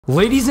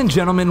Ladies and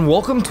gentlemen,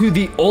 welcome to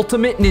the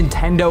ultimate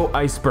Nintendo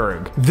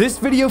Iceberg. This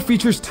video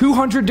features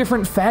 200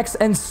 different facts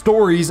and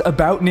stories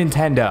about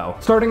Nintendo.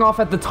 Starting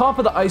off at the top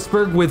of the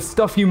iceberg with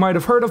stuff you might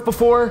have heard of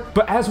before,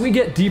 but as we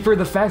get deeper,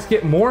 the facts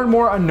get more and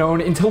more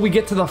unknown until we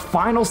get to the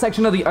final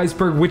section of the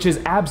iceberg, which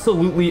is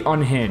absolutely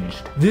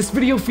unhinged. This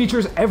video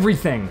features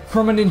everything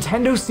from a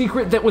Nintendo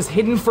secret that was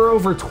hidden for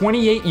over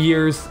 28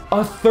 years,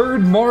 a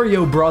third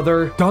Mario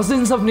brother,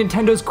 dozens of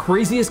Nintendo's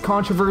craziest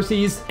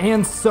controversies,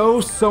 and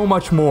so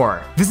much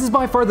more. This is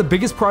by far the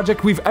biggest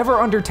project we've ever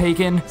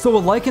undertaken, so a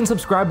like and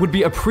subscribe would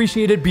be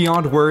appreciated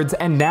beyond words.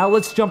 And now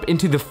let's jump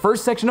into the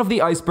first section of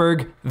the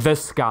iceberg, the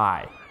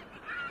sky.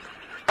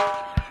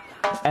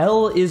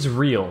 L is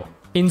real.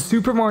 In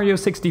Super Mario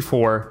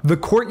 64, the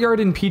courtyard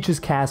in Peach's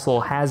castle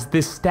has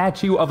this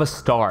statue of a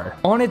star.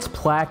 On its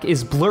plaque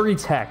is blurry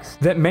text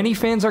that many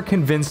fans are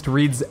convinced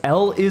reads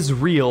L is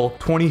real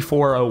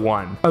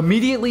 2401.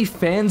 Immediately,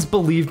 fans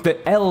believed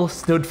that L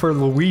stood for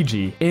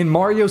Luigi. In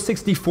Mario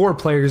 64,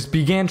 players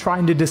began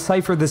trying to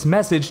decipher this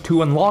message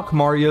to unlock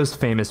Mario's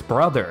famous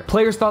brother.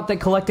 Players thought that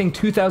collecting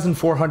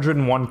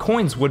 2,401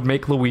 coins would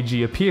make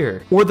Luigi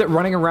appear, or that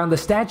running around the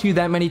statue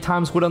that many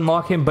times would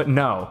unlock him, but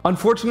no.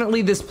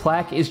 Unfortunately, this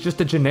plaque is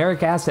just a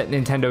generic asset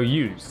Nintendo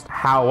used.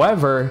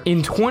 However,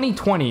 in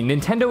 2020,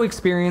 Nintendo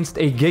experienced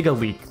a Giga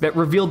leak that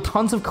revealed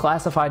tons of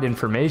classified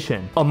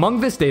information. Among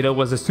this data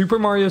was a Super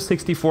Mario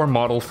 64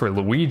 model for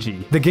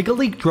Luigi. The Giga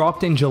leak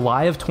dropped in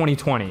July of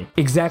 2020,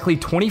 exactly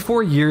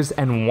 24 years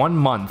and 1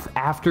 month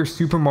after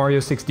Super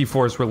Mario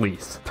 64's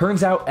release.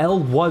 Turns out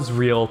L was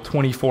real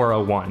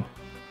 2401.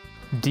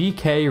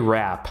 DK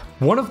Rap.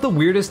 One of the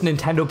weirdest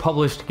Nintendo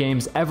published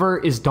games ever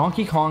is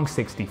Donkey Kong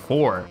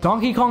 64.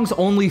 Donkey Kong's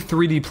only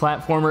 3D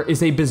platformer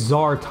is a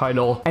bizarre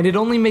title, and it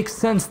only makes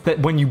sense that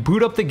when you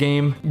boot up the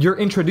game, you're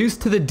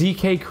introduced to the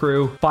DK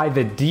crew by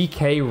the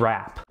DK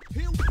Rap.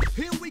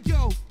 Here we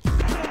go.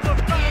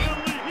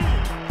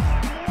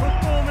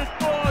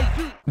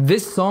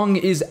 This song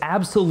is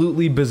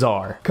absolutely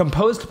bizarre.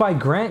 Composed by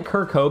Grant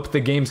Kirkhope, the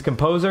game's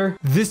composer,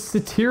 this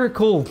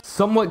satirical,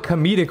 somewhat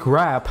comedic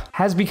rap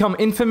has become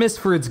infamous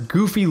for its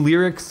goofy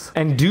lyrics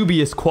and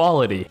dubious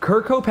quality.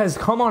 Kirkhope has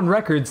come on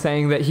record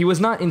saying that he was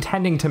not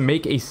intending to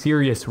make a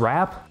serious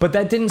rap, but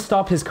that didn't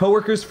stop his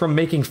coworkers from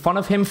making fun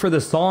of him for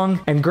the song,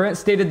 and Grant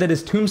stated that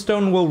his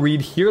tombstone will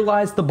read, "Here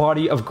lies the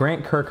body of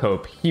Grant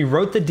Kirkhope. He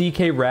wrote the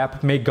DK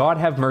rap, may God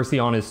have mercy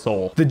on his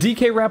soul." The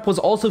DK rap was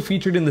also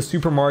featured in the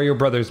Super Mario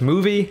Bros.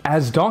 Movie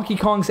as Donkey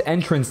Kong's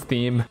entrance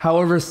theme.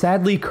 However,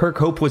 sadly,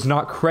 Kirkhope was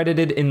not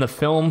credited in the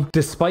film,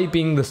 despite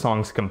being the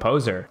song's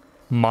composer.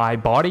 My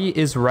Body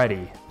is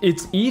Ready.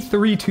 It's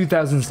E3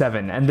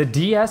 2007, and the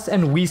DS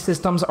and Wii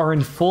systems are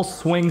in full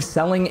swing,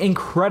 selling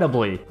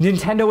incredibly.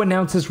 Nintendo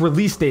announces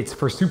release dates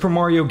for Super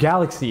Mario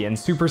Galaxy and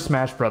Super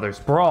Smash Bros.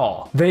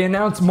 Brawl. They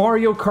announce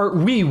Mario Kart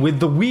Wii with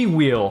the Wii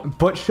Wheel,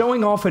 but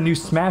showing off a new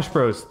Smash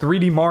Bros,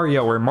 3D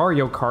Mario, or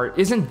Mario Kart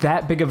isn't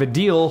that big of a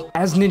deal,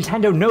 as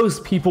Nintendo knows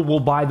people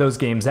will buy those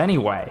games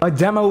anyway. A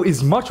demo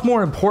is much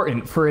more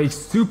important for a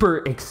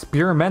super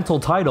experimental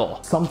title,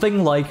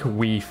 something like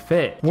Wii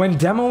Fit. When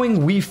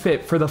demoing Wii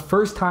Fit for the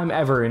first time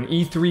ever in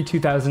E3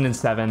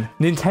 2007,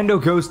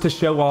 Nintendo goes to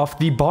show off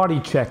the body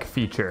check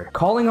feature.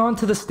 Calling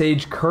onto the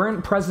stage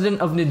current president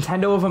of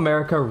Nintendo of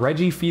America,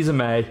 Reggie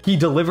Fils-Aimé, he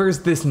delivers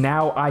this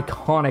now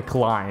iconic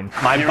line.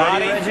 My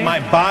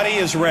body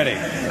is ready.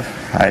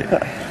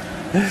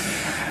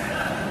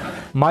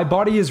 My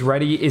Body is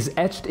Ready is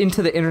etched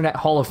into the Internet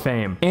Hall of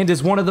Fame, and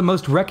is one of the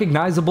most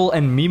recognizable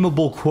and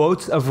memeable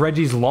quotes of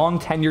Reggie's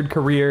long-tenured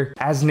career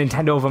as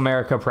Nintendo of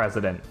America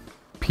president.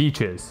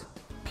 Peaches.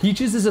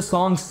 Peaches is a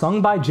song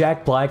sung by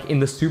Jack Black in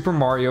the Super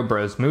Mario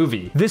Bros.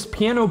 Movie. This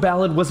piano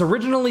ballad was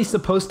originally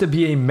supposed to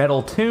be a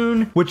metal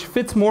tune, which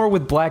fits more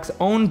with Black's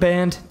own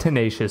band,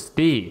 Tenacious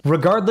D.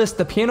 Regardless,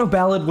 the piano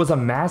ballad was a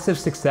massive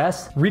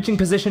success, reaching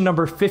position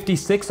number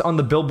 56 on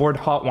the Billboard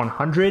Hot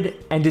 100,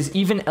 and is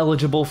even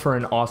eligible for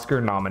an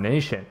Oscar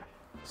nomination.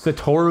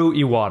 Satoru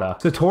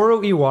Iwata. Satoru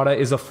Iwata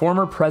is a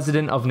former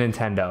president of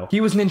Nintendo.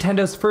 He was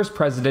Nintendo's first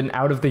president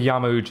out of the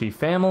Yamauchi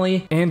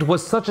family, and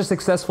was such a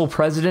successful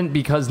president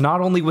because not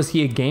only was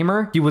he a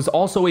gamer, he was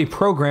also a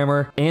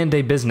programmer and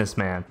a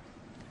businessman.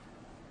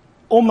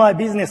 On my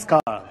business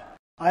card,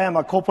 I am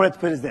a corporate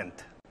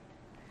president.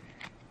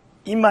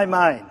 In my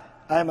mind,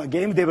 I am a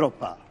game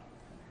developer.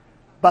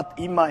 But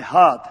in my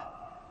heart,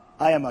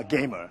 I am a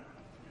gamer.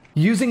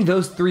 Using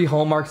those three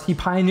hallmarks, he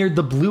pioneered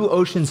the Blue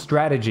Ocean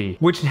strategy,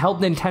 which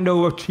helped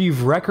Nintendo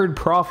achieve record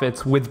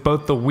profits with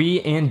both the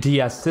Wii and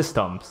DS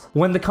systems.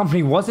 When the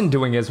company wasn't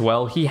doing as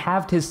well, he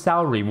halved his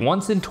salary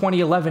once in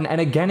 2011 and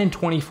again in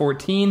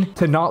 2014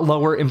 to not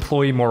lower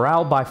employee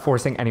morale by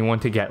forcing anyone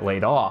to get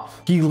laid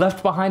off. He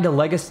left behind a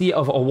legacy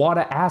of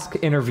Iwata Ask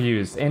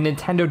interviews and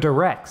Nintendo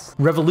Directs,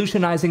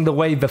 revolutionizing the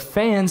way the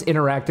fans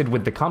interacted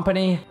with the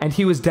company, and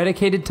he was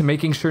dedicated to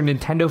making sure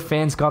Nintendo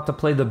fans got to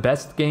play the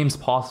best games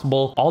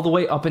possible all the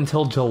way up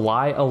until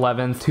July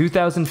 11th,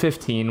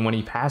 2015, when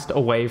he passed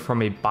away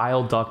from a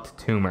bile duct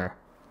tumor.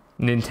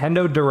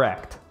 Nintendo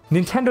Direct.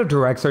 Nintendo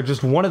Directs are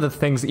just one of the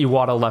things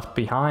Iwata left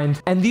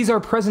behind, and these are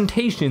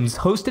presentations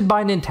hosted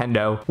by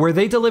Nintendo where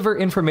they deliver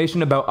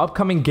information about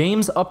upcoming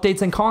games,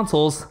 updates, and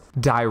consoles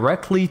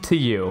directly to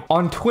you.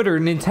 On Twitter,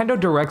 Nintendo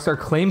Directs are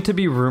claimed to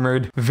be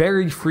rumored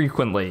very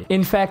frequently.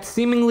 In fact,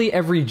 seemingly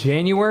every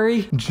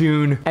January,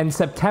 June, and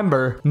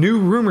September, new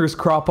rumors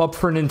crop up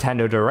for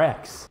Nintendo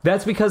Directs.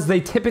 That's because they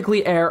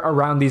typically air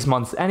around these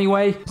months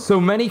anyway, so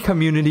many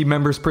community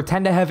members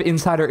pretend to have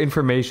insider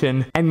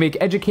information and make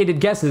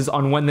educated guesses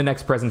on when the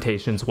next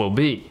presentations will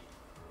be.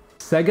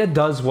 Sega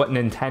does what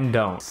Nintendo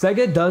don't.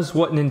 Sega does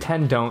what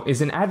Nintendo don't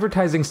is an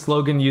advertising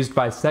slogan used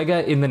by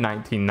Sega in the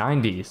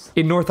 1990s.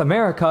 In North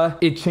America,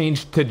 it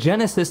changed to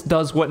Genesis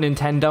does what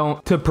Nintendo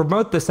don't to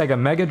promote the Sega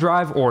Mega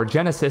Drive or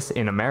Genesis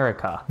in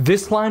America.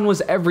 This line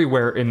was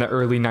everywhere in the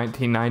early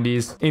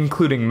 1990s,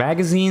 including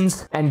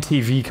magazines and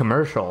TV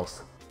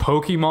commercials.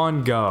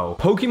 Pokemon Go.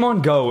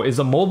 Pokemon Go is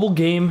a mobile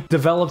game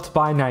developed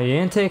by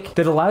Niantic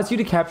that allows you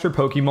to capture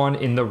Pokemon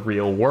in the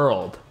real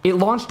world. It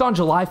launched on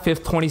July 5th,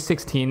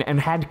 2016 and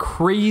had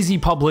crazy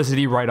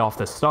publicity right off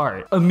the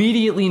start.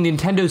 Immediately,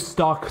 Nintendo's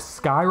stock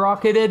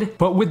skyrocketed,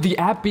 but with the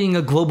app being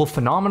a global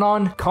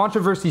phenomenon,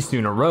 controversy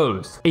soon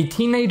arose. A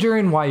teenager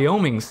in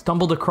Wyoming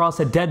stumbled across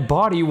a dead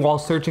body while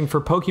searching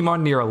for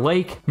Pokemon near a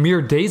lake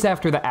mere days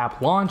after the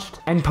app launched,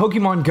 and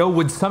Pokemon Go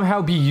would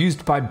somehow be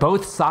used by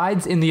both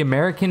sides in the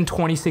American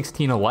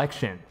 2016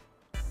 election.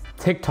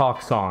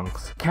 TikTok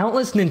songs.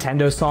 Countless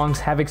Nintendo songs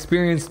have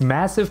experienced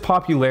massive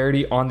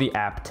popularity on the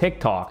app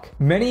TikTok.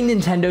 Many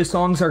Nintendo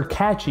songs are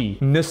catchy,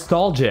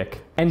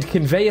 nostalgic, and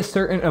convey a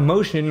certain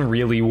emotion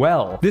really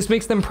well. This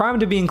makes them prime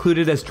to be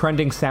included as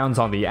trending sounds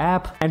on the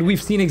app, and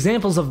we've seen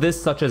examples of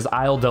this such as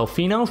Isle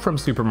Delfino from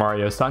Super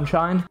Mario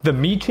Sunshine, the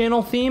Mii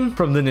Channel theme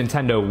from the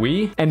Nintendo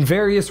Wii, and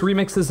various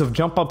remixes of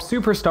Jump Up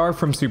Superstar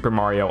from Super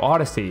Mario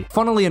Odyssey.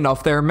 Funnily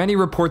enough, there are many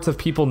reports of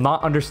people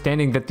not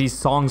understanding that these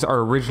songs are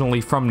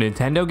originally from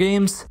Nintendo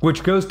games,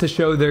 which goes to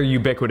show their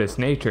ubiquitous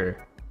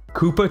nature.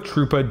 Koopa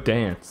Troopa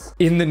Dance.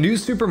 In the new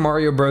Super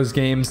Mario Bros.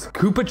 Games,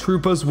 Koopa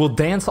Troopas will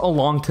dance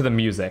along to the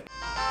music.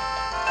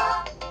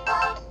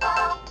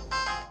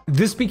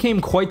 This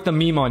became quite the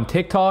meme on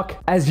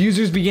TikTok, as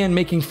users began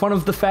making fun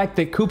of the fact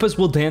that Koopas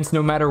will dance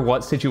no matter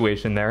what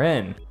situation they're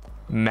in.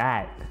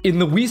 Matt. In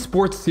the Wii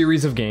Sports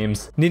series of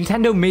games,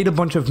 Nintendo made a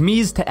bunch of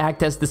Miis to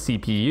act as the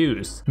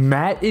CPUs.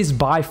 Matt is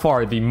by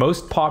far the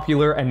most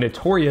popular and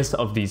notorious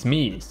of these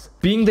Miis.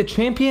 Being the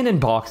champion in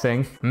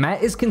boxing,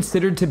 Matt is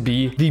considered to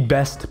be the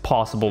best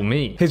possible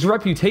Mii. His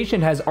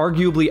reputation has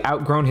arguably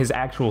outgrown his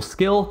actual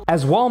skill,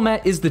 as while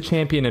Matt is the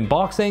champion in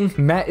boxing,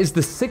 Matt is the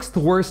 6th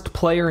worst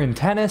player in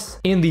tennis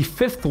and the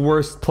 5th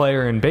worst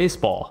player in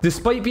baseball.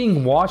 Despite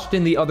being watched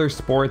in the other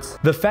sports,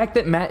 the fact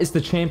that Matt is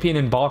the champion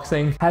in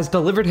boxing has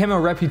delivered him a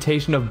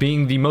reputation of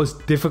being the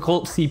most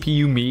difficult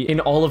CPU Mii in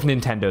all of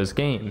Nintendo's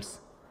games.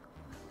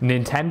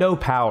 Nintendo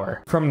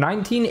Power. From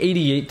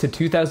 1988 to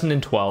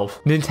 2012,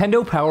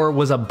 Nintendo Power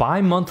was a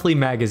bi-monthly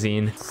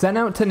magazine sent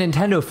out to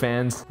Nintendo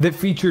fans that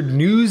featured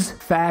news,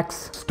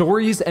 facts,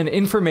 stories, and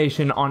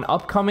information on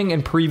upcoming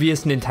and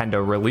previous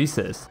Nintendo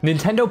releases.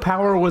 Nintendo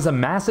Power was a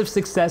massive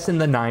success in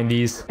the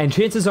 90s, and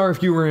chances are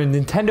if you were a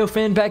Nintendo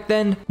fan back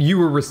then, you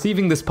were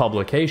receiving this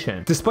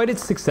publication. Despite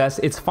its success,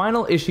 its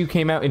final issue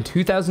came out in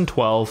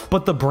 2012,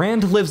 but the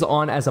brand lives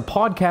on as a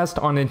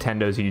podcast on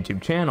Nintendo's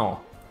YouTube channel.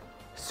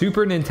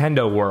 Super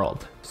Nintendo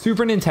World.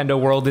 Super Nintendo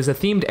World is a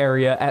themed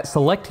area at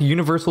select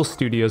Universal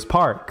Studios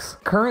parks.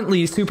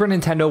 Currently, Super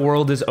Nintendo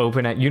World is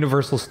open at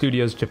Universal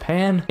Studios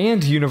Japan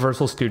and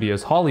Universal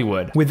Studios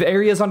Hollywood, with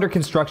areas under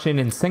construction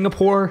in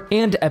Singapore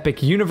and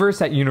Epic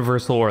Universe at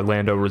Universal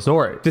Orlando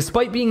Resort.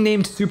 Despite being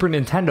named Super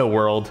Nintendo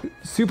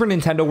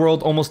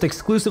World almost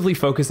exclusively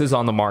focuses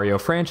on the Mario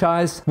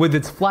franchise, with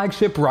its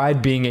flagship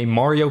ride being a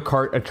Mario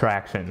Kart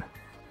attraction.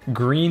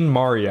 Green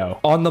Mario.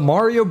 On the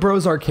Mario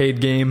Bros.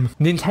 Arcade game,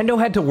 Nintendo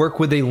had to work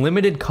with a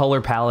limited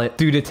color palette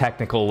due to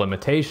technical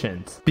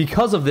limitations.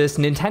 Because of this,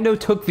 Nintendo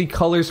took the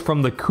colors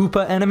from the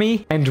Koopa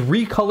enemy and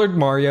recolored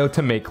Mario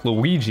to make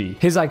Luigi.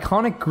 His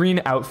iconic green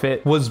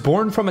outfit was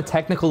born from a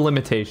technical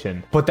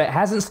limitation, but that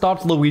hasn't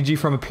stopped Luigi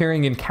from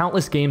appearing in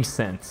countless games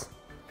since.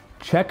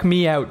 Check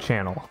Me Out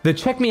channel. The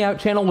Check Me Out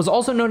channel was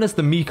also known as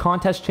the Mii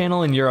Contest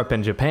channel in Europe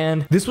and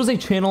Japan. This was a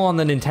channel on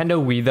the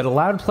Nintendo Wii that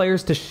allowed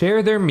players to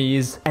share their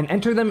Miis and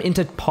enter them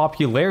into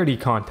popularity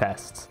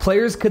contests.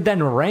 Players could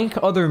then rank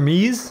other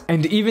Miis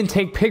and even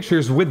take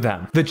pictures with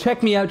them. The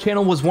Check Me Out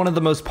channel was one of the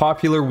most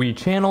popular Wii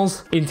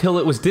channels until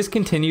it was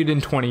discontinued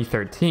in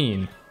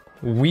 2013.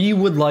 We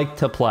Would Like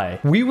to Play.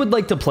 We Would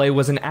Like to Play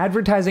was an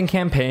advertising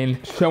campaign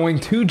showing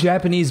two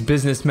Japanese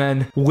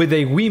businessmen with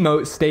a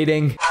Wiimote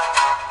stating,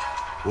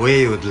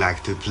 "We would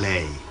like to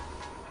play."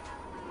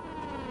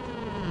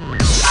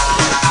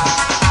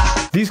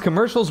 These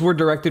commercials were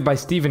directed by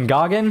Stephen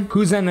Goggin,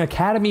 who's an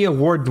Academy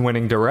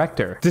Award-winning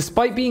director.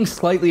 Despite being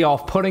slightly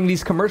off-putting,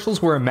 these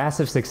commercials were a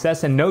massive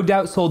success and no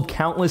doubt sold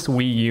countless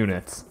Wii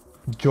units.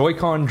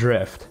 Joy-Con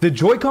drift. The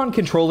Joy-Con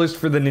controllers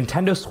for the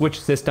Nintendo Switch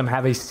system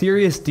have a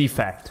serious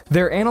defect.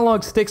 Their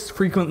analog sticks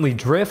frequently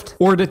drift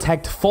or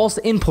detect false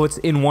inputs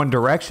in one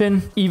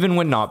direction, even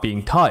when not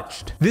being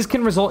touched. This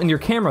can result in your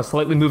camera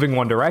slightly moving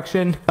one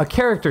direction, a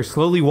character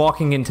slowly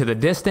walking into the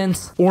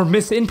distance, or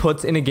miss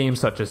inputs in a game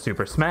such as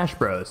Super Smash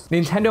Bros.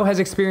 Nintendo has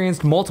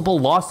experienced multiple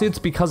lawsuits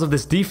because of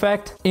this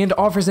defect, and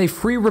offers a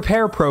free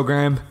repair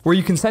program where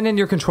you can send in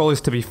your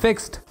controllers to be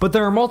fixed, but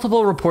there are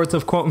multiple reports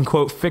of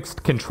quote-unquote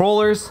fixed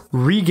controllers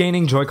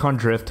regaining Joy-Con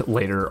drift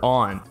later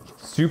on.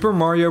 Super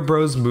Mario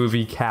Bros.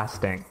 Movie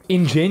casting.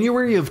 In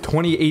January of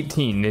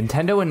 2018,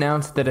 Nintendo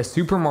announced that a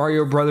Super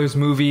Mario Bros.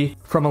 Movie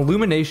from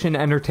Illumination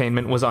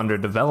Entertainment was under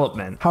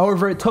development.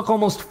 However, it took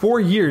almost 4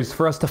 years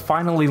for us to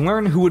finally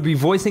learn who would be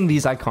voicing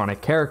these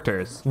iconic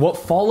characters. What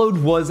followed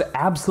was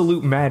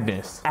absolute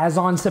madness, as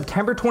on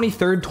September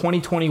 23rd,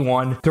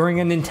 2021,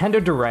 during a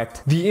Nintendo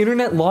Direct, the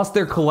internet lost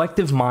their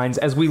collective minds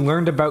as we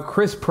learned about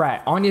Chris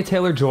Pratt, Anya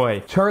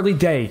Taylor-Joy, Charlie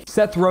Day,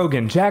 Seth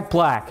Rogen, Jack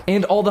Black,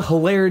 and all the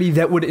hilarity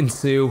that would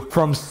ensue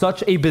from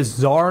such a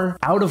bizarre,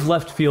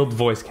 out-of-left-field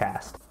voice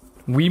cast.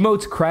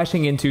 Wiimotes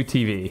crashing into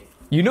TV.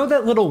 You know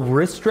that little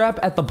wrist strap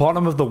at the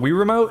bottom of the Wii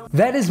remote?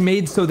 That is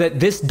made so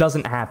that this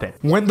doesn't happen.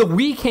 When the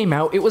Wii came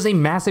out, it was a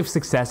massive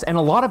success, and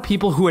a lot of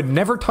people who had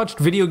never touched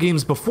video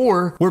games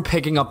before were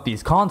picking up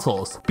these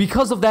consoles.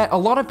 Because of that, a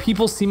lot of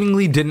people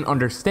seemingly didn't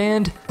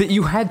understand that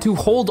you had to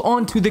hold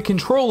on to the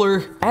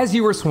controller as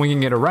you were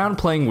swinging it around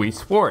playing Wii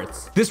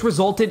Sports. This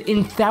resulted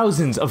in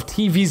thousands of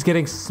TVs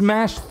getting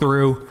smashed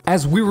through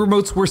as Wii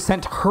remotes were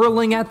sent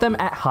hurling at them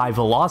at high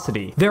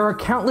velocity. There are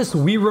countless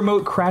Wii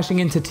remote crashing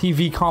into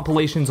TV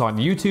compilations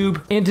on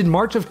YouTube, and in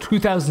March of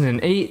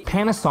 2008,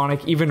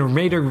 Panasonic even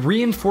made a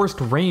reinforced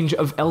range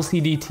of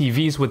LCD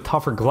TVs with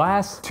tougher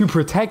glass to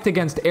protect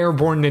against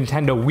airborne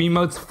Nintendo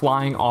Wiimotes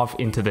flying off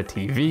into the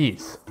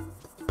TVs.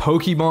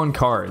 Pokemon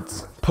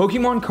cards.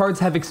 Pokemon cards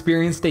have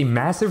experienced a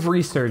massive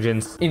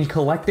resurgence in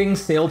collecting,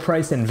 sale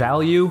price, and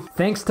value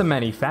thanks to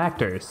many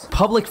factors.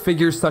 Public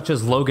figures such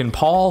as Logan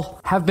Paul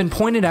have been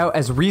pointed out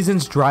as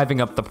reasons driving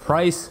up the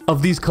price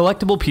of these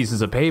collectible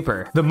pieces of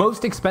paper. The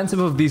most expensive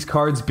of these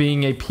cards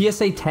being a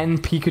PSA 10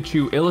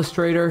 Pikachu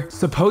Illustrator,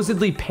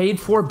 supposedly paid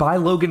for by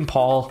Logan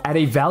Paul at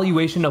a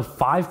valuation of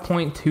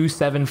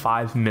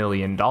 $5.275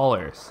 million.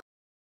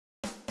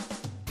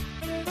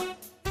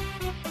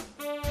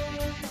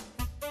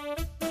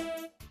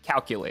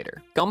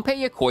 Calculator.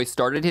 Gunpei Yokoi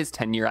started his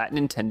tenure at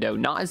Nintendo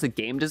not as a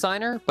game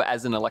designer, but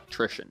as an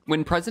electrician.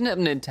 When president of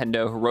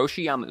Nintendo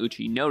Hiroshi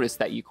Yamauchi noticed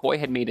that Yokoi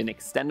had made an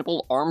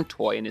extendable arm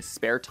toy in his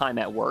spare time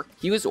at work,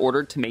 he was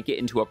ordered to make it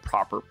into a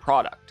proper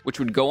product, which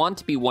would go on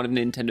to be one of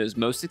Nintendo's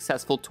most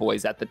successful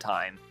toys at the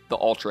time, the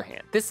Ultra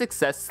Hand. This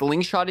success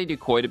slingshotted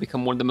Yokoi to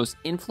become one of the most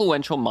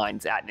influential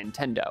minds at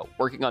Nintendo,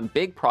 working on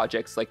big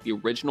projects like the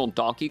original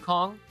Donkey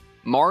Kong,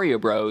 Mario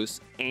Bros,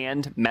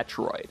 and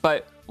Metroid.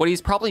 But what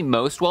he's probably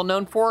most well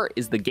known for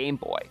is the Game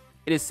Boy.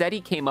 It is said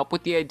he came up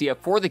with the idea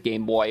for the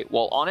Game Boy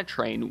while on a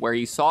train where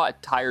he saw a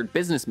tired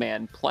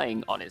businessman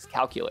playing on his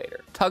calculator.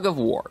 Tug of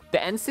War. The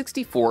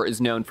N64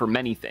 is known for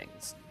many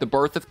things. The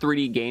birth of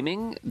 3D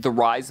gaming, the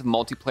rise of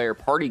multiplayer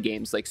party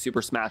games like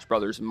Super Smash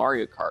Bros. And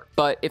Mario Kart.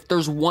 But if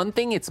there's one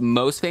thing it's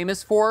most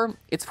famous for,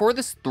 it's for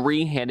this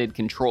three-handed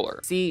controller.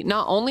 See,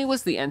 not only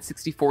was the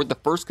N64 the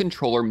first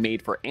controller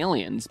made for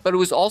aliens, but it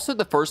was also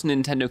the first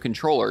Nintendo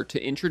controller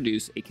to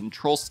introduce a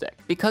control stick.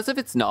 Because of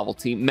its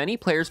novelty, many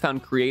players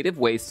found creative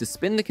ways to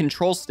spin the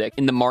control stick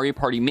in the Mario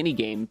Party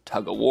minigame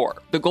Tug of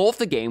War. The goal of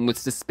the game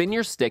was to spin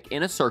your stick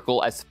in a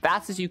circle as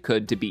fast as you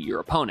could to beat your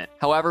opponent.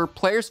 However,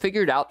 players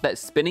figured out that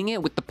spinning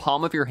it with the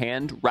palm of your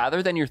hand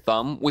rather than your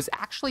thumb was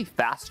actually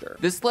faster.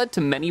 This led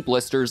to many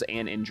blisters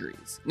and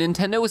injuries.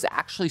 Nintendo was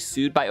actually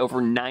sued by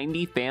over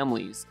 90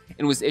 families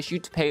and was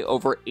issued to pay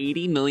over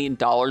 $80 million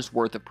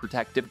worth of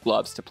protective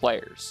gloves to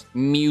players.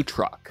 Mew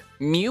Truck.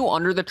 Mew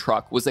Under the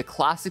Truck was a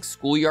classic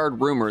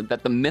schoolyard rumor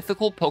that the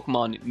mythical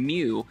Pokemon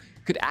Mew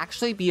could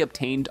actually be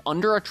obtained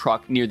under a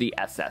truck near the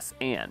SS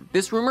Anne.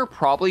 This rumor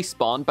probably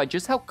spawned by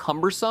just how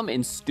cumbersome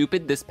and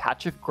stupid this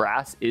patch of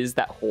grass is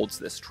that holds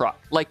this truck.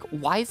 Like,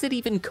 why is it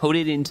even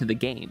coded into the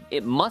game?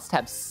 It must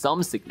have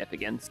some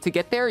significance. To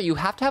get there, you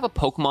have to have a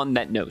Pokemon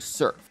that knows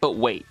Surf. But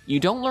wait, you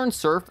don't learn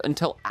Surf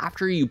until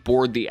after you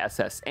board the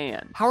SS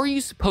Anne. How are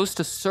you supposed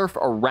to surf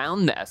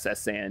around the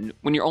SS Anne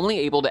when you're only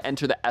able to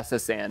enter the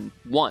SS Anne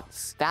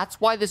once?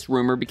 That's why this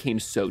rumor became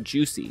so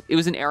juicy. It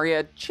was an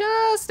area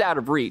just out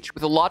of reach,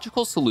 with a logical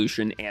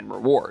solution and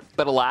reward.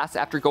 But alas,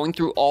 after going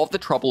through all of the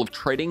trouble of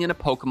trading in a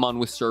Pokemon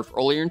with Surf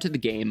earlier into the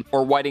game,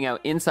 or whiting out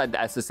inside the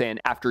SSN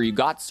after you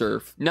got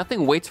Surf,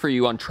 nothing waits for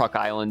you on Truck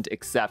Island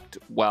except,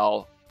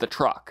 well, the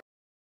truck.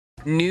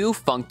 New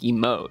funky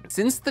mode.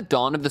 Since the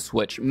dawn of the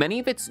Switch, many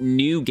of its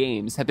new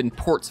games have been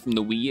ports from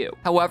the Wii U.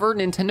 However,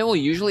 Nintendo will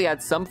usually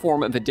add some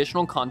form of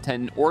additional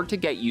content in order to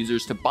get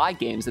users to buy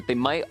games that they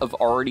might have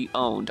already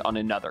owned on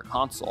another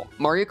console.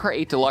 Mario Kart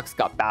 8 Deluxe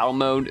got Battle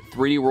Mode,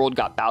 3D World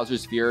got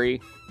Bowser's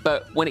Fury,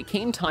 But when it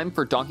came time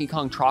for Donkey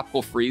Kong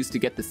Tropical Freeze to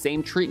get the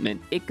same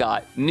treatment, it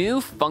got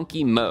New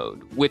Funky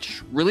Mode,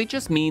 which really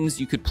just means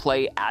you could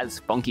play as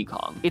Funky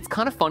Kong. It's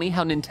kind of funny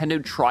how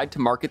Nintendo tried to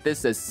market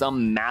this as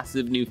some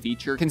massive new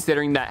feature,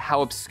 considering that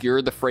how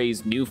obscure the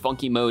phrase New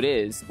Funky Mode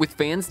is, with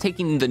fans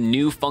taking the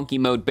New Funky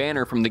Mode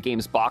banner from the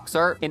game's box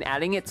art and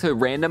adding it to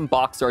random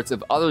box arts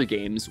of other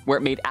games where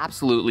it made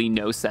absolutely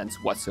no sense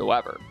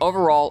whatsoever.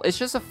 Overall, it's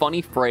just a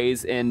funny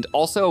phrase and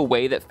also a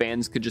way that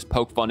fans could just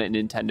poke fun at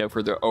Nintendo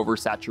for their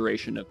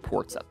oversaturation of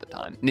ports at the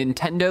time.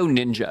 Nintendo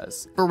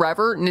Ninjas.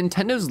 Forever,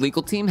 Nintendo's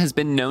legal team has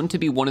been known to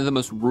be one of the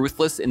most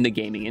ruthless in the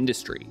gaming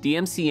industry,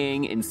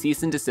 DMCAing and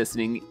cease and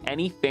desisting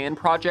any fan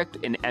project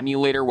and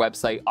emulator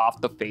website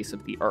off the face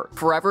of the earth.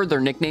 Forever, their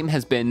nickname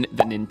has been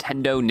the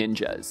Nintendo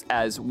Ninjas,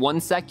 as one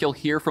sec you'll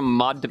hear from a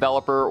mod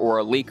developer or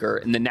a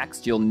leaker, and the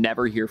next you'll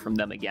never hear from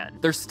them again.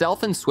 Their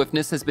stealth and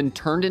swiftness has been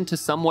turned into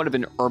somewhat of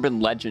an urban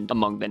legend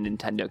among the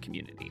Nintendo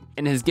community,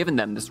 and has given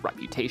them this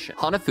reputation.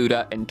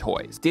 Hanafuda and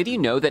toys. Did you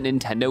know that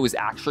Nintendo was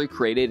actually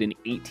created in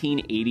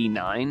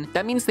 1889?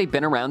 That means they've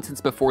been around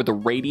since before the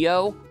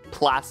radio,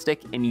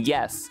 plastic, and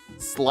yes,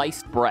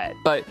 sliced bread.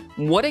 But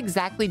what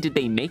exactly did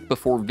they make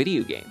before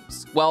video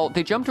games? Well,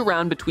 they jumped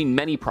around between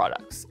many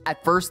products.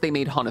 At first, they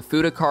made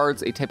Hanafuda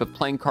cards, a type of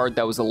playing card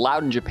that was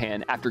allowed in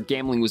Japan after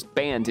gambling was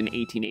banned in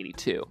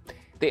 1882.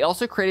 They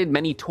also created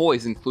many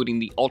toys, including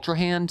the Ultra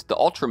Hand, the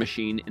Ultra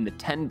Machine, and the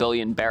 10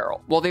 Billion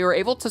Barrel. While they were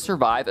able to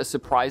survive a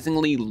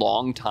surprisingly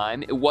long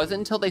time, it wasn't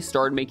until they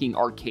started making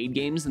arcade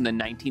games in the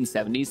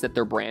 1970s that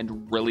their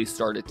brand really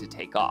started to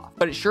take off.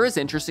 But it sure is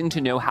interesting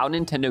to know how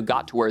Nintendo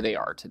got to where they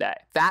are today.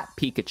 Fat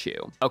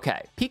Pikachu.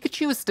 Okay,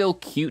 Pikachu is still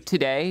cute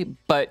today,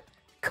 but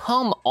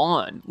come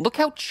on, look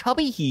how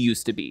chubby he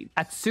used to be.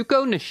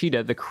 Atsuko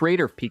Nishida, the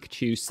creator of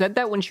Pikachu, said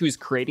that when she was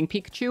creating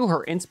Pikachu,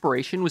 her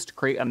inspiration was to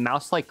create a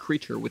mouse-like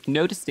creature with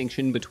no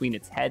distinction between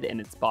its head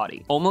and its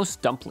body,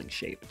 almost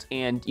dumpling-shaped.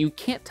 And you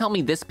can't tell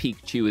me this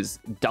Pikachu is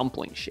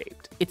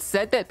dumpling-shaped. It's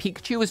said that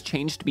Pikachu was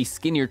changed to be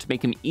skinnier to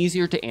make him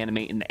easier to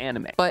animate in the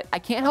anime, but I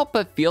can't help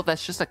but feel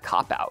that's just a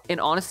cop-out.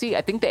 And honestly,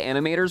 I think the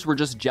animators were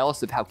just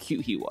jealous of how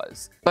cute he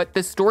was. But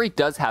this story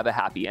does have a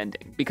happy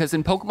ending, because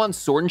in Pokemon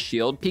Sword and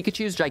Shield,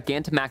 Pikachu's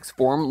Gigantamax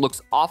form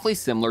looks awfully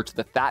similar to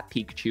the fat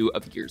Pikachu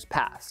of years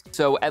past,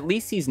 so at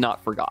least he's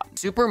not forgotten.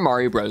 Super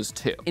Mario Bros.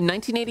 2. In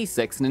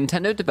 1986,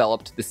 Nintendo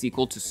developed the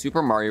sequel to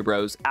Super Mario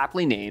Bros.,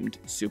 aptly named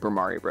Super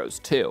Mario Bros.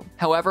 2.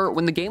 However,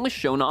 when the game was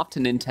shown off to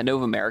Nintendo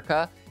of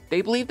America,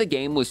 they believed the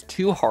game was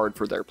too hard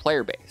for their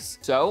player base.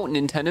 So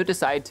Nintendo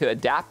decided to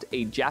adapt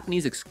a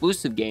Japanese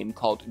exclusive game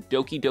called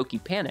Doki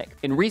Doki Panic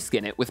and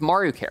reskin it with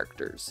Mario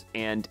characters,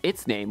 and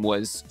its name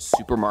was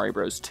Super Mario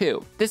Bros.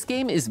 2. This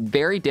game is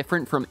very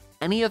different from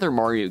any other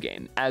Mario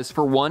game, as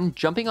for one,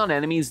 jumping on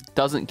enemies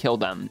doesn't kill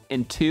them,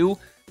 and two,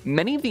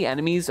 many of the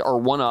enemies are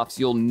one-offs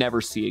you'll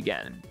never see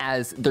again,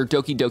 as they're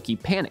Doki Doki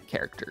Panic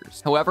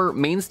characters. However,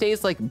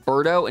 mainstays like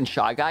Birdo and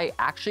Shy Guy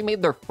actually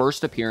made their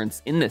first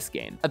appearance in this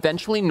game.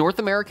 Eventually, North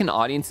American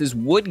audiences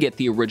would get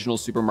the original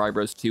Super Mario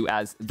Bros. 2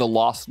 as The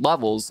Lost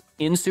Levels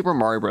in Super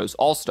Mario Bros.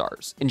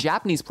 All-Stars, and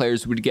Japanese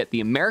players would get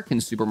the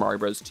American Super Mario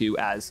Bros. 2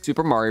 as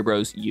Super Mario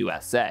Bros.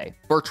 USA.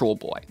 Virtual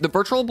Boy. The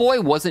Virtual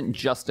Boy wasn't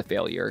just a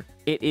failure,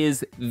 it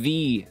is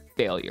the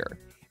failure.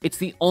 It's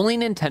the only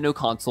Nintendo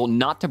console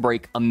not to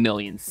break 1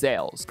 million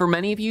sales. For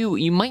many of you,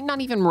 you might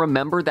not even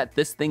remember that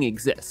this thing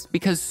exists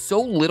because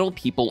so little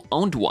people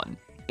owned one,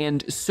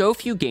 and so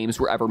few games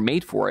were ever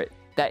made for it,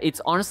 that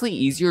it's honestly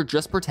easier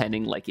just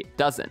pretending like it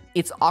doesn't.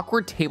 Its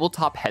awkward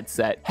tabletop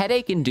headset,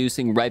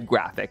 headache-inducing red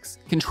graphics,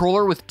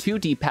 controller with 2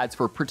 D-pads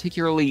for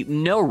particularly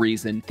no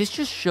reason, this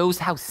just shows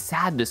how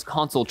sad this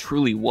console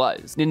truly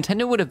was.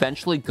 Nintendo would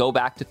eventually go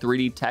back to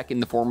 3D tech in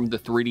the form of the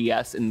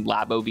 3DS and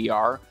Labo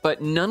VR,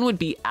 but none would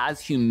be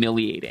as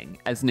humiliating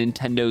as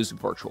Nintendo's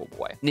Virtual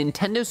Boy.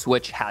 Nintendo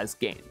Switch has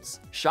games.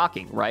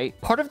 Shocking, right?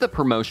 Part of the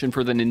promotion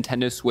for the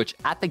Nintendo Switch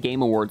at the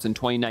Game Awards in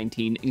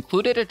 2019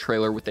 included a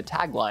trailer with the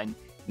tagline,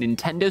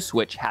 Nintendo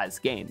Switch has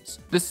games.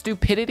 The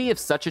stupidity of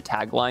such a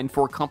tagline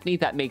for a company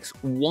that makes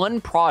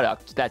one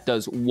product that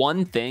does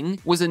one thing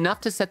was enough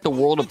to set the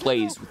world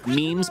ablaze, with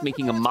memes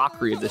making a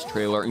mockery of this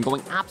trailer and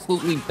going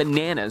absolutely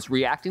bananas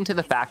reacting to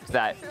the fact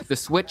that the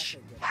Switch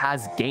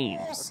has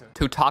games.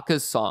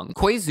 Totaka's song.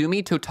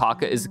 Koizumi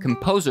Totaka is a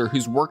composer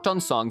who's worked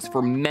on songs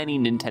for many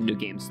Nintendo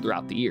games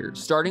throughout the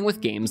years, starting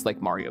with games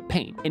like Mario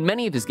Paint. In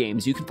many of his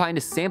games, you can find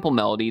a sample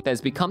melody that has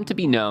become to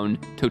be known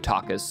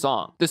Totaka's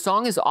song. The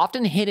song is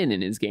often hidden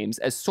in his games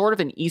as sort of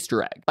an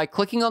Easter egg. By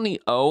clicking on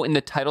the O in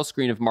the title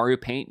screen of Mario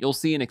Paint, you'll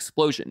see an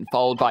explosion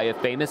followed by a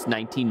famous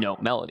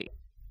 19-note melody.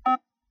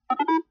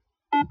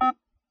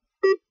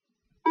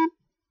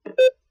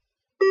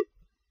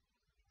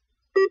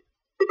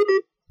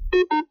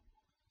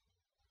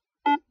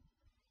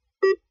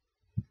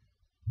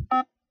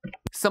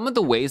 Some of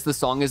the ways the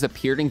song has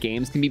appeared in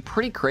games can be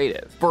pretty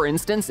creative. For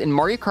instance, in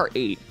Mario Kart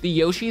 8, the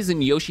Yoshis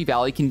in Yoshi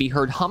Valley can be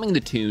heard humming the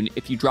tune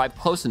if you drive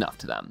close enough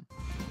to them.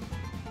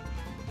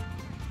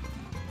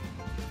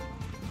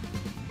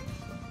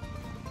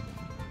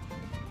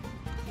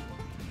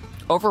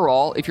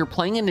 Overall, if you're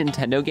playing a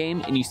Nintendo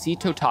game and you see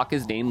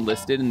Totaka's name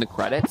listed in the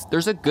credits,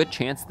 there's a good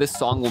chance this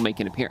song will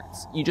make an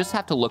appearance. You just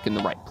have to look in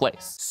the right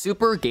place.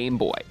 Super Game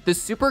Boy. The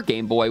Super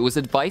Game Boy was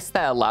a device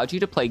that allowed you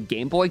to play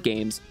Game Boy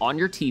games on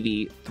your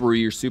TV through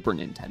your Super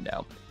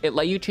Nintendo. It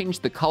let you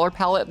change the color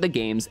palette of the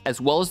games as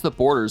well as the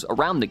borders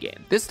around the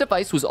game. This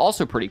device was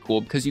also pretty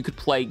cool because you could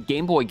play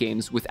Game Boy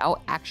games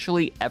without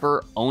actually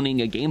ever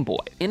owning a Game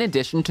Boy. In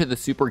addition to the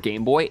Super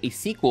Game Boy, a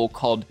sequel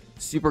called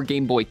Super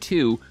Game Boy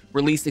 2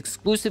 released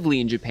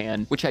exclusively in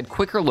Japan, which had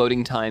quicker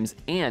loading times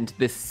and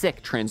this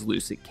sick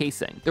translucent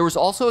casing. There was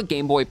also a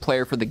Game Boy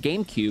player for the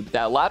GameCube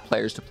that allowed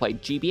players to play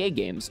GBA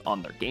games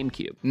on their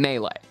GameCube.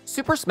 Melee.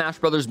 Super Smash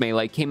Bros.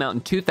 Melee came out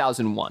in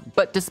 2001,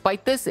 but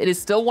despite this, it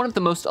is still one of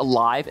the most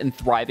alive and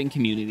thriving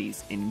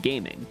communities in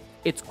gaming.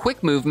 Its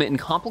quick movement and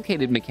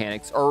complicated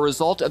mechanics are a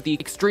result of the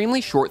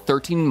extremely short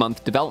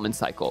 13-month development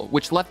cycle,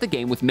 which left the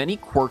game with many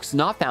quirks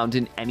not found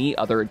in any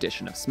other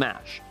edition of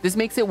Smash. This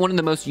makes it one of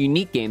the most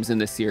unique games in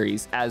the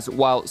series, as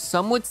while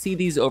some would see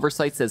these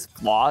oversights as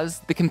flaws,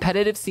 the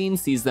competitive scene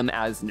sees them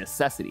as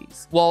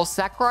necessities. While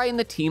Sakurai and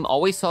the team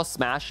always saw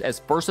Smash as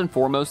first and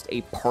foremost a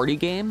party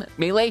game,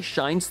 Melee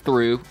shines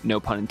through, no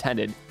pun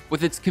intended,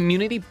 with its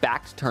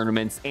community-backed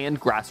tournaments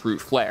and grassroots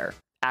flair.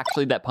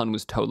 Actually, that pun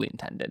was totally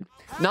intended.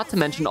 Not to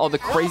mention all the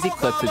crazy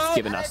clips it's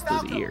given us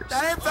through the years.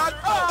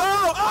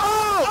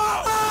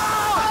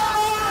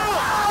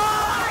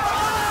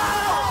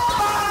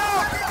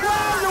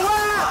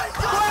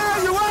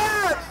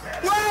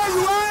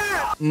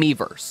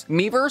 Miiverse.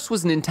 Miiverse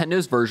was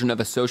Nintendo's version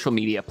of a social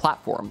media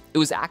platform. It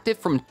was active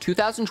from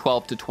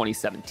 2012 to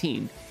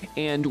 2017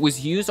 and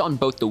was used on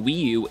both the Wii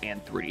U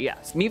and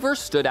 3DS. Miiverse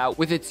stood out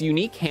with its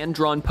unique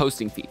hand-drawn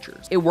posting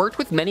features. It worked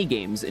with many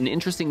games in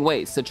interesting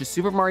ways, such as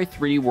Super Mario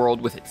 3D World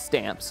with its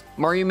stamps,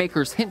 Mario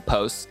Maker's hint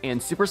posts,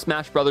 and Super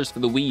Smash Bros. For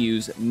the Wii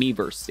U's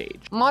Miiverse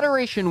stage.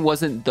 Moderation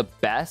wasn't the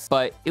best,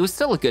 but it was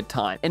still a good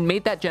time and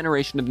made that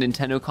generation of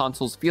Nintendo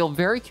consoles feel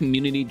very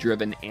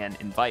community-driven and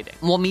inviting.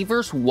 While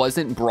Miiverse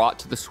wasn't brought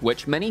to the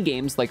Switch, many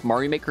games like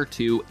Mario Maker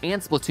 2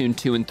 and Splatoon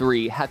 2 and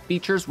 3 have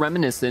features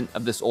reminiscent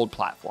of this old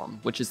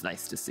platform, which is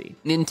nice to see.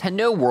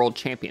 Nintendo World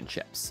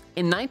Championships.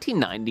 In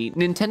 1990,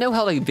 Nintendo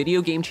held a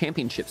video game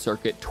championship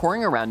circuit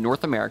touring around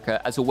North America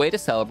as a way to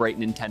celebrate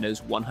Nintendo's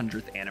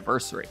 100th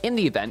anniversary. In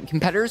the event,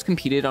 competitors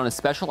competed on a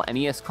special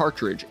NES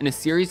cartridge in a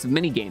series of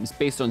mini-games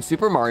based on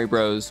Super Mario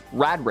Bros.,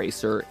 Rad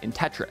Racer, and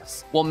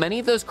Tetris. While many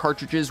of those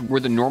cartridges were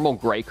the normal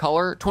gray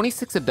color,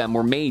 26 of them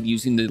were made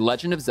using the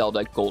Legend of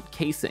Zelda gold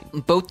casing.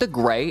 Both the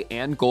gray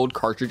and gold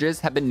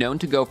cartridges have been known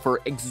to go for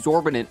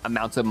exorbitant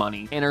amounts of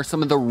money and are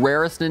some of the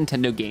rarest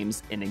Nintendo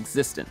games in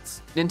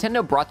existence.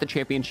 Nintendo brought the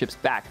championships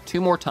back 2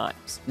 more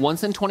times,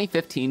 once in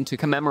 2015 to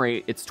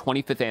commemorate its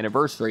 25th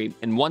anniversary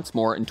and once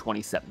more in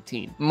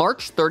 2017.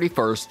 March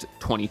 31st,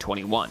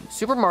 2021,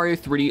 Super Mario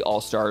 3D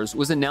All-Stars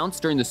was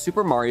announced during the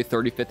Super Mario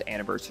 35th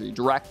Anniversary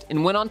Direct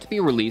and went on to be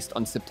released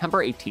on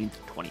September 18th,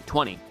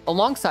 2020.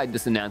 Alongside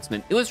this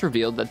announcement, it was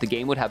revealed that the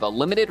game would have a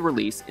limited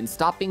release and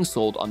stop being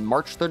sold on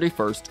March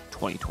 31st,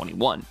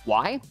 2021.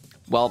 Why?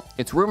 Well,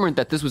 it's rumored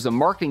that this was a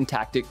marketing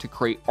tactic to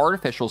create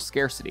artificial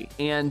scarcity,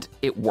 and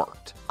it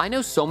worked. I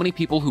know so many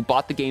people who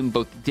bought the game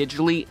both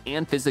digitally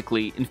and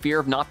physically in fear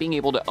of not being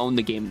able to own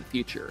the game in the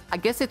future. I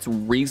guess it's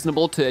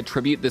reasonable to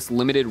attribute this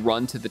limited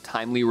run to the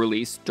timely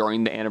release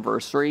during the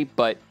anniversary,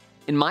 but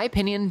in my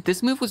opinion,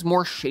 this move was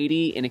more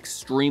shady and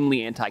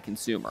extremely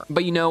anti-consumer.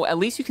 But you know, at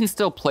least you can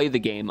still play the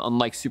game,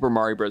 unlike Super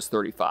Mario Bros.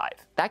 35.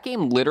 That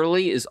game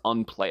literally is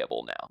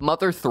unplayable now.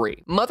 Mother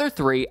 3. Mother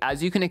 3,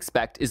 as you can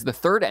expect, is the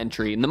third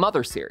entry in the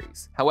Mother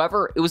series.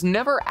 However, it was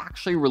never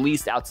actually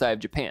released outside of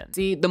Japan.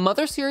 See, the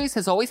Mother series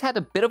has always had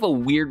a bit of a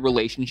weird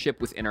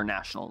relationship with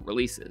international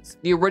releases.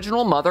 The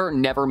original Mother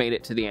never made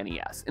it to the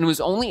NES, and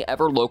was only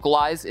ever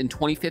localized in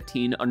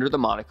 2015 under the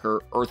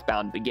moniker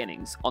Earthbound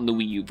Beginnings on the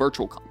Wii U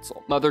Virtual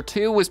Console. Mother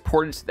 2 was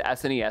ported to the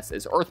SNES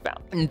as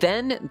Earthbound. And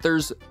then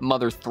there's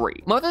Mother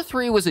 3. Mother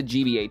 3 was a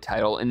GBA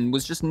title and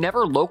was just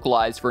never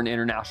localized for an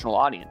international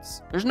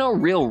audience. There's no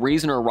real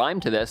reason or rhyme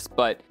to this,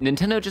 but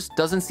Nintendo just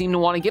doesn't seem to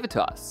want to give it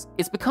to us.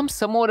 It's become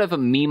somewhat of a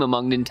meme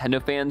among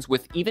Nintendo fans,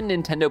 with even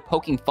Nintendo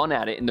poking fun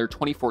at it in their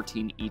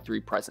 2014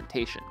 E3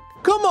 presentation.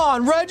 Come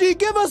on, Reggie,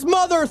 give us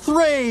Mother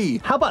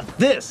 3! How about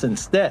this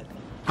instead?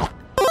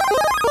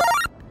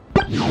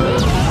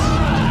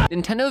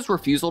 Nintendo's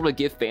refusal to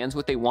give fans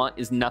what they want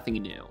is nothing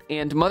new,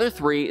 and Mother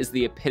 3 is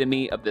the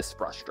epitome of this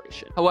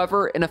frustration.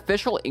 However, an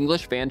official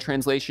English fan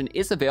translation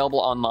is available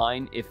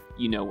online if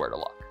you know where to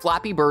look.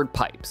 Flappy Bird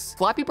Pipes.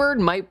 Flappy Bird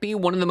might be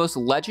one of the most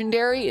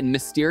legendary and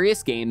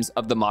mysterious games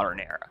of the modern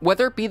era.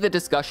 Whether it be the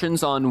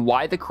discussions on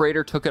why the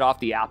creator took it off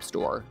the App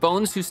Store,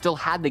 phones who still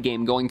had the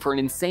game going for an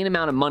insane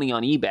amount of money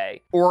on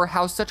eBay, or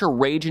how such a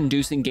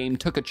rage-inducing game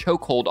took a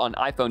chokehold on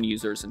iPhone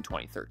users in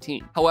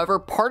 2013. However,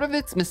 part of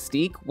its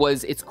mystique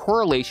was its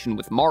correlation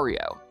with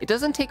Mario. It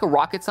doesn't take a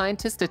rocket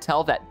scientist to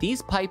tell that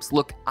these pipes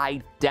look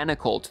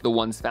identical to the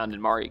ones found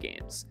in Mario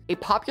games. A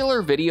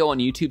popular video on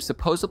YouTube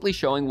supposedly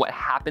showing what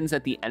happens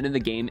at the end of the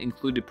game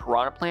included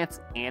piranha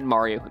plants and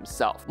Mario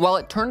himself. While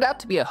it turned out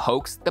to be a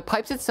hoax, the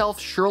pipes itself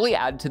surely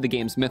added to the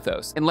game's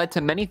mythos and led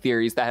to many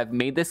theories that have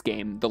made this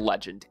game the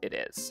legend it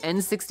is.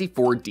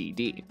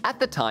 N64DD. At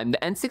the time, the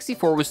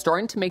N64 was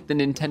starting to make the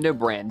Nintendo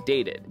brand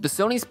dated. The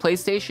Sony's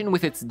PlayStation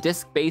with its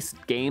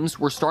disc-based games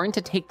were starting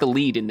to take the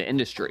lead in the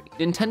industry.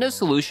 Nintendo's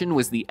solution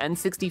was the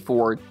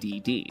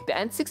N64DD. The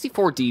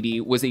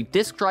N64DD was a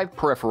disk drive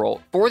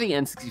peripheral for the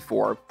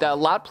N64 that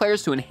allowed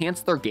players to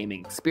enhance their gaming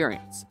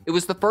experience. It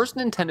was the first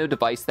Nintendo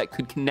device that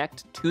could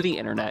connect to the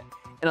internet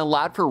and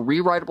allowed for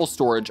rewritable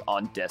storage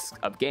on disk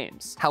of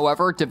games.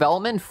 However,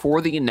 development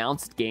for the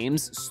announced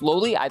games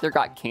slowly either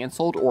got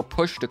cancelled or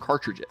pushed to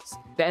cartridges.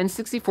 The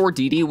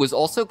N64DD was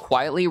also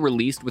quietly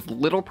released with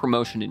little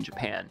promotion in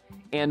Japan,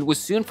 and was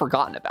soon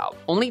forgotten about.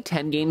 Only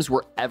 10 games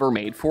were ever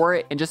made for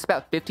it, and just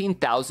about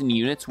 15,000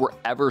 units were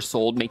ever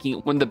sold, making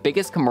it one of the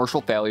biggest commercial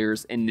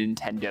failures in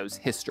Nintendo's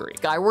history.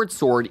 Skyward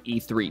Sword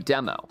E3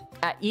 demo.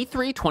 At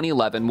E3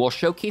 2011, while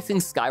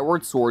showcasing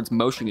Skyward Sword's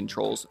motion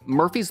controls,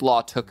 Murphy's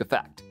Law took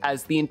effect,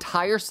 as the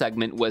entire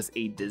segment was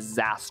a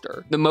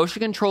disaster. The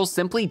motion controls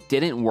simply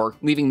didn't work,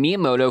 leaving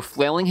Miyamoto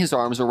flailing his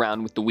arms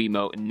around with the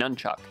Wiimote and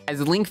nunchuck,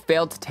 as Link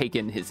failed to take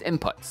in his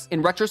inputs.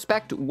 In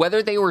retrospect,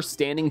 whether they were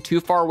standing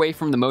too far away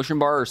from the motion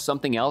bar or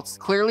something else,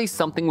 clearly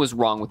something was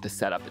wrong with the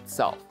setup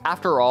itself.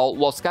 After all,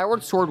 while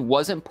Skyward Sword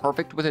wasn't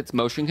perfect with its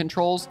motion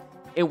controls,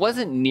 it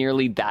wasn't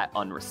nearly that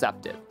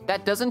unreceptive.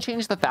 That doesn't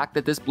change the fact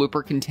that this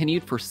blooper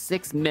continued for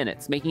 6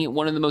 minutes, making it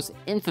one of the most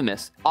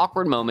infamous,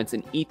 awkward moments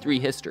in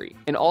E3 history,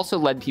 and also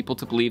led people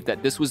to believe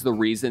that this was the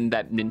reason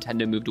that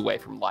Nintendo moved away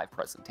from live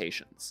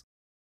presentations.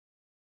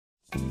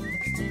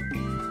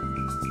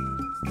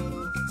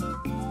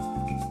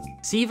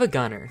 Siva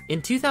Gunner.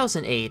 In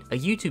 2008, a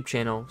YouTube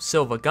channel,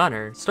 Silva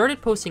Gunner,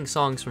 started posting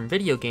songs from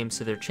video games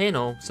to their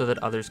channel so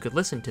that others could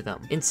listen to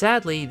them. And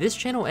sadly, this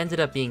channel ended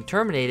up being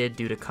terminated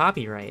due to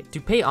copyright. To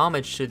pay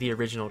homage to the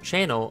original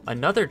channel,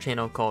 another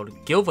channel called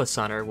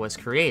Gilvasunner was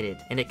created,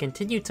 and it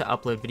continued to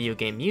upload video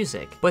game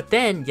music. But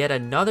then, yet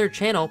another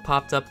channel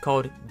popped up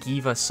called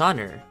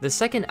Givasunner. The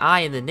second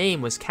I in the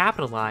name was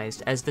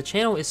capitalized, as the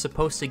channel is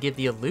supposed to give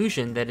the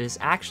illusion that it is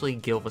actually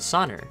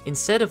Gilvasunner.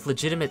 Instead of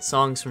legitimate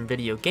songs from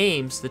video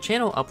games, the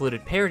channel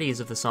uploaded parodies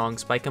of the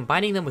songs by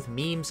combining them with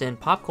memes and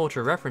pop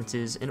culture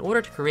references in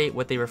order to create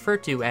what they refer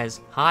to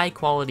as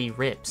high-quality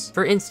rips.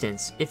 For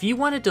instance, if you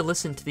wanted to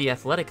listen to the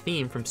athletic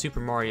theme from Super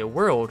Mario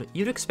World,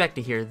 you'd expect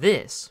to hear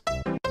this.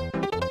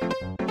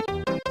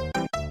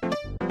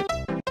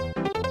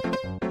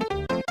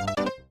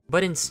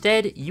 But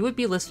instead, you would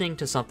be listening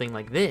to something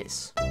like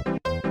this.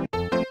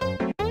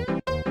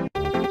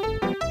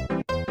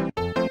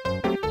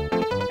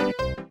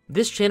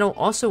 This channel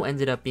also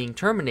ended up being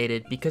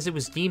terminated because it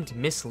was deemed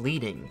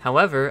misleading.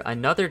 However,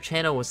 another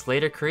channel was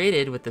later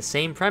created with the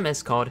same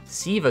premise called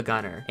Siva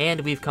Gunner,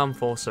 and we've come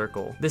full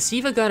circle. The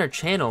Siva Gunner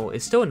channel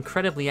is still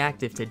incredibly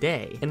active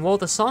today, and while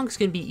the songs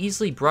can be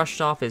easily brushed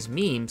off as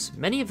memes,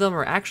 many of them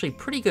are actually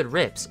pretty good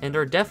rips and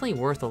are definitely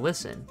worth a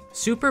listen.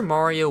 Super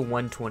Mario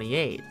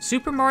 128.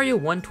 Super Mario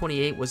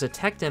 128 was a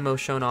tech demo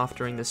shown off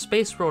during the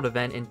Space World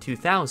event in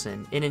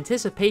 2000 in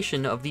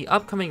anticipation of the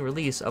upcoming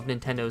release of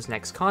Nintendo's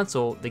next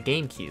console, the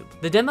GameCube.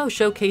 The demo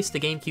showcased the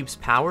GameCube's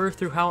power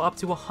through how up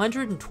to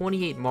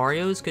 128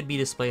 Marios could be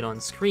displayed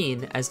on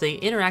screen as they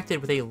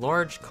interacted with a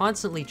large,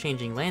 constantly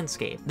changing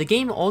landscape. The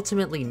game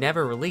ultimately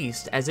never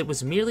released as it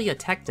was merely a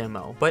tech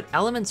demo, but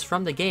elements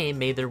from the game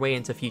made their way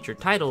into future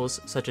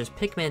titles such as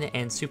Pikmin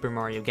and Super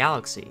Mario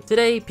Galaxy.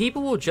 Today,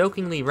 people will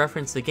jokingly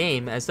reference the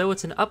game as though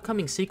it's an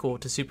upcoming sequel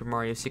to Super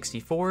Mario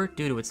 64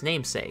 due to its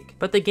namesake,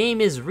 but the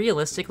game is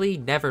realistically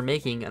never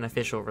making an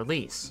official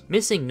release.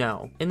 Missing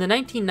No. In the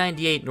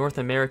 1998 North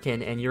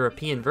American and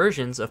European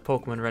versions of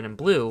Pokemon Red and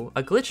Blue,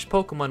 a glitched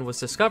Pokemon was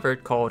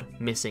discovered called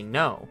Missing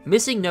No.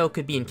 Missing No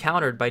could be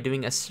encountered by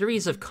doing a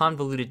series of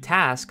convoluted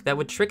tasks that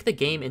would trick the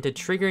game into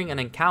triggering an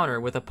encounter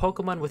with a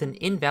Pokemon with an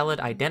invalid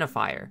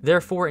identifier,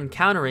 therefore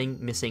encountering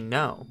Missing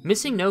No.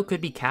 Missing No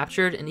could be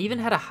captured and even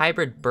had a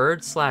hybrid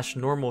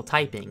bird/normal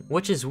typing,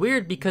 which is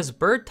weird because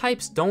bird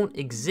types don't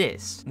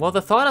exist. While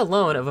the thought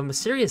alone of a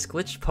mysterious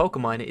glitched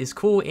Pokemon is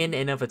cool in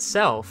and of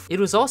itself,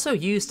 it was also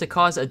used to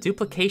cause a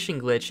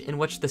duplication glitch in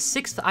which the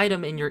 6th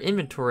item in your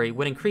inventory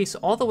would increase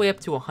all the way up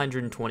to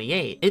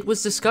 128. It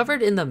was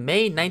discovered in the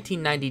May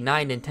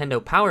 1999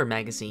 Nintendo Power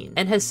magazine,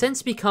 and has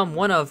since become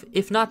one of,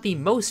 if not the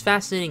most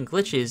fascinating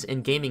glitches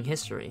in gaming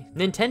history.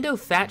 Nintendo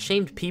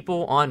fat-shamed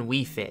people on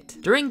Wii Fit.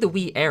 During the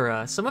Wii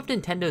era, some of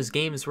Nintendo's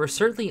games were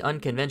certainly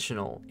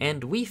unconventional,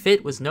 and Wii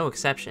Fit was no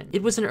exception.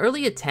 It was an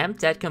early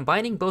attempt at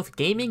combining both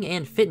gaming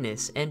and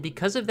fitness, and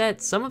because of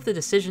that, some of the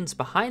decisions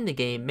behind the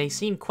game may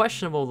seem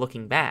questionable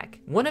looking back.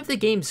 One of the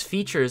game's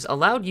features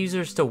allowed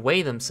users to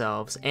weigh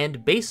themselves,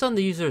 and based on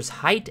the user's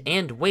height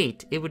and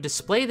weight, it would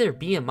display their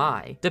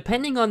BMI.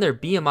 Depending on their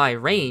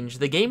BMI range,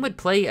 the game would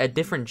play a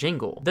different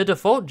jingle. The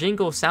default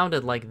jingle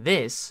sounded like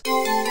this,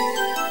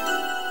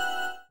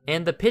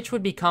 and the pitch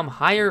would become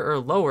higher or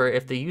lower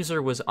if the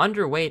user was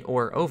underweight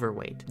or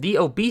overweight. The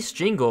obese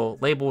jingle,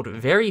 labeled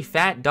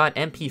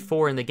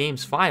veryfat.mp4 in the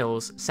game's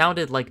files,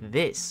 sounded like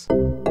this.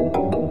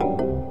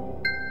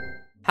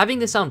 Having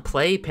the sound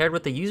play paired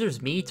with the user's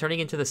Mii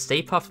turning into the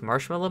Stay Puft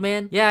Marshmallow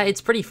Man, yeah,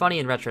 it's pretty funny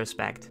in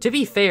retrospect. To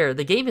be fair,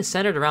 the game is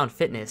centered around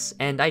fitness,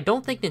 and I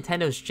don't think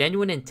Nintendo's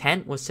genuine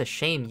intent was to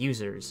shame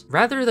users.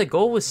 Rather, the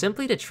goal was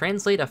simply to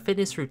translate a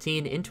fitness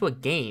routine into a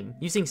game,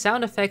 using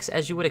sound effects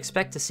as you would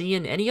expect to see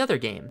in any other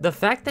game. The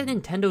fact that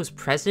Nintendo's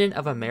President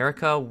of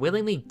America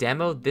willingly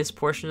demoed this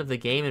portion of the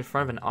game in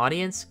front of an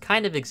audience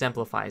kind of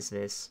exemplifies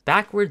this.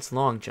 Backwards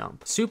long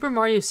jump. Super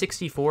Mario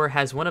 64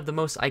 has one of the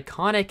most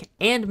iconic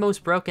and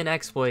most broken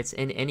exploits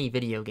in any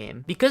video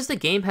game. Because the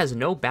game has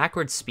no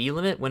backwards speed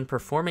limit when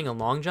performing a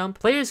long jump,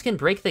 players can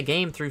break the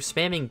game through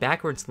spamming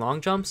backwards long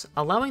jumps,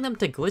 allowing them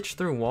to glitch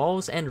through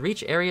walls and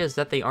reach areas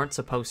that they aren't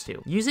supposed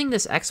to. Using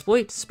this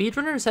exploit,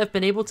 speedrunners have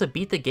been able to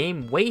beat the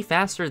game way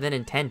faster than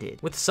intended,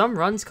 with some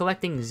runs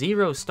collecting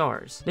 0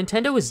 stars.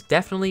 Nintendo is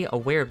definitely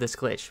aware of this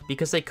glitch,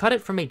 because they cut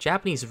it from a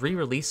Japanese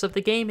re-release of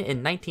the game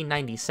in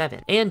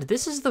 1997, and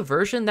this is the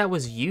version that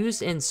was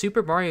used in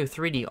Super Mario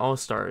 3D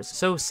All-Stars,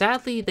 so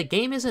sadly, the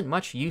game isn't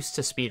much use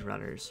to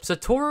speedrunners.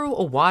 Satoru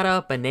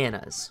Iwata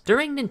Bananas.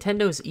 During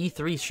Nintendo's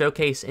E3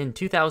 showcase in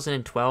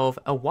 2012,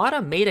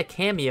 Iwata made a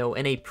cameo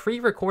in a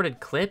pre-recorded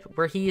clip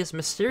where he is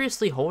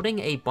mysteriously holding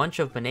a bunch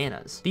of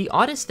bananas. The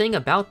oddest thing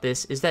about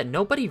this is that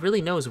nobody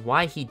really knows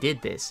why he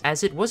did this,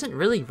 as it wasn't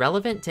really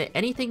relevant to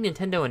anything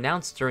Nintendo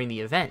announced during the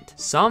event.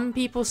 Some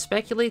people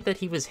speculate that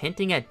he was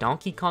hinting at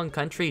Donkey Kong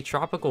Country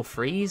Tropical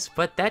Freeze,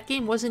 but that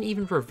game wasn't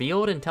even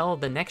revealed until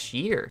the next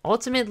year.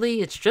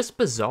 Ultimately, it's just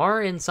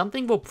bizarre and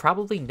something we'll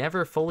probably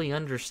never fully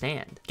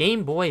understand.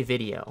 Game Boy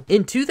Video.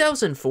 In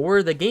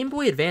 2004, the Game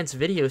Boy Advance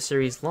video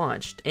series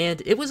launched,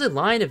 and it was a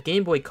line of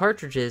Game Boy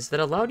cartridges that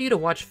allowed you to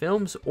watch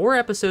films or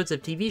episodes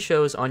of TV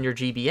shows on your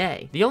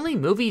GBA. The only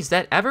movies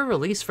that ever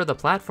released for the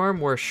platform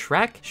were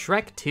Shrek,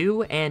 Shrek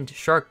 2, and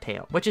Shark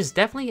Tale, which is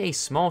definitely a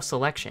small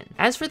selection.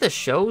 As for the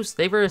shows,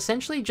 they were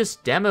essentially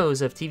just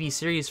demos of TV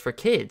series for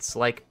kids,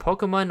 like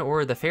Pokemon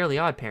or The Fairly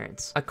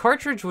OddParents. A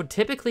cartridge would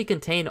typically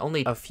contain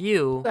only a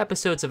few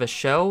episodes of a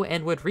show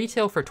and would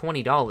retail for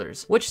 $20,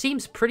 which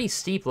seems pretty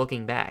steep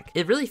looking back.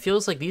 It really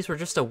feels like these were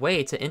just a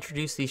way to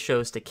introduce these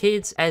shows to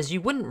kids, as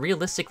you wouldn't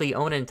realistically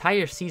own an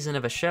entire season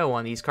of a show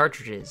on these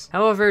cartridges.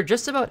 However,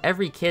 just about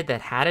every kid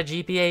that had a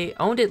GBA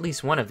owned at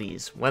least one of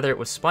these, whether it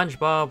was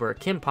SpongeBob or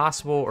Kim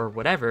Possible or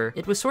whatever.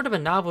 It was sort of a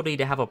novelty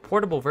to have a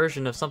portable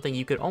version of something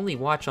you could only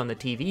watch on the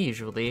TV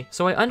usually,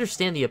 so I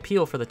understand the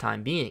appeal for the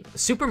time being.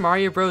 Super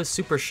Mario Bros.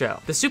 Super Show.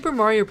 The Super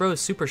Mario Bros.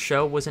 Super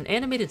Show was an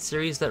animated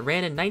series that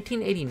ran in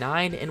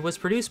 1989 and was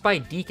produced by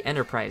DiC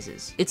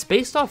Enterprises. It's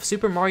based off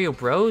Super Mario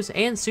Bros.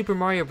 And Super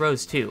Mario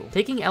Bros. 2,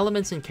 taking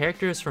elements and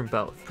characters from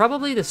both.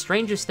 Probably the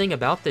strangest thing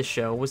about this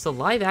show was the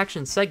live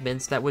action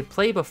segments that would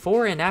play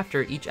before and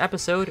after each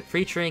episode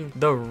featuring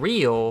the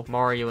real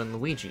Mario and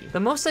Luigi. The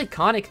most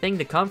iconic thing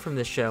to come from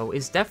this show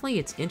is definitely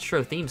its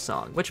intro theme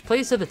song, which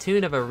plays to the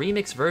tune of a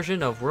remix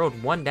version of World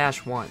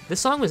 1-1. This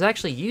song was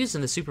actually used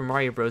in the Super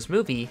Mario Bros.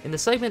 Movie in the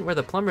segment where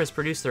the plumbers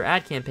produced their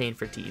ad campaign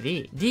for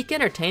TV. DiC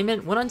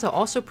Entertainment went on to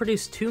also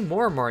produce 2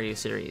 more Mario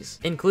series,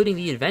 including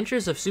The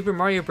Adventures of Super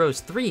Mario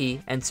Bros.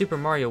 3 and Super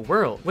Mario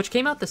World, which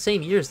came out the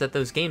same years that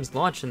those games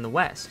launched in the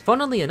West.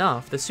 Funnily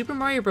enough, the Super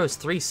Mario Bros.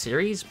 3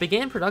 series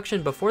began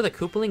production before the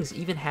Koopalings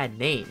even had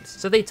names,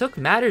 so they took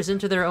matters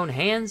into their own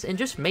hands and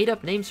just made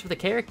up names for the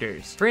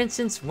characters. For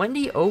instance,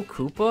 Wendy O.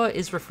 Koopa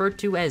is referred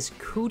to as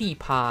Cootie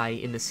Pie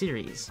in the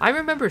series. I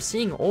remember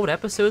seeing old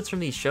episodes from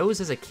these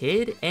shows as a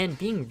kid and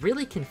being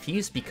really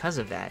confused because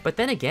of that. But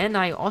then again,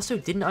 I also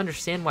didn't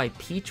understand why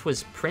Peach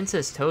was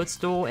Princess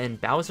Toadstool and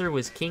Bowser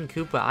was King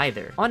Koopa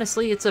either.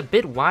 Honestly, it's a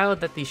bit wild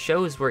that these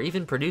shows were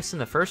even produced in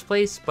the first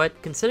place, but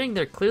considering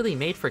they're clearly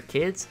made for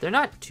kids, they're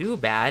not too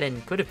bad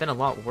and could have been a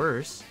lot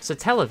worse.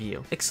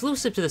 Satellaview.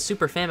 Exclusive to the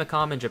Super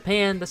Famicom in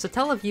Japan, the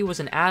Satellaview was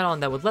an add-on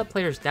that would let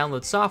players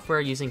download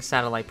software using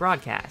satellite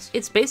broadcast.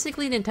 It's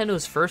basically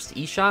Nintendo's first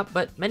eShop,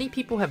 but many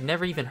people have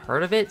never even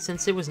heard of it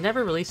since it was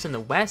never released in the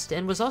West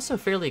and was also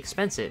fairly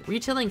expensive,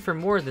 retailing for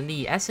more than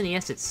the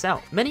SNES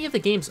itself. Many of the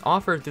games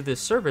offered through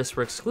this service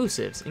were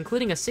exclusives,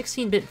 including a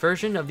 16-bit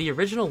version of the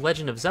original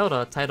Legend of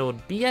Zelda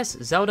titled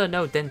BS Zelda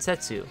no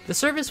Densetsu. The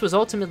service was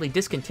ultimately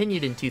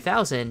discontinued in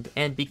 2000,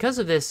 and because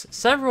of this,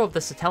 several of the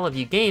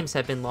Satellaview games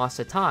have been lost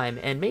to time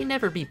and may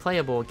never be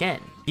playable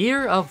again.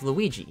 Year of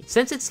Luigi.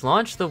 Since its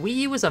launch, the Wii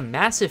U was a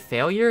massive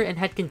failure and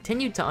had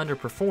continued to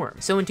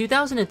underperform. So in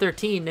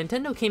 2013,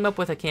 Nintendo came up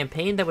with a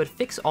campaign that would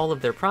fix all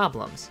of their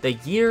problems, the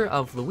Year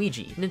of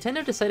Luigi.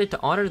 Nintendo decided to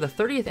honor the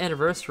 30th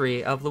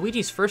anniversary of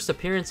Luigi's first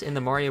appearance in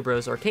the Mario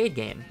Bros. Arcade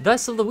game.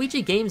 Thus, the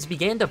Luigi games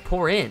began to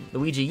pour in.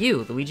 Luigi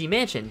U, Luigi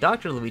Mansion,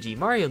 Dr. Luigi,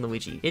 Mario and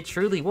Luigi. It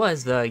truly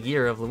was the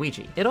Year of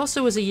Luigi. It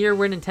also was a year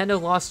where Nintendo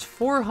lost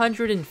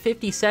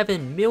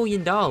 $457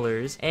 million,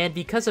 and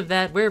because of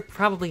that, we're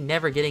probably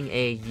never getting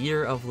a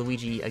year of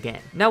Luigi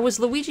again. Now, was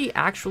Luigi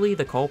actually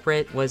the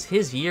culprit? Was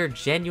his year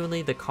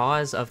genuinely the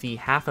cause of the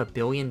 $500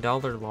 million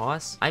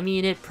loss? I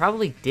mean, it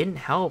probably didn't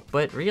help,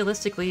 but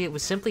realistically, it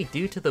was simply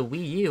due to the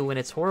Wii U and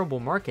its horrible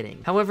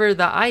marketing. However,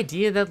 the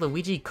idea that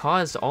Luigi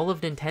caused all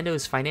of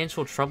Nintendo's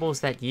financial troubles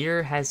that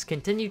year has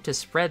continued to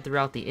spread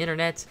throughout the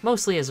internet,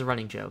 mostly as a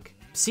running joke.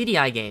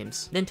 CDI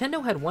games.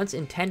 Nintendo had once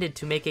intended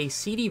to make a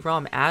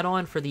CD-ROM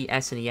add-on for the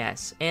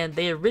SNES, and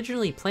they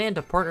originally planned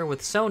to partner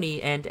with Sony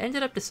and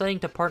ended up deciding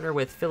to partner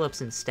with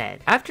Philips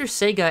instead. After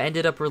Sega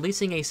ended up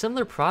releasing a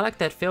similar product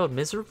that failed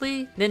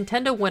miserably,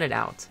 Nintendo went it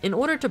out. In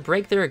order to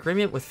break their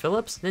agreement with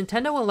Philips,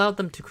 Nintendo allowed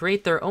them to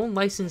create their own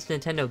licensed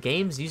Nintendo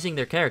games using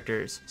their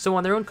characters. So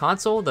on their own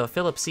console, the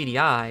Philips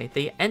CDI,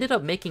 they ended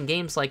up making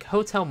games like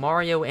Hotel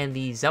Mario and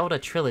the Zelda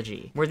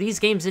trilogy. Were these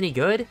games any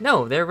good?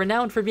 No, they're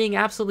renowned for being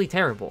absolutely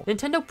terrible.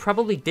 Nintendo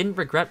probably didn't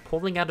regret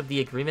pulling out of the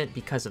agreement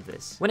because of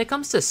this. When it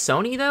comes to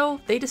Sony though,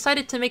 they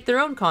decided to make their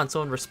own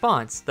console in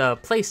response, the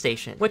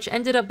PlayStation, which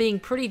ended up being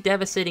pretty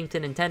devastating to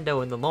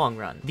Nintendo in the long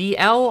run. The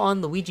L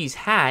on Luigi's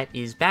hat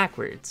is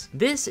backwards.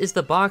 This is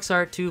the box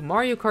art to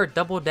Mario Kart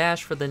Double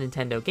Dash for the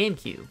Nintendo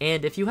GameCube,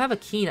 and if you have a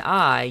keen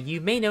eye,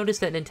 you may notice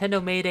that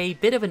Nintendo made a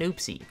bit of an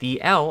oopsie.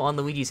 The L on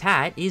Luigi's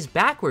hat is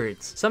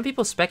backwards. Some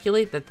people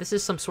speculate that this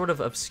is some sort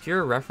of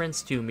obscure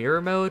reference to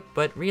mirror mode,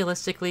 but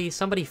realistically,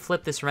 somebody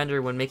flipped this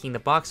render when making the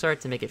box art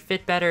to make it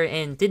fit better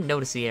and didn't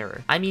notice the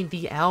error. I mean,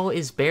 the L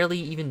is barely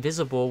even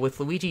visible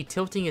with Luigi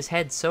tilting his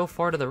head so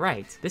far to the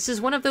right. This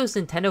is one of those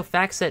Nintendo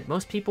facts that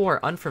most people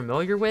are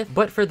unfamiliar with,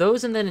 but for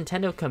those in the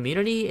Nintendo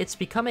community, it's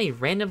become a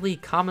randomly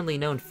commonly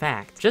known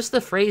fact. Just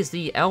the phrase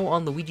the L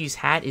on Luigi's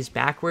hat is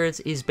backwards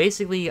is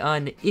basically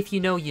an if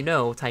you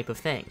know type of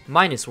thing.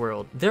 Minus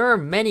World. There are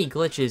many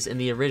glitches in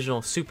the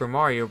original Super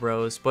Mario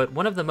Bros, but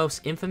one of the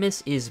most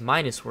infamous is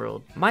Minus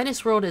World.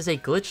 Minus World is a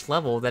glitched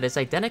level that is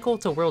identical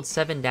to World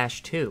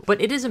 7-2,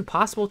 but it is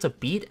impossible to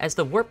beat as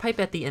the warp pipe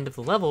at the end of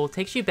the level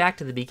takes you back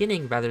to the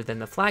beginning rather than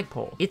the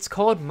flagpole. It's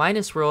called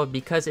Minus World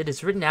because it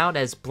is written out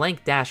as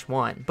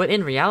blank-1, but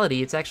in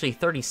reality it's actually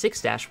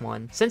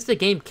 36-1. Since the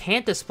game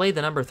can't display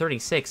the number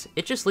 36,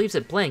 it just leaves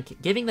it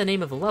blank, giving the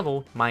name of the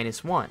level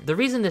 -1. The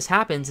reason this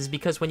happens is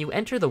because when you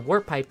enter the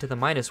warp pipe to the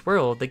Minus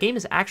World, the game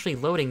is actually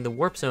loading the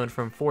warp zone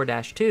from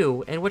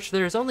 4-2, in which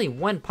there is only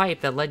one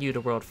pipe that led you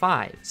to World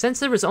 5. Since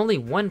there was only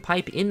one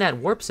pipe in that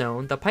warp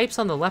zone, the pipes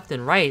on the left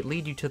and right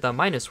lead you to the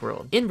Minus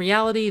World. In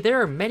reality,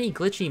 there are many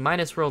glitchy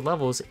Minus World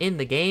levels in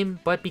the game,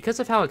 but because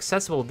of how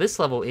accessible this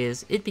level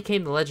is, it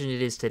became the legend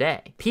it is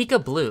today.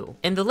 Pika Blue.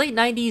 In the late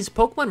 90s,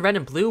 Pokemon Red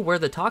and Blue were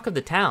the talk of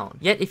the town,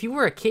 yet if you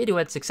were a kid who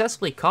had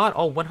successfully caught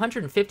all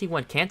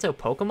 151 Kanto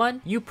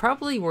Pokemon, you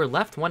probably were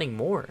left wanting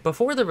more.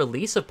 Before the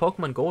release of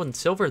Pokemon Gold and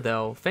Silver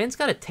though, fans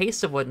got a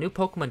taste of what new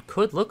Pokemon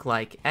could look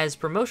like as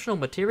promotional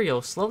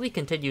material slowly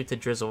continued to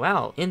drizzle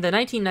out. In the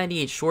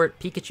 1998 short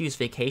Pikachu's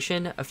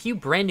Vacation, a few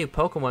brand new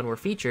Pokemon were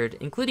featured,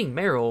 including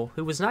Meryl,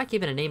 who was not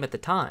given a name at the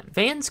time.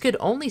 Fans could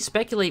only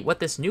speculate what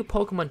this new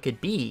Pokemon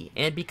could be,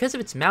 and because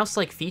of its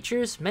mouse-like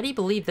features, many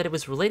believed that it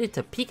was related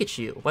to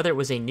Pikachu, whether it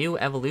was a new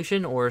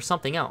evolution or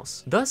something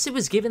else. Thus, it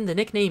was given the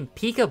nickname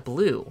Pika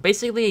Blue,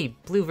 basically a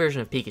blue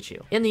version of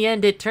Pikachu. In the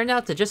end, it turned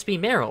out to just be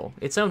Meryl,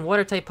 its own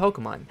water-type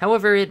Pokemon.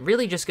 However, it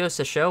really just goes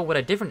to show what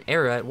a different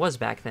era it was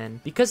back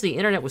then. Because the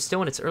internet was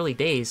still in its early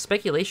days,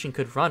 speculation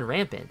could run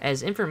rampant,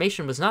 as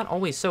information was not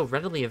always so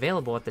readily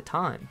available at the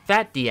time.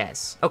 Fat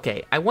DS.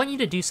 Okay, I want you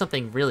to do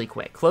something really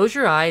quick. Close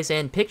your eyes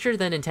and picture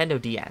the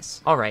Nintendo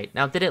DS. Alright,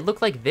 now did it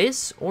look like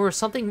this, or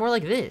something more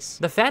like this?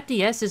 The Fat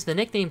DS is the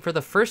nickname for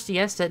the first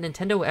DS that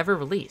Nintendo ever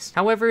released.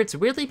 However, it's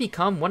weirdly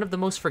become one of the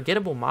most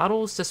forgettable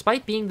models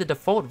despite being the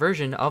default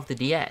version of the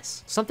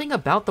DS. Something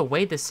about the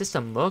way the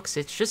system looks,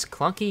 it's just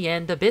clunky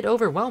and a bit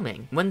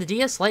overwhelming. When the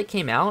DS Lite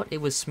came out,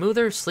 it was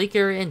smoother,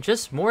 sleeker, and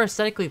just more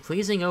aesthetically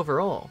pleasing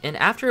overall. And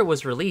after it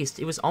was released,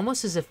 it was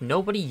almost as if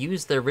nobody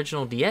used the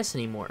original DS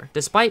anymore.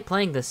 Despite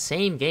playing the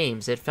same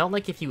games, it felt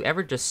like if you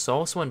ever just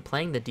saw someone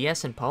playing the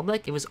DS in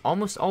public, it was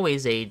almost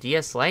always a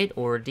DS Lite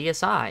or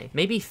DSi.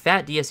 Maybe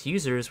Fat DS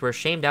users were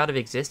shamed out of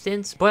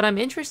existence, but I'm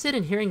interested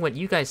in hearing what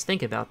you guys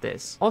think about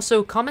this.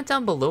 Also, comment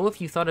down below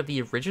if you thought of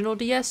the original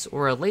DS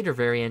or a later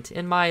variant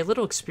in my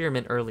little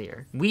experiment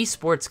earlier. Wii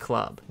Sports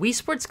Club. Wii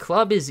Sports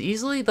Club is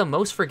easily the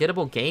most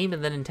forgettable game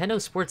in the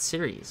Nintendo Sports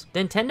series.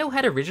 Nintendo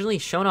had originally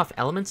shown off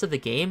elements of the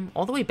game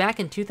all the way back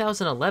in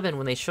 2011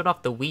 when they showed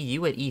off the Wii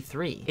U at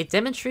E3. It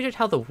demonstrated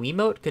how the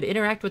Wiimote could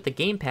interact with the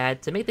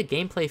gamepad to make the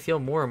gameplay feel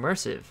more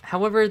immersive.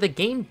 However, the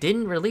game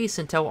didn't release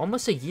until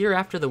almost a year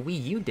after the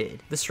Wii U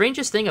did. The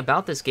strangest thing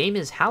about this game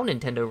is how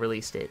Nintendo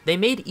released it. They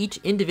made each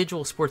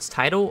individual sports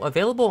title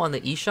available on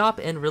the eShop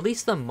and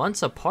released them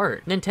months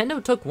apart.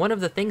 Nintendo took one of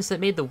the things that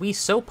made the Wii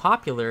so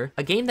popular,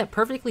 a game that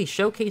perfectly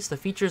showcased the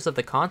features of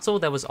the console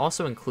that was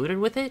also included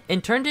with it,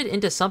 and turned it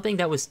into something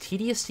that was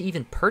tedious to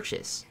even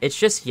purchase. It's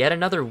just yet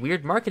another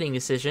weird marketing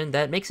decision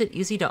that makes it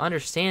easy to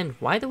understand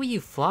why the Wii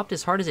U flopped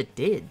as hard as it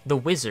did. The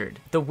Wizard.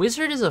 The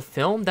Wizard Started as a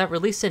film that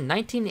released in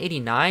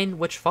 1989,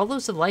 which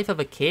follows the life of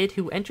a kid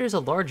who enters a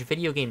large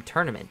video game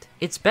tournament.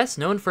 It's best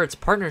known for its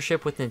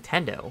partnership with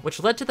Nintendo,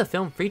 which led to the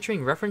film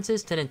featuring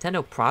references to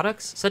Nintendo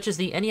products such as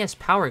the NES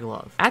Power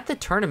Glove. At the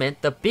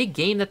tournament, the big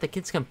game that the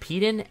kids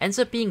compete in ends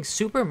up being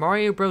Super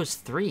Mario Bros.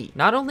 3.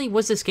 Not only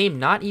was this game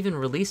not even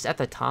released at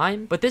the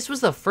time, but this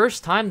was the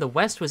first time the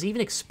West was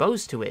even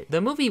exposed to it. The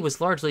movie was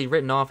largely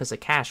written off as a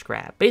cash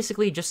grab,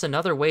 basically just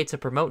another way to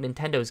promote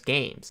Nintendo's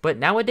games. But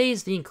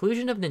nowadays, the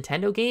inclusion of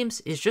Nintendo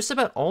games is just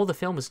about all the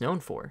film is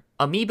known for.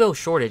 Amiibo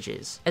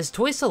shortages. As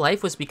Toys to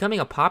Life was becoming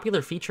a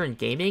popular feature in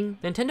gaming,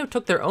 Nintendo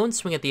took their own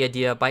swing at the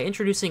idea by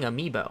introducing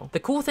Amiibo. The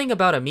cool thing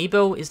about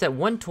Amiibo is that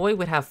one toy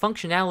would have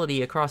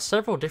functionality across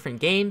several different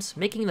games,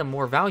 making them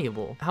more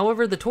valuable.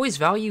 However, the toy's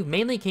value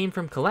mainly came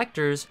from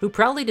collectors who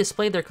proudly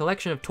displayed their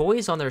collection of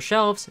toys on their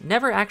shelves,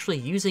 never actually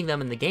using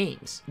them in the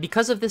games.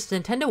 Because of this,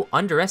 Nintendo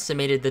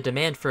underestimated the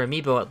demand for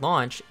Amiibo at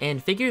launch,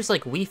 and figures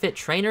like Wii Fit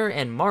Trainer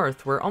and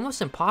Marth were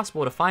almost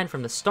impossible to find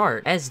from the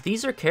start, as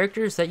these are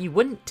characters that you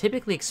wouldn't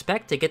typically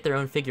expect to get their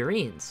own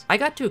figurines. I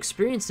got to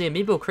experience the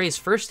Amiibo craze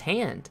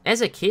firsthand. As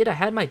a kid, I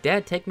had my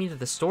dad take me to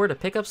the store to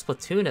pick up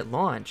Splatoon at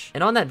launch,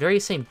 and on that very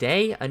same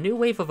day, a new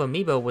wave of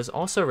Amiibo was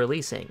also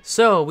releasing.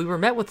 So we were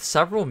met with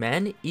several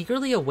men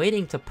eagerly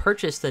awaiting to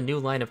purchase the new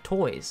line of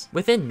toys.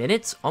 Within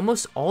minutes,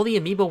 almost all the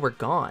Amiibo were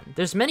gone.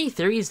 There's many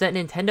theories that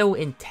Nintendo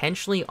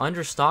intentionally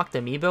understocked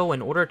Amiibo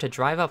in order to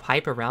drive up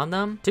hype around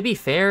them. To be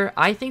fair,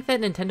 I think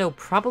that Nintendo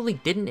probably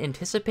didn't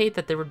anticipate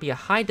that there would be a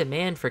high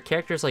demand for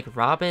characters like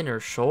Robin or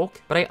Shulk,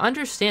 but I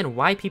understand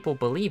why people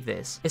believe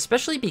this,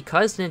 especially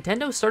because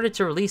Nintendo started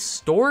to release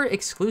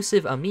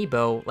store-exclusive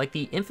Amiibo like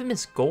the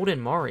infamous Golden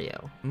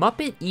Mario.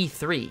 Muppet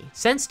E3.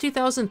 Since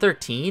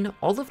 2013,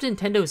 all of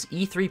Nintendo's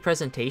E3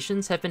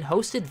 presentations have been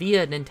hosted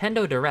via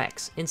Nintendo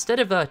Directs instead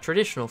of a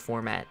traditional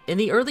format. In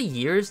the early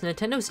years,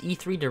 Nintendo's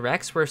E3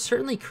 Directs were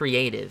certainly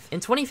creative.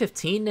 In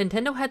 2015,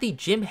 Nintendo had the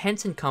Jim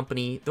Henson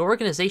Company, the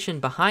organization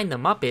behind the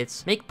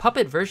Muppets, make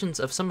puppet versions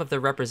of some of their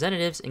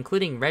representatives,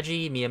 including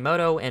Reggie,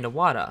 Miyamoto, and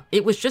Iwata.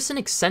 It was just an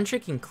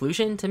eccentric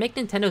inclusion to make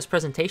Nintendo's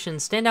presentation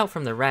stand out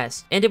from the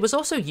rest, and it was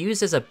also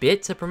used as a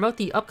bit to promote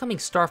the upcoming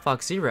Star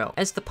Fox Zero,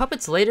 as the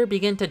puppets later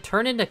began to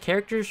turn into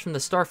characters from the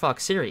Star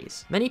Fox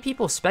series. Many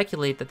people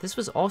speculate that this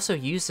was also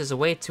used as a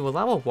way to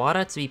allow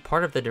Iwata to be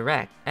part of the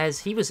Direct, as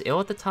he was ill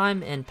at the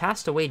time and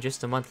passed away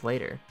just a month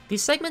later.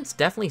 These segments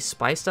definitely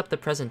spiced up the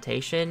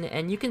presentation,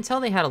 and you can tell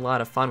they had a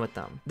lot of fun with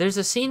them. There's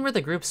a scene where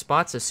the group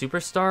spots a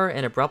superstar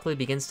and abruptly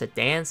begins to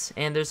dance,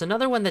 and there's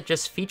another one that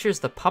just features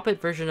the puppet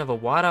version of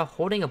Iwata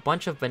holding a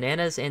bunch of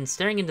bananas and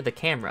staring into the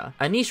camera,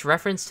 a niche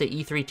reference to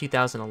E3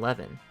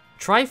 2011.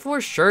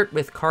 Triforce shirt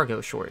with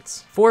cargo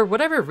shorts. For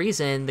whatever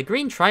reason, the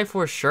green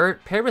Triforce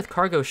shirt paired with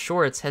cargo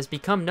shorts has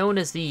become known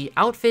as the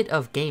outfit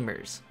of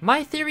gamers.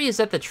 My theory is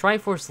that the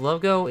Triforce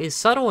logo is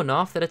subtle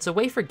enough that it's a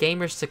way for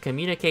gamers to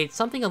communicate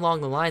something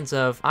along the lines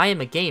of, I am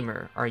a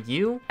gamer, are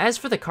you? As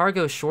for the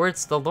cargo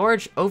shorts, the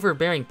large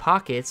overbearing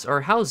pockets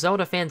are how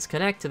Zelda fans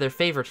connect to their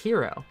favorite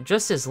hero.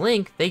 Just as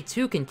Link, they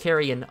too can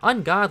carry an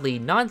ungodly,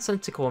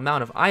 nonsensical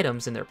amount of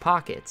items in their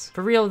pockets.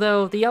 For real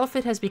though, the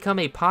outfit has become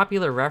a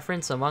popular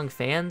reference among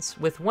fans,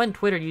 with one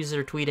Twitter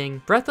user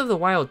tweeting, Breath of the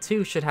Wild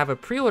 2 should have a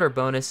pre-order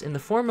bonus in the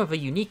form of a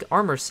unique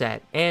armor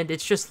set, and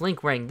it's just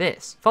Link wearing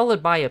this,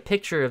 followed by a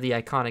picture of the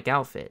iconic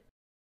outfit.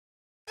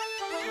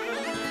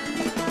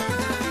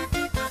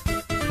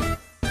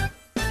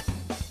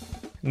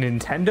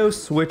 Nintendo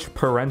Switch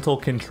parental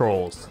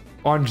controls.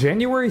 On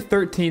January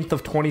 13th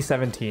of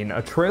 2017,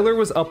 a trailer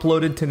was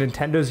uploaded to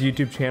Nintendo's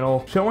YouTube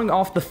channel showing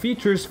off the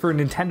features for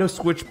Nintendo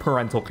Switch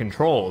parental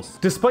controls.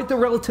 Despite the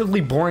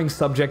relatively boring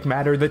subject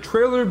matter, the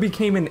trailer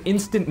became an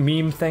instant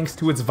meme thanks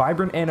to its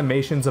vibrant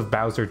animations of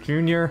Bowser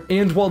Jr.,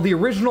 and while the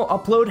original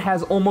upload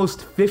has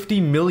almost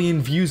 50 million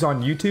views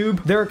on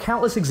YouTube, there are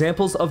countless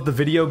examples of the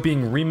video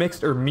being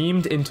remixed or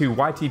memed into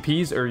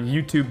YTPs or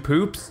YouTube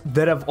poops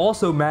that have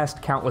also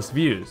amassed countless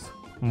views.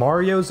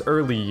 Mario's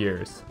Early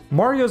Years.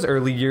 Mario's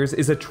Early Years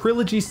is a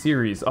trilogy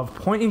series of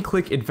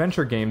point-and-click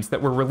adventure games that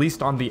were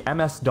released on the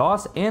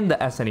MS-DOS and the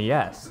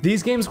SNES.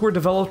 These games were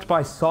developed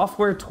by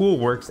Software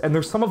Toolworks, and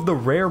they're some of the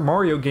rare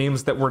Mario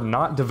games that were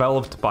not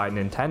developed by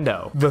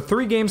Nintendo. The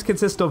three games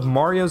consist of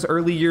Mario's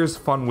Early Years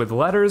Fun with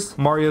Letters,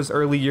 Mario's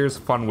Early Years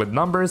Fun with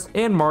Numbers,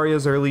 and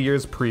Mario's Early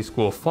Years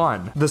Preschool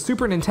Fun. The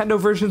Super Nintendo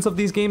versions of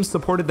these games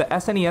supported the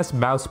SNES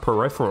mouse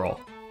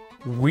peripheral.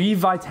 Wii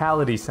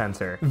Vitality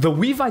Sensor. The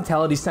Wii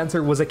Vitality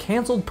Sensor was a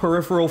cancelled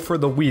peripheral for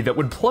the Wii that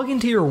would plug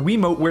into your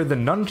Wiimote where the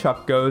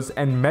nunchuck goes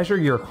and measure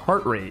your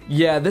heart rate.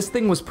 Yeah, this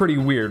thing was pretty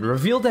weird.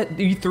 Revealed at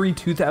E3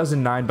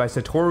 2009 by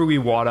Satoru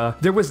Iwata,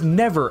 there was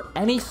never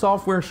any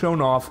software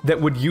shown off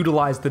that would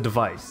utilize the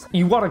device.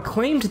 Iwata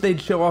claimed they'd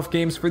show off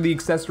games for the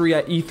accessory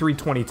at E3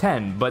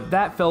 2010, but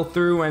that fell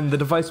through and the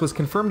device was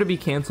confirmed to be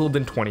cancelled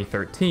in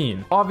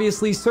 2013.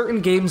 Obviously,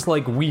 certain games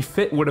like Wii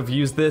Fit would have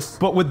used this,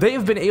 but would they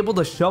have been able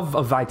to shove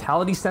a Vitality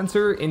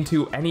Sensor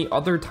into any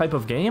other type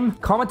of game?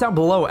 Comment down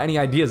below any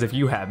ideas if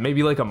you have.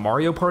 Maybe like a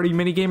Mario Party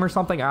minigame or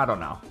something? I don't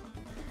know.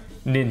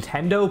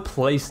 Nintendo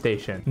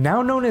PlayStation.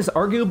 Now known as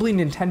arguably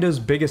Nintendo's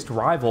biggest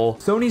rival,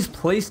 Sony's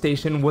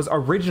PlayStation was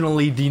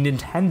originally the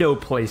Nintendo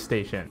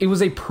PlayStation. It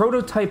was a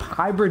prototype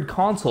hybrid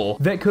console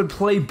that could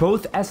play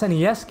both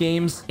SNES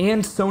games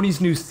and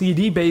Sony's new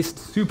CD-based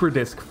Super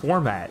Disc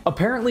format.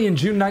 Apparently in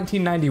June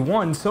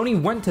 1991,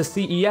 Sony went to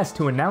CES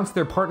to announce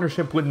their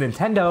partnership with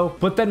Nintendo,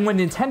 but then when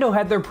Nintendo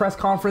had their press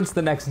conference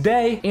the next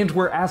day and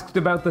were asked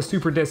about the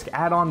Super Disc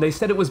add-on, they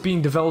said it was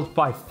being developed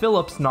by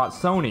Philips, not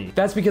Sony.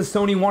 That's because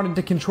Sony wanted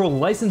to control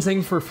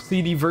licensing for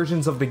CD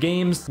versions of the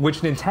games,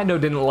 which Nintendo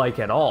didn't like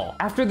at all.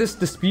 After this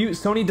dispute,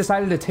 Sony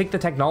decided to take the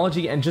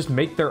technology and just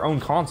make their own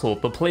console,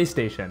 the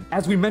PlayStation.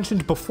 As we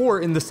mentioned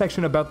before in the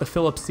section about the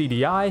Philips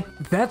CDI,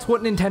 that's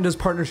what Nintendo's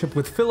partnership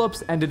with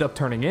Philips ended up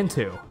turning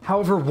into.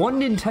 However, one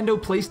Nintendo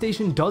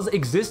PlayStation does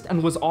exist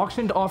and was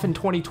auctioned off in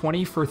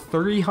 2020 for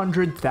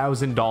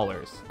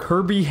 $300,000.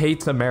 Kirby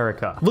Hates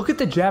America. Look at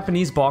the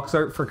Japanese box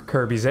art for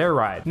Kirby's Air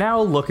Ride.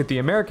 Now look at the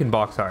American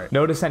box art.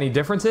 Notice any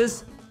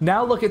differences?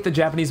 Now look at the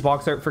Japanese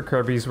box art for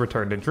Kirby's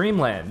Return to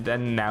Dreamland,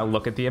 and now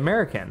look at the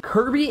American.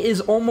 Kirby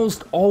is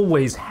almost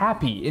always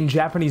happy in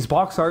Japanese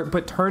box art,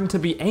 but turned to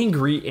be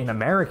angry in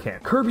American.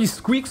 Kirby's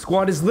Squeak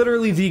Squad is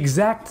literally the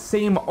exact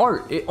same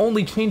art, it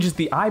only changes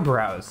the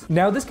eyebrows.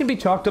 Now this can be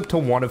chalked up to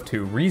one of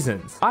two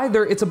reasons.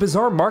 Either it's a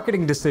bizarre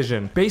marketing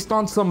decision based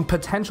on some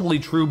potentially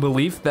true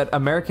belief that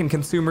American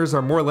consumers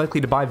are more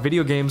likely to buy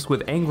video games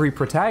with angry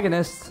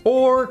protagonists,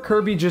 or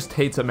Kirby just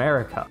hates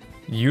America.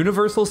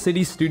 Universal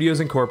City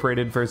Studios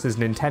Incorporated versus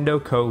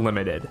Nintendo Co.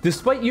 Limited.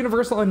 Despite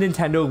Universal and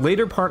Nintendo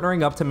later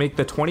partnering up to make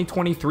the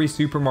 2023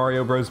 Super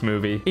Mario Bros.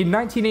 Movie, in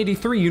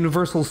 1983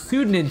 Universal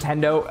sued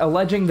Nintendo,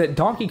 alleging that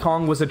Donkey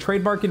Kong was a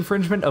trademark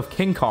infringement of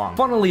King Kong.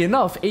 Funnily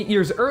enough, 8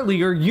 years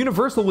earlier,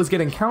 Universal was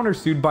getting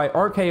countersued by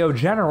RKO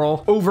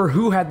General over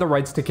who had the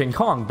rights to King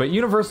Kong, but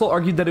Universal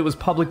argued that it was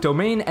public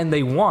domain and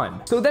they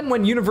won. So then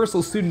when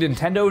Universal sued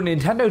Nintendo,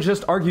 Nintendo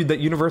just argued that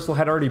Universal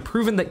had already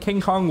proven that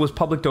King Kong was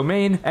public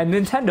domain, and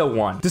Nintendo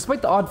won.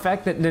 Despite the odd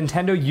fact that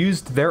Nintendo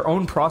used their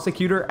own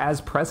prosecutor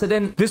as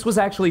precedent, this was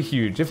actually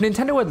huge. If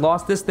Nintendo had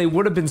lost this, they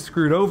would have been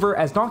screwed over,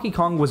 as Donkey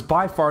Kong was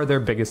by far their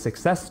biggest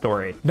success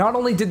story. Not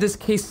only did this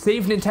case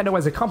save Nintendo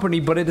as a company,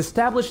 but it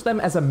established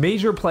them as a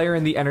major player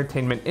in the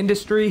entertainment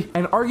industry,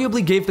 and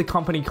arguably gave the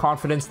company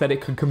confidence that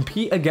it could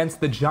compete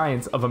against the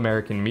giants of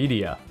American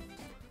media.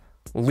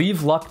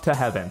 Leave luck to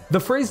heaven. The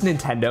phrase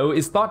Nintendo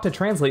is thought to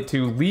translate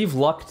to leave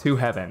luck to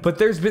heaven, but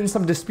there's been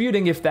some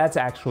disputing if that's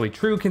actually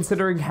true,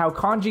 considering how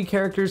kanji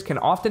characters can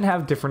often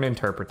have different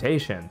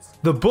interpretations.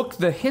 The book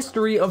The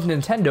History of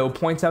Nintendo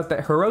points out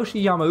that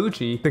Hiroshi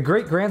Yamauchi, the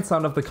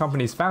great-grandson of the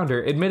company's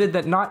founder, admitted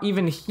that not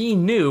even he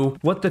knew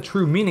what the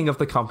true meaning of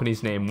the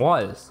company's name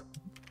was.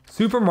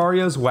 Super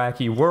Mario's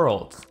Wacky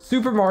Worlds.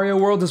 Super Mario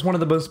World is one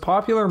of the most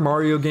popular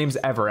Mario games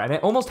ever, and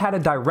it almost had a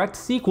direct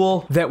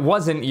sequel that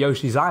wasn't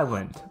Yoshi's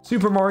Island.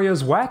 Super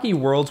Mario's Wacky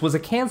Worlds was a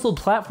cancelled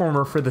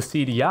platformer for the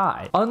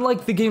CDI.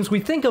 Unlike the games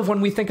we think of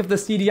when we think of the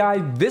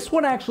CDI, this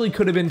one actually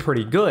could have been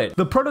pretty good.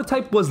 The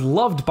prototype was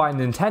loved by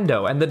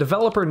Nintendo, and the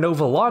developer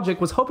Nova Logic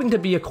was hoping to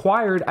be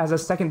acquired as a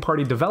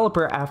second-party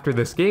developer after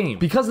this game.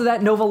 Because of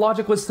that, Nova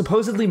Logic was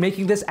supposedly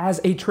making this as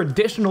a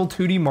traditional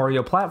 2D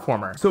Mario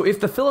platformer. So if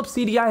the Philips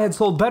CDI had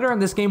sold better and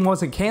this game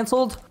wasn't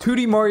cancelled,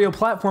 2D Mario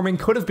platforming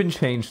could have been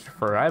changed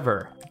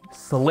forever.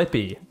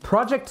 Slippy.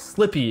 Project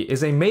Slippy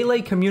is a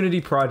Melee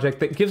community project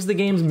that gives the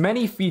games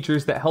many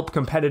features that help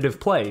competitive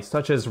play,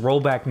 such as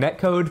rollback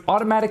netcode,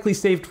 automatically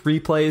saved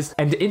replays,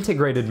 and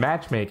integrated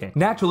matchmaking.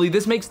 Naturally,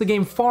 this makes the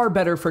game far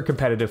better for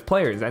competitive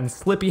players, and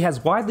Slippy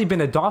has widely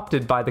been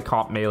adopted by the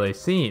comp Melee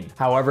scene.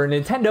 However,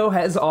 Nintendo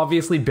has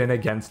obviously been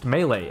against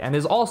Melee, and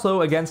is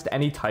also against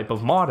any type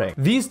of modding.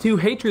 These two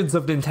hatreds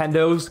of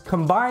Nintendo's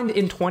combined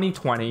in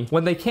 2020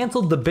 when they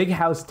cancelled the Big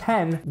House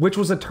 10, which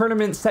was a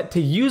tournament set to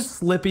use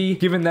Slippy,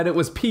 given that it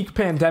was peak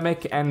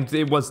pandemic and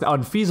it was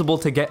unfeasible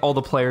to get all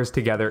the players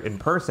together in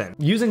person.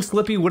 Using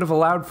Slippy would have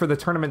allowed for the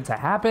tournament to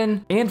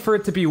happen and for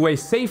it to be way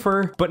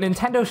safer, but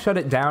Nintendo shut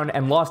it down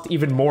and lost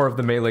even more of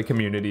the Melee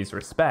community's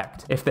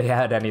respect, if they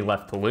had any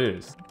left to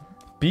lose.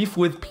 Beef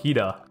with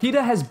PETA.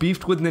 PETA has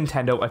beefed with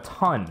Nintendo a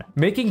ton,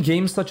 making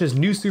games such as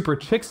New Super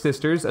Chick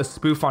Sisters, a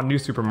spoof on New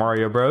Super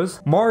Mario Bros.,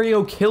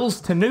 Mario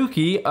Kills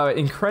Tanuki, an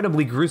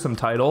incredibly gruesome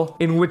title,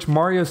 in which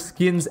Mario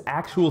skins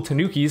actual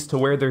Tanukis to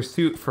wear their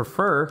suit for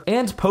fur,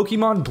 and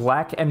Pokemon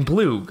Black and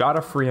Blue,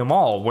 Gotta Free 'Em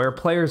All, where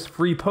players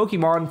free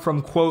Pokemon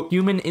from, quote,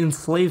 human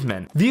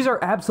enslavement. These are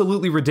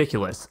absolutely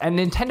ridiculous, and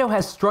Nintendo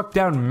has struck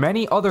down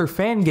many other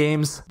fan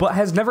games, but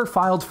has never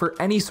filed for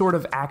any sort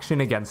of action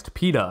against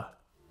PETA.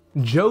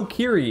 Joe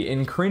Keery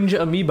in Cringe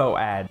Amiibo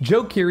ad.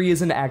 Joe Keery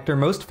is an actor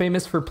most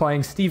famous for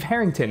playing Steve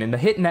Harrington in the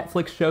hit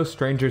Netflix show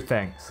Stranger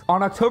Things.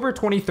 On October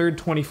 23rd,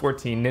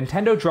 2014,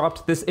 Nintendo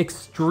dropped this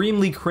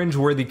extremely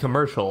cringeworthy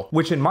commercial,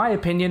 which in my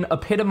opinion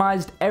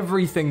epitomized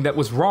everything that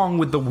was wrong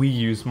with the Wii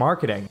U's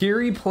marketing.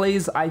 Keery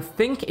plays, I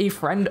think, a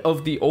friend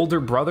of the older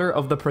brother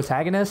of the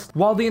protagonist.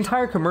 While the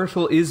entire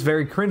commercial is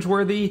very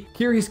cringeworthy,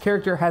 Keery's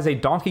character has a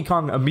Donkey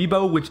Kong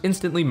amiibo, which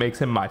instantly makes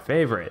him my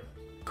favorite.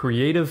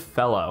 Creative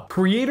Fellow.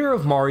 Creator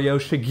of Mario,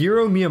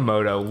 Shigeru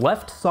Miyamoto,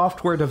 left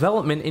software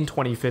development in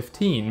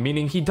 2015,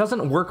 meaning he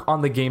doesn't work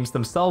on the games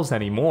themselves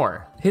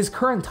anymore. His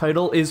current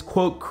title is,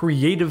 quote,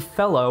 Creative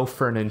Fellow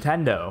for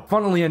Nintendo.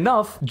 Funnily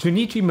enough,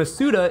 Junichi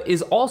Masuda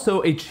is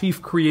also a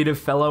Chief Creative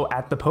Fellow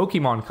at the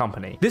Pokemon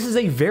Company. This is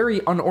a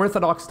very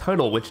unorthodox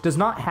title which does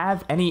not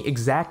have any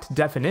exact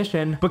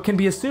definition, but can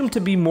be assumed to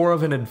be more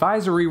of an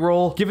advisory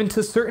role given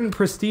to certain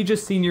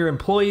prestigious senior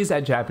employees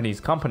at Japanese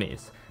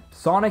companies.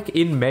 Sonic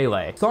in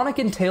Melee. Sonic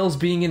and Tails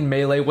being in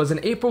Melee was an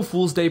April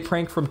Fool's Day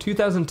prank from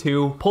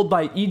 2002 pulled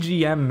by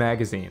EGM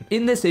magazine.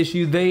 In this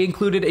issue, they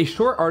included a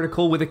short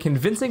article with a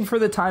convincing for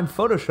the time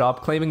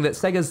Photoshop claiming that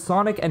Sega's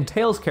Sonic and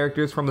Tails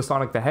characters from the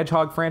Sonic the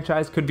Hedgehog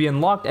franchise could be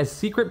unlocked as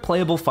secret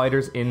playable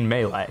fighters in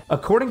Melee.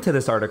 According to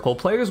this article,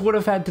 players would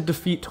have had to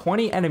defeat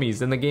 20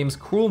 enemies in the game's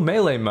Cruel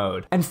Melee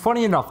mode. And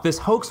funny enough, this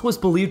hoax was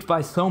believed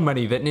by so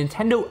many that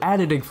Nintendo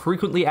added a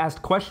frequently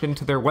asked question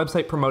to their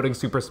website promoting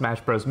Super Smash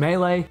Bros.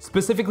 Melee,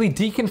 specifically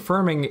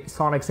deconfirming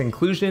Sonic's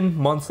inclusion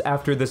months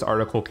after this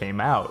article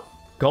came out.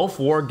 Gulf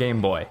War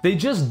Game Boy. They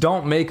just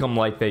don't make them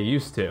like they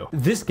used to.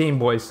 This Game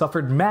Boy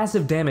suffered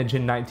massive damage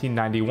in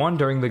 1991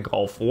 during the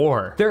Gulf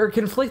War. There are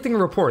conflicting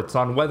reports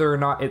on whether or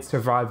not it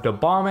survived a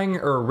bombing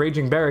or a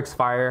raging barracks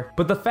fire,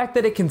 but the fact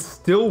that it can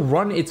still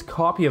run its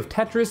copy of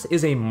Tetris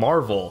is a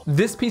marvel.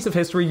 This piece of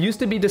history used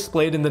to be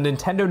displayed in the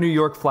Nintendo New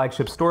York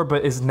flagship store,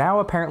 but is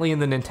now apparently in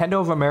the Nintendo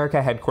of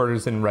America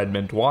headquarters in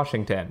Redmond,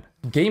 Washington.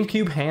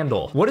 GameCube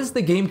handle. What is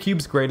the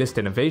GameCube's greatest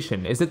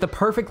innovation? Is it the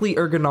perfectly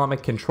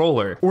ergonomic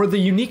controller, or the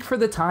unique for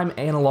the time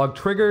analog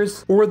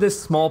triggers, or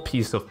this small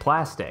piece of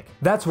plastic?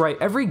 That's right,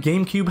 every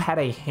GameCube had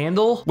a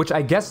handle, which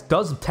I guess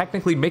does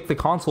technically make the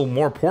console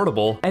more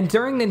portable, and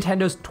during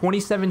Nintendo's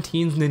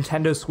 2017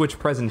 Nintendo Switch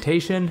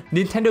presentation,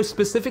 Nintendo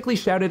specifically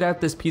shouted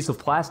out this piece of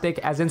plastic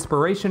as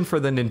inspiration for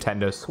the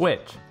Nintendo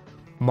Switch.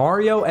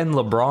 Mario and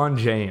LeBron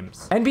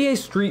James. NBA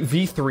Street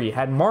V3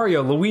 had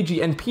Mario,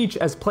 Luigi, and Peach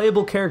as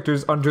playable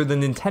characters under the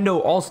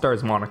Nintendo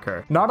All-Stars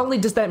moniker. Not only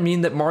does that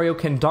mean that Mario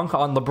can dunk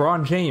on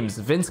LeBron James,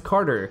 Vince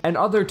Carter, and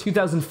other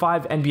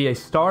 2005 NBA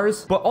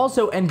stars, but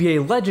also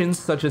NBA legends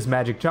such as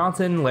Magic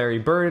Johnson, Larry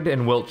Bird,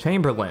 and Wilt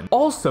Chamberlain.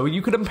 Also,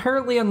 you could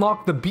apparently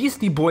unlock the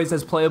Beastie Boys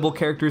as playable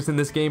characters in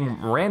this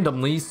game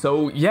randomly,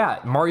 so yeah,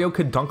 Mario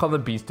could dunk on the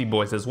Beastie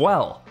Boys as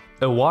well.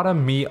 Iwata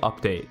Mii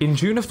update. In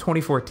June of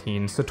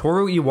 2014,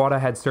 Satoru Iwata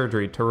had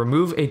surgery to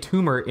remove a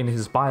tumor in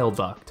his bile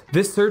duct.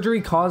 This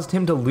surgery caused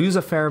him to lose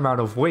a fair amount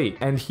of weight,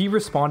 and he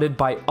responded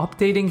by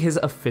updating his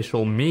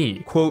official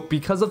Mii. Quote,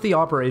 because of the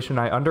operation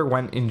I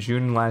underwent in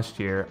June last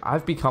year,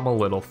 I've become a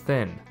little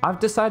thin. I've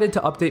decided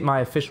to update my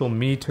official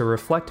Mii to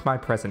reflect my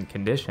present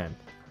condition.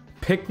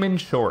 Pikmin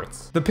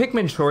Shorts. The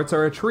Pikmin Shorts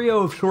are a trio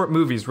of short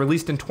movies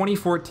released in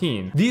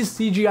 2014. These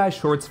CGI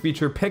shorts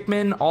feature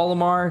Pikmin,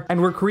 Olimar,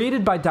 and were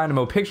created by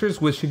Dynamo Pictures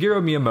with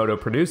Shigeru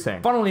Miyamoto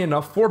producing. Funnily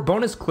enough, 4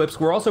 bonus clips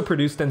were also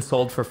produced and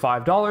sold for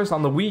 $5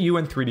 on the Wii U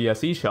and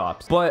 3DS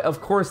eShops, but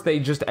of course they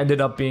just ended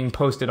up being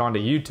posted onto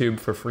YouTube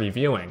for free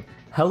viewing.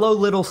 Hello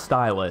Little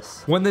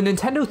Stylus. When the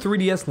Nintendo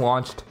 3DS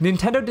launched,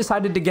 Nintendo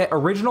decided to get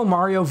original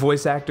Mario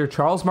voice actor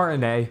Charles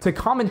Martinet to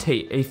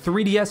commentate a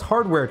 3DS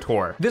hardware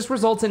tour. This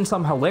results in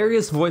some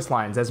hilarious voice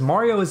lines as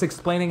Mario is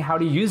explaining how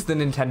to use the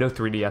Nintendo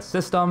 3DS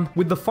system,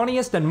 with the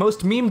funniest and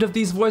most memed of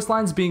these voice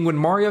lines being when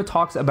Mario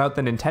talks about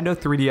the Nintendo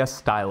 3DS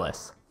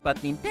stylus. But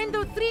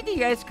Nintendo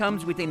 3DS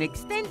comes with an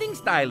extending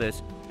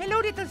stylus. Hello,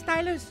 little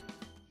stylus.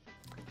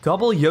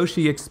 Double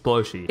Yoshi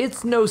Exploshi.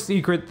 It's no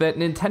secret that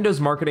Nintendo's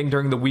marketing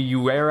during the Wii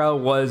U era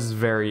was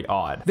very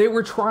odd. They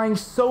were trying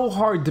so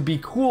hard to be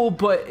cool,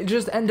 but it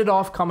just ended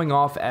off coming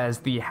off as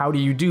the how do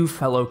you do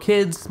fellow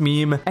kids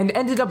meme, and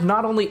ended up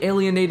not only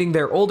alienating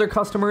their older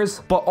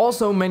customers, but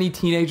also many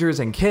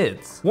teenagers and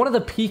kids. One of the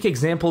peak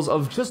examples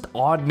of just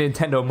odd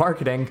Nintendo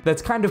marketing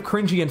that's kind of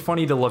cringy and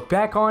funny to look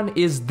back on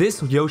is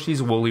this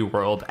Yoshi's Woolly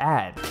World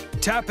ad.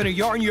 Tapping a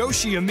Yarn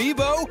Yoshi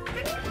amiibo?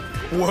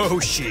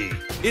 Woshi.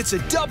 It's a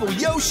double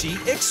Yoshi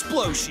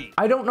Exploshi.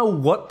 I don't know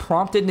what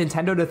prompted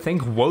Nintendo to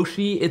think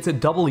Woshi, it's a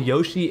double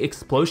Yoshi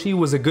Exploshi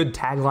was a good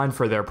tagline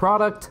for their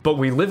product, but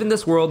we live in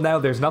this world now,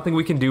 there's nothing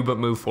we can do but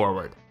move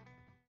forward.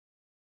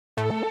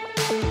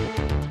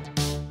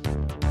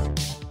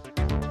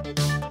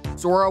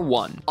 Sora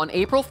 1. On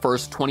April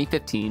 1st,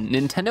 2015,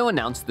 Nintendo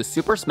announced the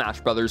Super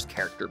Smash Bros.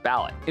 Character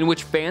Ballot, in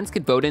which fans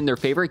could vote in their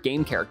favorite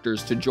game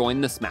characters to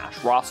join the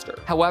Smash roster.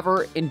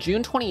 However, in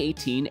June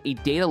 2018, a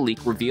data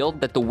leak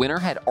revealed that the winner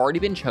had already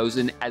been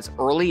chosen as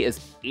early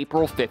as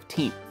April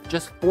 15th.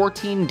 Just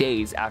 14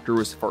 days after it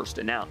was first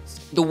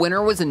announced. The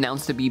winner was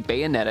announced to be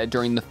Bayonetta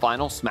during the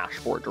final Smash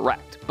 4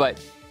 Direct,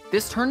 but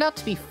this turned out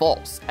to be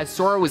false, as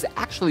Sora was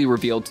actually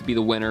revealed to be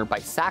the winner by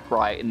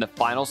Sakurai in the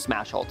final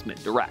Smash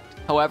Ultimate Direct.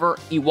 However,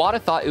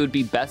 Iwata thought it would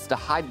be best to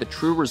hide the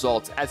true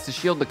results as to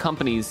shield the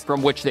companies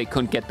from which they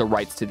couldn't get the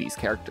rights to these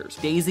characters.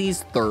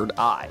 Daisy's third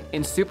eye.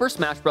 In Super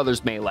Smash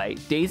Bros. Melee,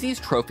 Daisy's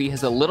trophy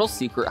has a little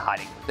secret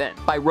hiding within.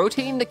 By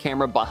rotating the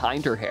camera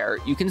behind her hair,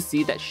 you can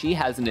see that she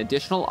has an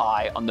additional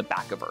eye on the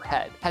back of her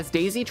head. Has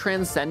Daisy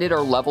transcended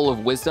our level of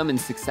wisdom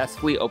and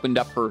successfully opened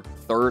up her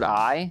third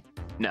eye?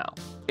 No.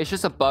 It's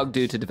just a bug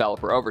due to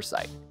developer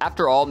oversight.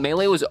 After all,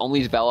 Melee was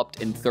only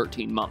developed in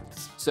 13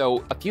 months,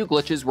 so a few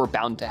glitches were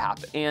bound to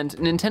happen, and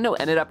Nintendo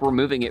ended up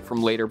removing it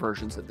from later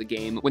versions of the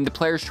game when the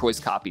player's choice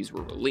copies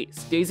were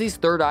released. Daisy's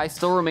Third Eye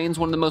still remains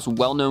one of the most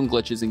well-known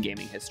glitches in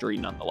gaming history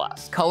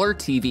nonetheless. Color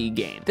TV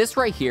game. This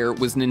right here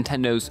was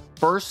Nintendo's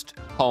first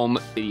home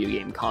video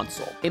game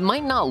console. It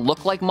might not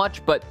look like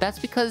much, but that's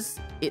because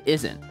it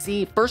isn't.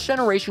 See, first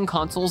generation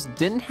consoles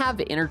didn't have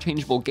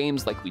interchangeable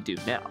games like we do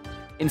now.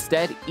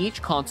 Instead,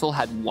 each console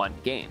had one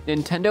game.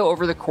 Nintendo,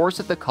 over the course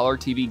of the Color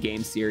TV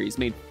game series,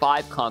 made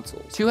 5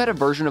 consoles. 2 had a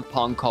version of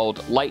Pong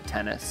called Light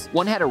Tennis,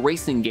 1 had a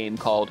racing game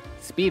called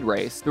Speed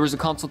Race, there was a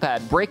console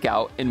that had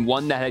Breakout, and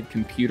 1 that had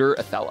Computer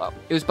Othello.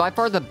 It was by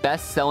far the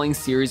best-selling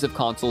series of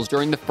consoles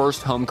during the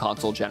first home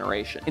console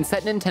generation, and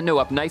set Nintendo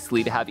up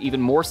nicely to have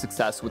even more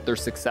success with their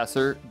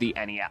successor, the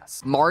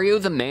NES. Mario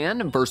the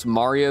Man vs.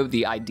 Mario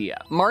the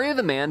Idea. Mario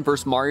the Man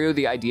vs. Mario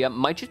the Idea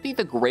might just be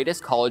the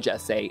greatest college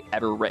essay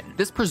ever written.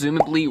 This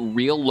presumably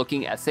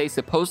real-looking essay,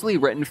 supposedly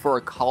written for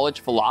a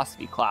college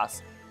philosophy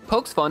class,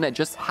 pokes fun at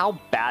just how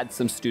bad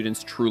some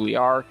students truly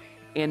are,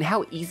 and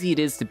how easy it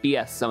is to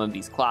BS some of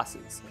these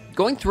classes.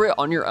 Going through it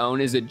on your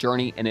own is a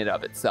journey in and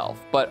of itself,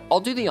 but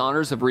I'll do the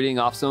honors of reading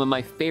off some of my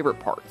favorite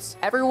parts.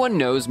 Everyone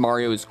knows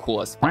Mario is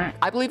cool as f***.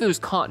 I believe it was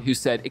Kant who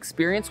said,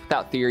 "Experience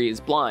without theory is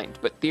blind,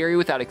 but theory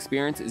without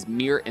experience is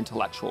mere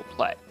intellectual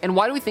play." And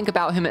why do we think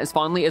about him as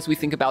fondly as we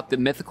think about the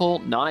mythical,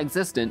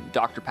 non-existent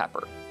Dr.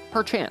 Pepper?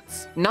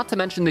 Perchance. Not to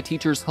mention the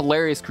teacher's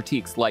hilarious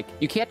critiques like,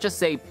 you can't just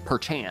say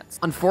perchance.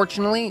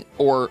 Unfortunately,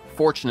 or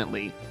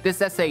fortunately,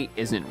 this essay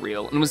isn't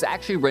real and was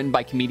actually written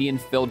by comedian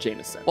Phil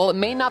Jameson. While it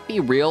may not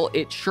be real,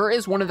 it sure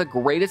is one of the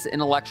greatest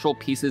intellectual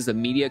pieces of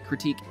media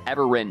critique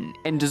ever written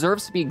and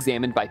deserves to be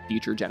examined by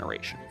future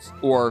generations.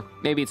 Or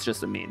maybe it's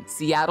just a meme.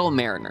 Seattle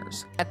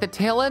Mariners. At the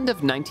tail end of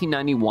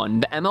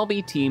 1991, the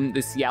MLB team,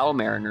 the Seattle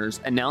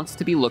Mariners, announced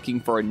to be looking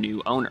for a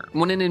new owner.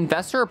 When an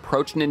investor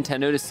approached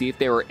Nintendo to see if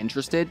they were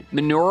interested,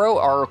 Minoru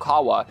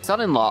Arakawa,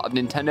 son-in-law of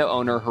Nintendo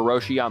owner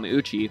Hiroshi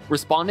Yamauchi,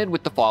 responded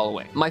with the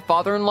following: "My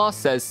father-in-law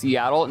says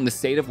Seattle and the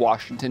state of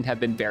Washington have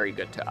been very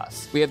good to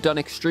us. We have done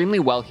extremely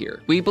well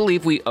here. We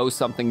believe we owe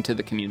something to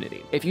the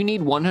community. If you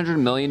need $100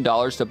 million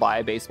to buy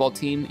a baseball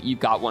team, you've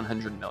got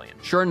 $100 million."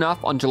 Sure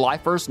enough, on July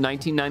 1st,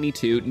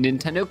 1992,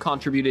 Nintendo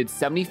contributed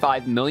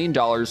 $75 million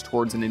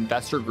towards an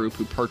investor group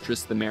who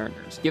purchased the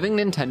Mariners, giving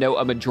Nintendo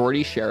a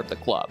majority share of the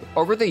club.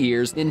 Over the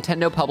years,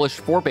 Nintendo published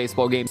 4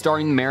 baseball games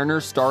starring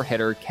Mariners star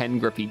hitter Ken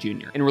Griffey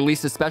Jr., and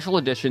released a special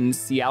edition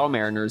Seattle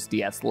Mariners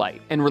DS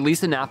Lite, and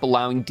released an app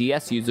allowing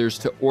DS users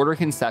to order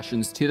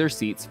concessions to their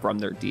seats from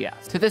their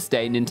DS. To this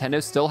day,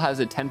 Nintendo still has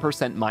a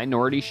 10%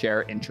 minority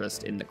share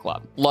interest in the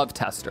club. Love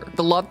Tester.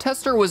 The Love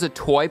Tester was a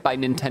toy by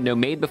Nintendo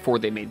made before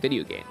they made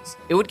video games.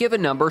 It would give a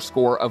number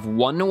score of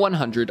 1 to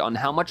 100 on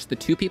how much the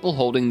 2 people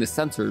holding the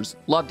sensors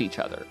loved each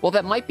other. While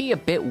that might be a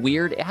bit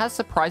weird, it has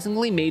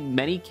surprisingly made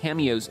many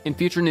cameos in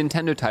future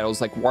Nintendo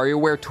titles like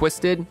WarioWare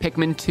Twisted,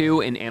 Pikmin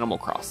 2, and Animal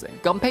Crossing.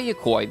 Gunpei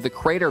Yokoi, the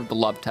creator of the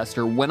Love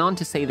Tester, went on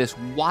to say this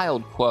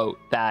wild quote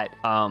that,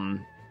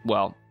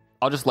 well,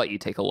 I'll just let you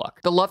take a look.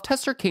 "The Love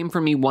Tester came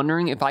from me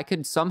wondering if I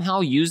could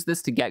somehow use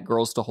this to get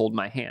girls to hold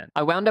my hand.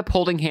 I wound up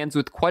holding hands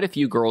with quite a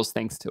few girls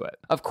thanks to it.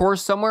 Of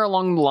course, somewhere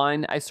along the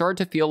line, I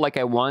started to feel like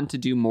I wanted to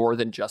do more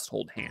than just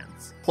hold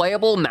hands."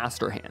 Playable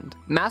Master Hand.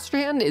 Master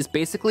Hand is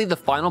basically the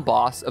final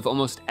boss of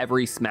almost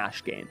every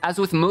Smash game. As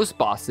with most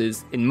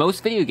bosses, in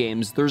most video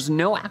games, there's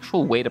no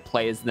actual way to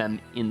play as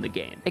them in the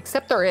game.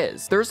 Except there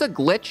is. There's a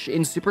glitch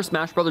in Super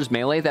Smash Bros.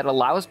 Melee that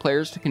allows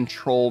players to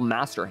control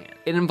Master Hand.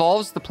 It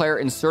involves the player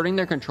inserting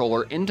their controller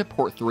into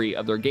port 3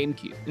 of their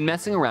GameCube and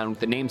messing around with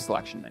the name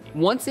selection menu.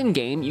 Once in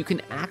game, you can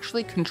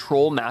actually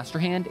control Master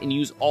Hand and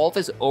use all of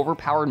his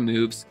overpowered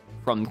moves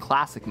from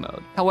classic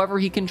mode. However,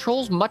 he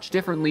controls much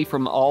differently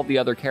from all the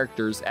other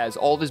characters, as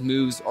all of his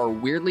moves are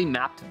weirdly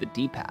mapped to the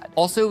D-pad.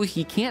 Also,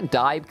 he can't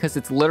die because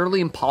it's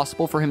literally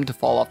impossible for him to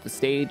fall off the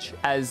stage,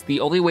 as the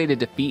only way to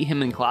defeat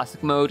him in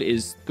classic mode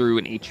is through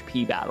an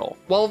HP battle.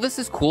 While this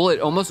is cool,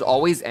 it almost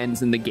always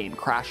ends in the game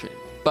crashing.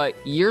 But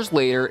years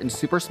later, in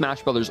Super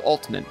Smash Bros.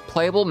 Ultimate,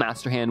 playable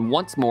Master Hand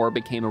once more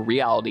became a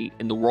reality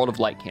in the World of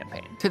Light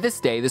campaign. To this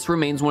day, this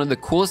remains one of the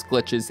coolest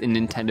glitches in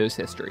Nintendo's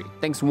history,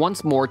 thanks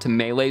once more to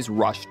Melee's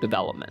rushed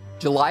development.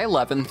 July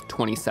 11th,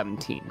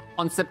 2017.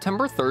 On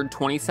September 3rd,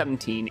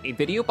 2017, a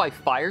video by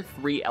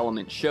Fire3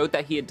 Element showed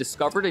that he had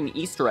discovered an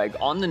Easter egg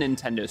on the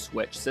Nintendo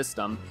Switch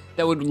system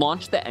that would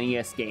launch the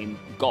NES game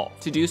Golf.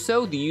 To do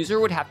so, the user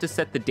would have to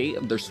set the date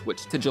of their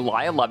Switch to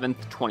July 11th,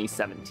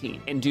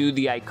 2017, and do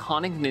the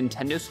iconic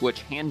Nintendo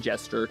Switch hand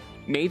gesture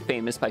made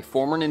famous by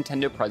former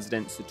Nintendo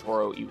president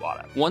Satoru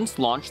Iwata. Once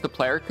launched, the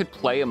player could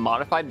play a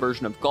modified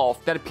version of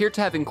Golf that appeared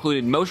to have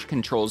included motion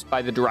controls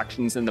by the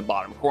directions in the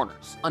bottom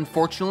corners.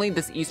 Unfortunately,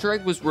 this Easter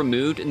egg was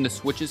removed in the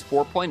Switch's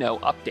 4.0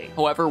 update.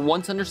 However,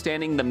 once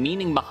understanding the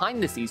meaning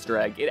behind this Easter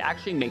egg, it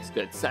actually makes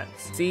good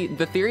sense. See,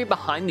 the theory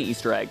behind the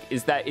Easter egg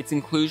is that its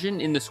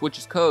inclusion in the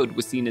Switch's code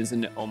was seen as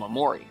an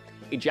omamori.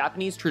 a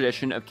Japanese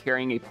tradition of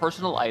carrying a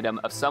personal item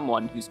of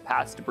someone who's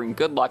passed to bring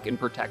good luck and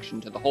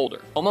protection to the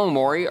holder.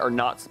 Omamori are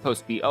not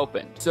supposed to be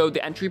opened, so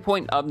the entry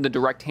point of the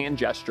direct hand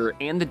gesture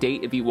and the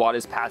date of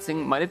Iwata's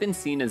passing might have been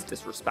seen as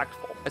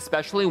disrespectful,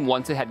 especially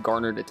once it had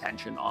garnered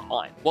attention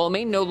online. While it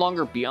may no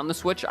longer be on the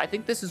Switch, I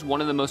think this is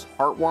one of the most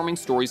heartwarming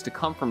stories to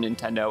come from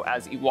Nintendo,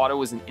 as Iwata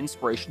was an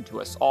inspiration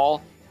to us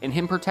all, and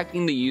him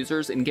protecting the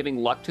users and giving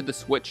luck to the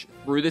Switch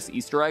through this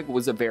Easter egg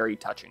was a very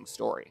touching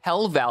story.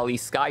 Hell Valley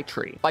Sky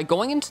Tree. By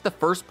going into the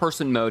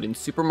first-person mode in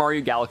Super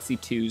Mario Galaxy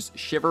 2's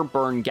Shiver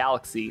Burn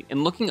Galaxy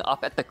and looking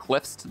up at the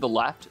cliffs to the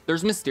left,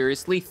 there's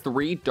mysteriously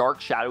 3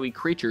 dark shadowy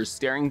creatures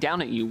staring down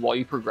at you while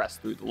you progress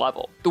through the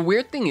level. The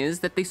weird thing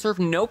is that they serve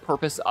no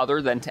purpose other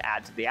than to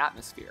add to the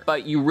atmosphere,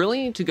 but you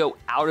really need to go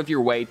out of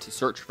your way to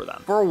search for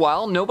them. For a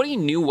while, nobody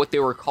knew what they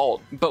were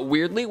called, but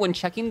weirdly, when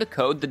checking the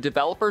code, the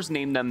developers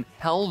named them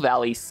Hell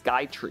Valley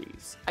Sky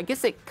Trees. I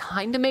guess it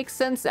kinda makes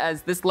sense,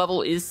 as this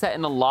level is set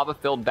in a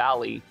lava-filled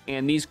valley,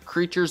 and these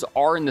creatures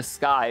are in the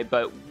sky,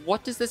 but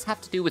what does this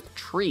have to do with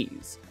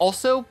trees?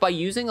 Also, by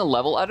using a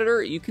level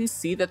editor, you can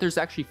see that there's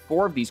actually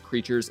 4 of these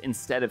creatures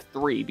instead of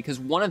 3, because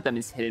one of them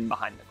is hidden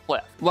behind the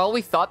cliff. While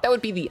we thought that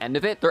would be the end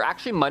of it, there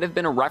actually might have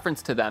been a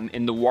reference to them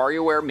in the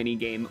WarioWare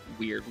minigame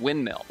Weird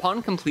Windmill.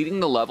 Upon completing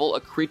the level, a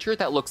creature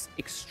that looks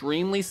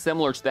extremely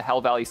similar to the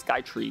Hell Valley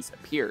Sky Trees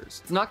appears.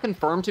 It's not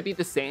confirmed to be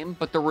the same,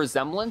 but the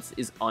resemblance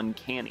is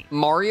uncanny.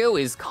 Mario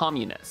is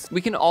communist.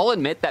 We can all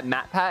admit that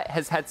MatPat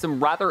has had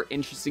some rather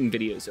interesting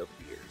videos over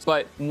the years,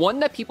 but one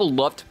that people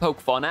love to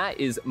poke fun at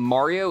is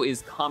Mario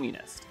is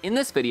communist. In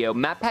this video,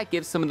 MatPat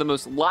gives some of the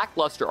most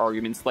lackluster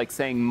arguments, like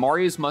saying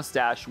Mario's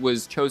mustache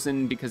was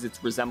chosen because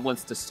its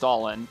resemblance to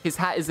Stalin, his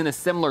hat is in a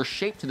similar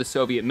shape to the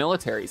Soviet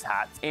military's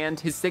hats, and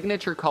his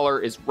signature color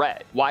is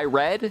red. Why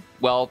red?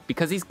 Well,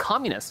 because he's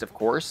communist, of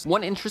course.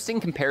 One interesting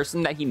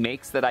comparison that he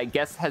makes that I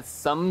guess has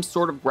some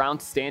sort of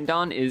ground to stand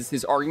on is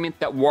his argument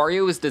that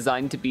Wario is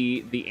designed to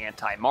be the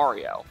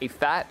anti-Mario, a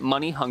fat,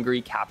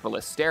 money-hungry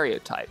capitalist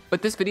stereotype.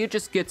 But this video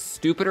just gets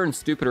stupider and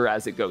stupider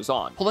as it goes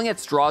on, pulling at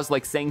straws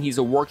like saying he's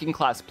a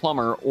working-class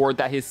plumber or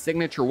that his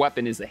signature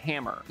weapon is a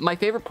hammer. My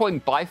favorite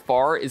point by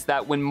far is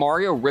that when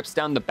Mario rips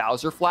down the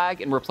Bowser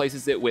flag and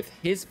replaces it with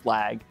his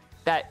flag,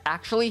 that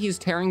actually he's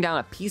tearing down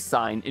a peace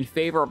sign in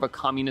favor of a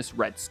communist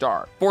red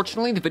star.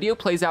 Fortunately, the video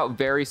plays out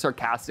very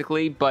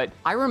sarcastically, but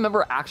I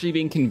remember actually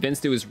being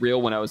convinced it was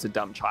real when I was a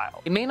dumb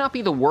child. It may not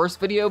be the worst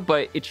video,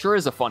 but it sure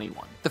is a funny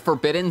one. The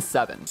Forbidden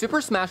 7.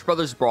 Super Smash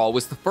Bros. Brawl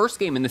was the first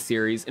game in the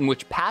series in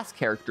which past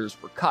characters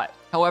were cut.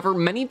 However,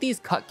 many of these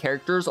cut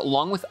characters,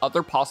 along with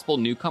other possible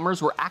newcomers,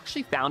 were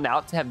actually found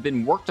out to have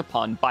been worked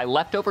upon by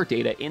leftover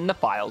data in the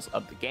files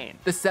of the game.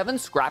 The 7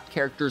 scrapped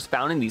characters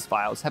found in these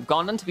files have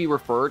gone on to be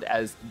referred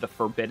as the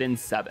Forbidden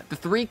 7. The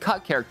 3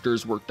 cut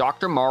characters were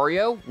Dr.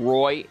 Mario,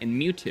 Roy,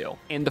 and Mewtwo,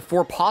 and the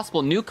 4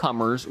 possible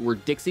newcomers were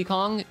Dixie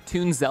Kong,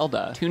 Toon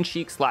Zelda, Toon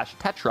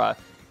Sheik/Tetra,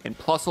 and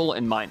Plusle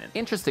and Minun.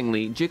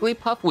 Interestingly,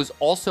 Jigglypuff was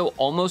also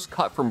almost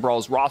cut from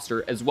Brawl's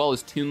roster, as well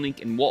as Toon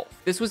Link and Wolf.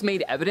 This was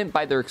made evident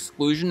by their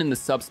exclusion in the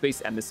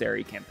Subspace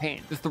Emissary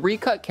campaign. The 3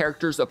 cut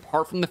characters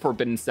apart from the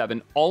Forbidden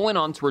 7 all went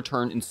on to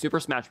return in Super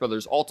Smash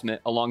Bros.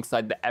 Ultimate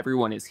alongside the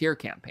Everyone Is Here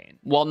campaign,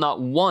 while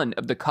not one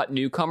of the cut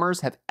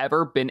newcomers have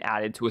ever been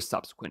added to a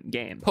subsequent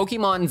game.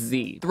 Pokemon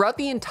Z. Throughout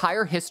the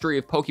entire history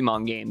of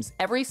Pokemon games,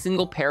 every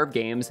single pair of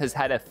games has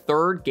had a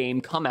third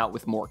game come out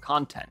with more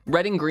content.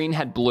 Red and Green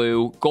had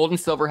Blue, Gold and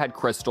Silver had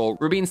Crystal,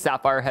 Ruby and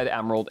Sapphire had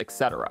Emerald,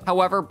 etc.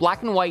 However,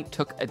 Black and White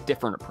took a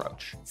different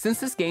approach. Since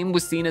this game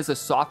was seen as a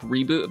soft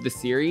reboot of the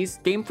series,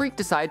 Game Freak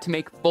decided to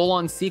make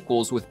full-on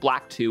sequels with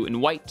Black 2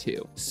 and White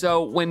 2.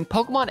 So when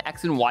Pokemon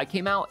X and Y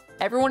came out,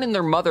 everyone and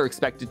their mother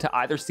expected to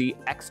either see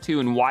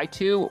X2 and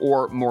Y2,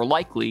 or more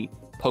likely,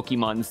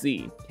 Pokemon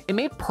Z. It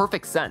made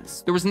perfect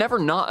sense. There was never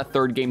not a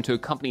third game to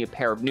accompany a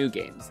pair of new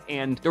games,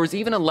 and there was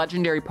even a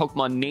legendary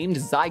Pokemon named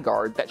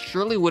Zygarde that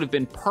surely would have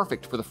been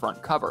perfect for the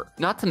front cover.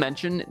 Not to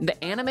mention,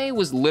 the anime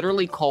was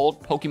literally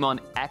called Pokemon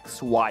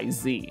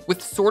XYZ.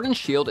 With Sword and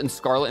Shield and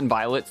Scarlet and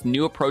Violet's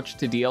new approach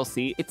to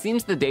DLC, it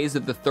seems the days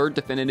of the third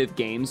definitive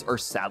games are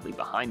sadly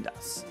behind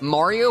us.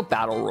 Mario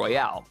Battle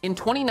Royale. In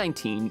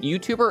 2019,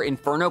 YouTuber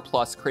Inferno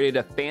Plus created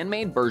a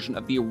fan-made version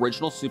of the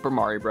original Super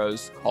Mario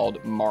Bros.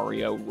 Called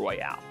Mario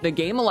Royale. The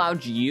game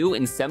allowed you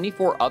and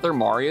 74 other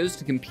Marios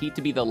to compete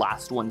to be the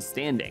last one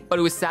standing, but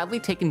it was sadly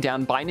taken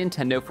down by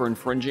Nintendo for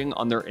infringing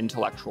on their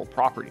intellectual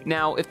property.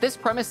 Now, if this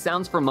premise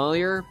sounds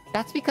familiar,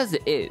 that's because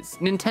it is.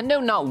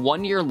 Nintendo not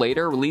 1 year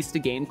later released a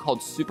game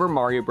called Super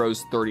Mario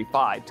Bros.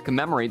 35 to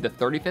commemorate the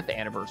 35th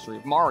anniversary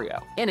of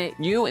Mario. In it,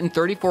 you and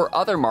 34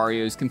 other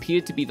Marios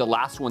competed to be the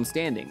last one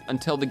standing,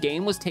 until the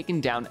game was taken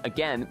down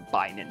again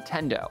by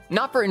Nintendo.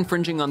 Not for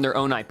infringing on their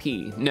own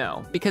IP,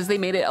 no, because they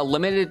made it a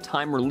limited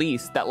time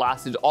release that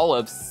lasted all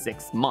of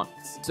 6 past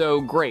months.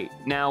 So great,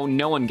 now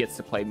no one gets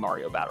to play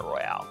Mario Battle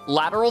Royale.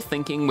 Lateral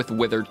thinking with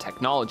withered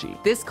technology.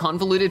 This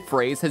convoluted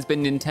phrase has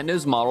been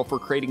Nintendo's model for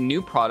creating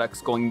new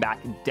products going back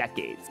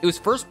decades. It was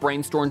first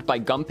brainstormed by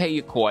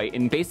Gunpei Yokoi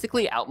and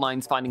basically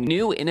outlines finding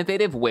new,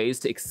 innovative ways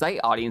to excite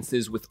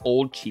audiences with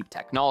old, cheap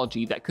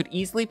technology that could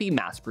easily be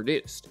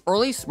mass-produced.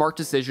 Early smart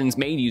decisions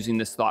made using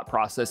this thought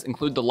process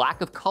include the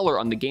lack of color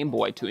on the Game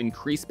Boy to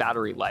increase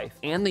battery life,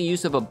 and the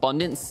use of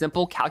abundant,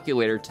 simple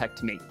calculator tech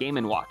to make Game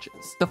 &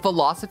 Watches. The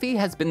philosophy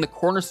has been the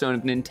cornerstone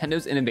of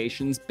Nintendo's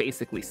innovations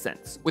basically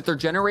since, with their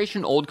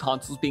generation-old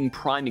consoles being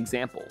prime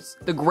examples.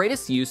 The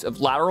greatest use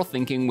of lateral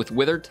thinking with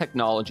withered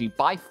technology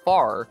by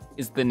far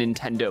is the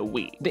Nintendo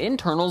Wii. The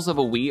internals of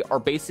a Wii are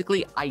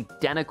basically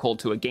identical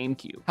to a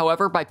GameCube.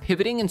 However, by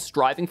pivoting and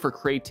striving for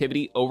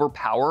creativity over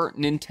power,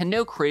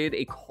 Nintendo created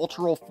a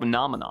cultural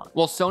phenomenon.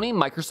 While Sony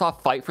and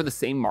Microsoft fight for the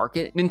same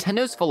market,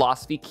 Nintendo's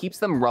philosophy keeps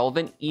them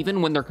relevant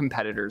even when their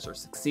competitors are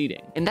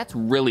succeeding. And that's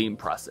really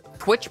impressive.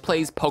 Twitch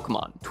Plays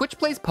Pokemon. Twitch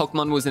Plays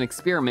Pokemon was an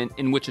experiment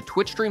in which a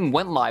Twitch stream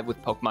went live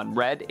with Pokemon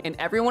Red, and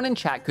everyone in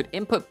chat could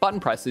input button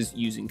presses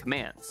using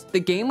commands. The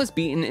game was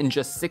beaten in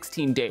just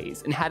 16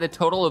 days and had a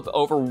total of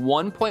over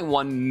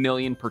 1.1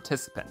 million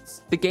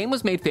participants. The game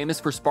was made famous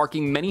for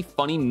sparking many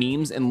funny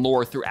memes and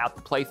lore throughout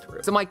the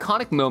playthrough. Some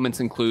iconic moments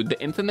include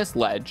the infamous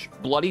ledge,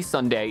 Bloody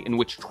Sunday in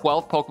which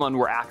 12 Pokemon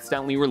were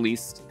accidentally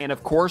released, and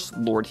of course,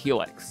 Lord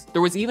Helix.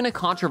 There was even a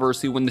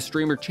controversy when the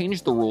streamer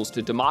changed the rules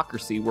to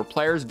democracy, where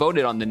players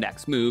voted on the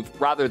next move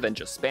rather than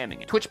just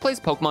spamming it. Twitch Plays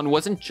Pokemon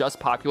wasn't just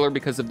popular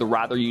because of the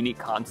rather unique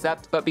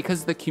concept, but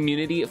because of the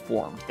community it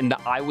formed and the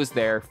I was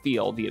there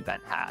feel the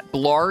event had.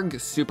 Blarg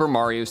Super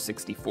Mario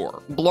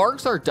 64.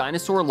 Blargs are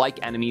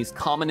dinosaur-like enemies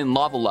common in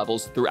lava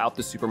levels throughout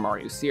the Super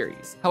Mario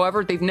series.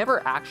 However, they've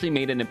never actually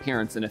made an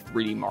appearance in a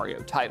 3D Mario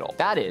title.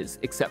 That is,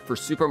 except for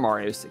Super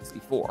Mario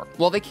 64.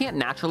 While they can't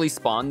naturally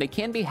spawn, they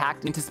can be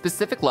hacked into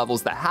specific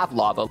levels that have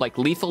lava, like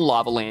Lethal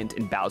Lava Land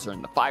and Bowser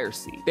in the Fire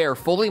Sea. They are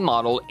fully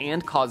modeled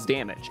and cause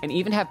damage, and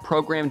even have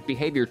programmed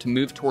behavior to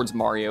move towards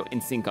Mario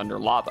and sink under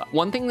lava.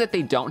 One thing that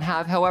they don't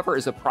have, however,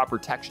 is a proper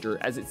texture,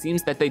 as it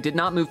seems that they did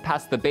not move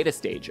past the beta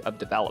stage of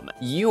development.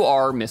 You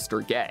are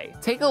Mr. Gay.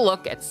 Take a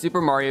look at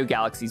Super Mario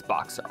Galaxy's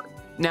box art.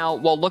 Now,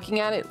 while looking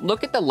at it,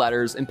 look at the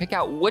letters and pick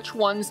out which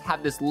ones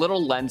have this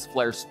little lens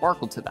flare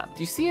sparkle to them.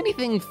 Do you see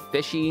anything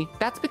fishy?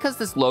 That's because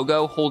this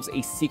logo holds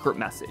a secret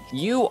message.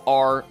 You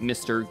are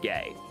Mr.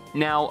 Gay.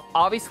 Now,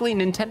 obviously,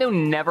 Nintendo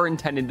never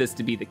intended this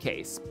to be the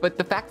case, but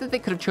the fact that they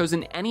could have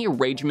chosen any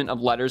arrangement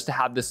of letters to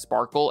have this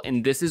sparkle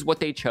and this is what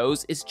they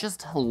chose is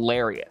just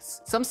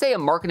hilarious. Some say a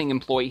marketing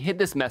employee hid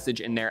this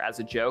message in there as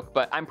a joke,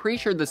 but I'm pretty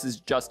sure this is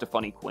just a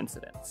funny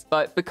coincidence.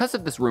 But because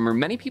of this rumor,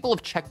 many people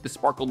have checked the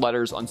sparkled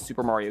letters on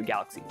Super Mario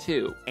Galaxy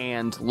 2,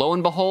 and lo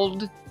and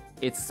behold,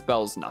 it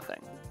spells nothing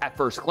at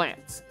first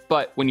glance.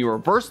 But when you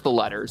reverse the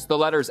letters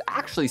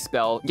actually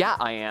spell, yeah,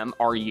 I am,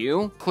 are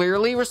you?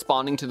 Clearly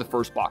responding to the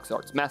first box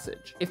art's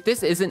message. If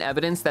this isn't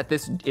evidence that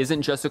this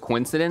isn't just a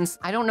coincidence,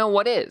 I don't know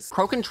what is.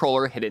 Pro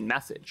Controller hidden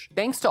message.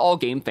 Thanks to all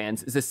game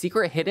fans is a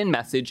secret hidden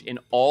message in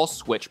all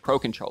Switch Pro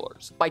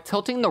Controllers. By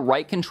tilting the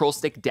right control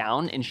stick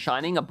down and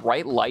shining a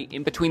bright light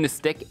in between the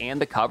stick and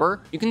the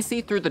cover, you can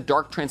see through the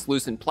dark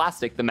translucent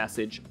plastic the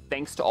message,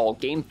 thanks to all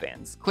game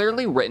fans,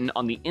 clearly written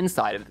on the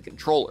inside of the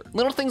controller.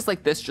 Little things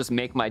like this just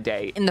make my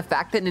day, and the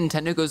fact that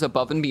Nintendo goes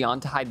above and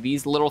beyond to hide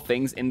these little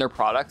things in their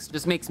products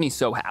just makes me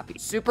so happy.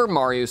 Super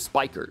Mario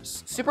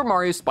Spikers. Super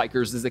Mario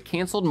Spikers is a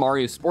canceled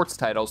Mario sports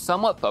title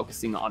somewhat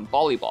focusing on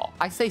volleyball.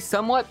 I say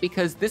somewhat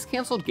because this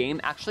canceled game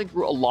actually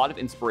drew a lot of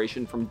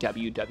inspiration from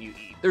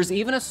WWE. There's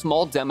even a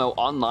small demo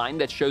online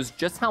that shows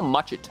just how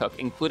much it took,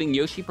 including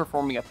Yoshi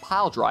performing a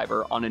pile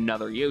driver on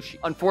another Yoshi.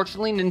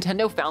 Unfortunately,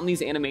 Nintendo found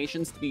these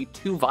animations to be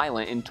too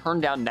violent and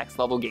turned down Next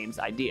Level Games'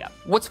 idea.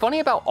 What's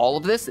funny about all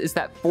of this is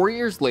that 4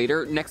 years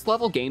later, Next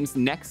Level Games'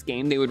 next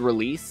game they would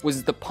release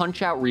was the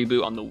Punch-Out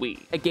reboot on the Wii,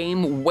 a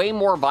game way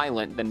more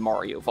violent than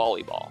Mario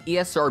Volleyball.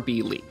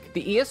 ESRB leak.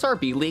 The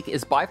ESRB leak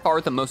is by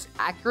far the most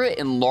accurate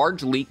and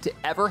large leak to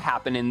ever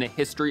happen in the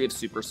history of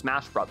Super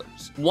Smash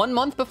Bros. 1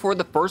 month before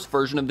the first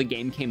version of the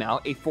game came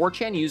out, a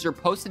 4chan user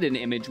posted an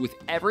image with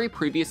every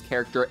previous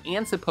character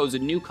and supposed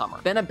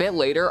newcomer. Then a bit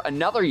later,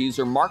 another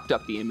user marked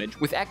up the image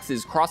with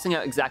X's crossing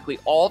out exactly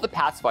all the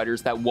past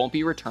fighters that won't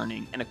be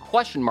returning and a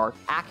question mark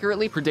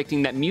accurately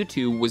predicting that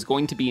Mewtwo was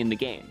going to be in the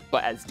game,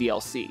 but as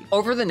DLC.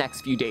 Over the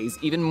next few days,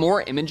 even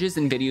more images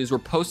and videos were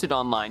posted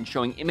online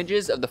showing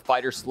images of the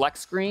fighter select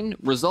screen,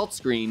 results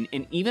screen,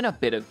 and even a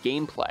bit of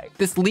gameplay.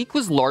 This leak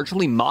was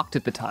largely mocked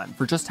at the time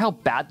for just how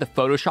bad the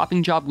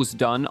photoshopping job was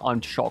done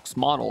on Shulk's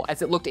model,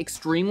 as it looked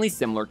extremely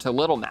similar to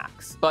Little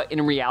Max. But in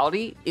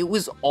reality, it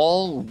was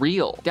all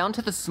real. Down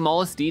to the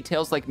smallest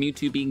details like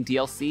Mewtwo being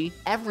DLC,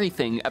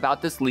 everything about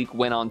this leak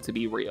went on to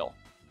be real.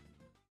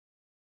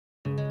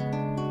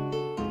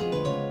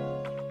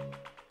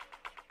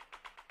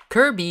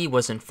 Kirby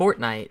was in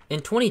Fortnite.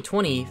 In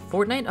 2020,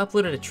 Fortnite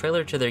uploaded a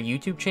trailer to their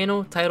YouTube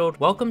channel titled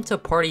Welcome to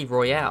Party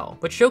Royale,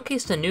 which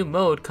showcased a new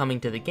mode coming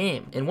to the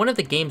game. In one of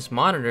the game's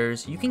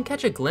monitors, you can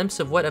catch a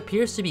glimpse of what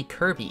appears to be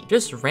Kirby,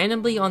 just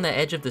randomly on the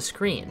edge of the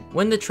screen.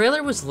 When the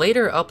trailer was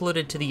later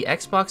uploaded to the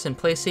Xbox and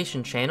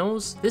PlayStation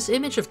channels, this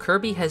image of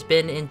Kirby has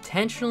been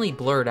intentionally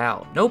blurred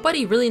out.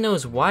 Nobody really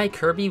knows why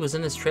Kirby was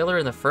in this trailer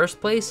in the first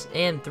place,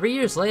 and 3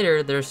 years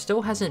later, there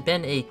still hasn't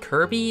been a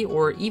Kirby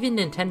or even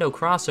Nintendo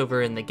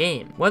crossover in the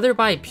game. Whether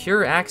by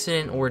pure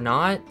accident or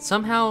not,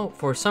 somehow,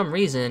 for some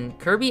reason,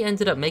 Kirby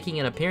ended up making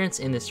an appearance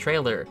in this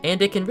trailer, and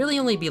it can really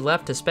only be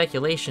left to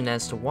speculation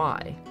as to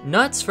why.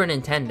 Nuts for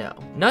Nintendo.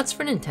 Nuts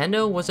for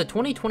Nintendo was a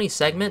 2020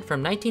 segment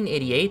from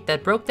 1988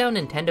 that broke down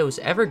Nintendo's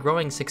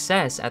ever-growing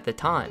success at the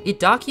time.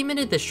 It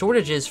documented the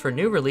shortages for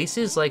new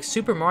releases like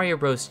Super Mario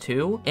Bros.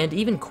 2, and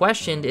even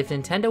questioned if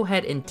Nintendo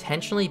had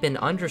intentionally been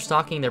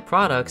understocking their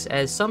products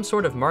as some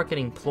sort of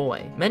marketing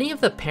ploy. Many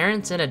of the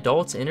parents and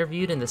adults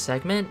interviewed in the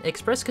segment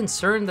expressed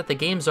concern that the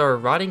games are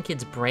rotting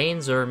kids'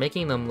 brains or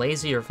making them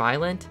lazy or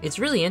violent. It's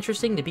really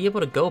interesting to be able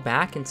to go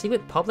back and see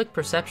what public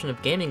perception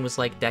of gaming was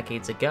like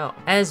decades ago,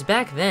 as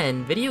back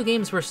then, video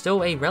games were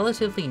still a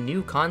relatively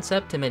new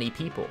concept to many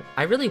people.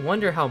 I really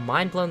wonder how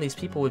mind-blown these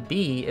people would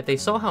be if they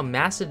saw how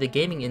massive the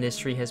gaming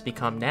industry has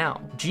become now.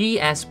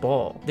 GS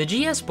Ball. The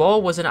GS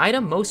Ball was an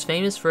item most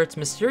famous for its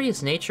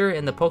mysterious nature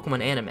in the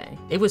Pokemon anime.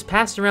 It was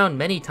passed around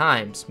many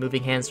times,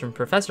 moving hands from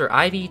Professor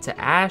Ivy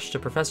to Ash to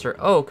Professor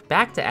Oak,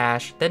 back to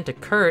Ash, then to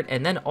Kurt,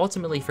 and then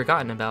ultimately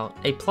forgotten about.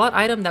 A plot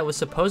item that was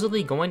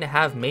supposedly going to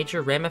have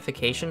major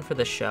ramification for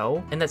the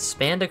show, and that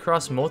spanned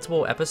across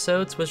multiple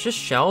episodes, was just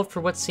shelved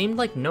for what seemed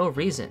like no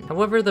reason.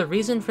 However, the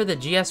reason for the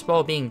GS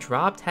Ball being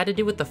dropped had to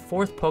do with the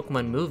 4th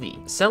Pokemon movie.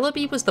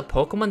 Celebi was the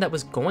Pokemon that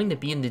was going to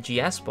be in the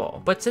GS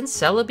Ball, but since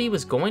Celebi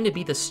was going to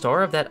be the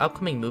star of that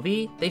upcoming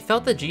movie, they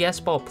felt the GS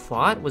Ball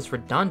plot was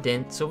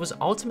redundant, so it was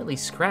ultimately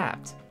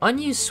scrapped.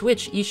 Unused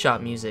Switch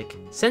eShop music.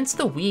 Since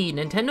the Wii,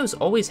 Nintendo's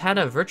always had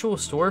a virtual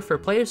store for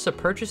players to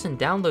purchase and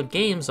download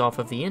games off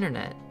of the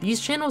internet. These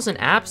channels and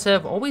apps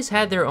have always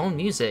had their own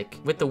music,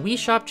 with the Wii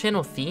Shop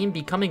channel theme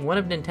becoming one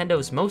of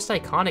Nintendo's most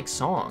iconic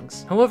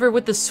songs. However,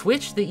 with the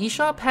Switch, the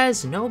eShop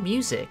has no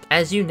music.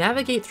 As you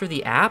navigate through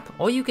the app,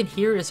 all you can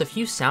hear is a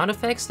few sound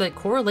effects that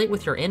correlate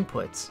with your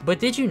inputs. But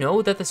did you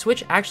know that the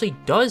Switch actually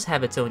does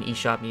have its own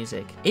eShop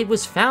music? It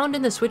was found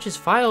in the Switch's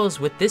files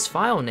with this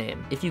file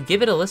name. If you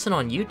give it a listen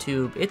on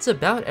YouTube, it's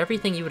about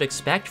everything you would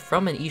expect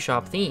from an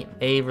eShop theme,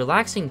 a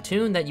relaxing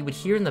tune that you would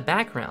hear in the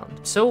background.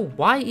 So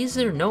why is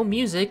there no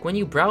music when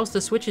you browse the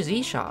Switch's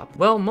eShop?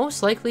 Well,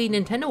 most likely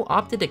Nintendo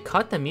opted to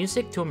cut the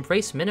music to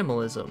embrace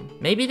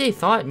minimalism. Maybe they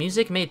thought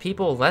music made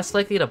people less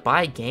likely to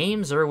buy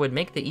games or would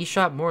make the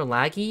eShop more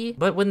laggy,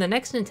 but when the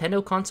next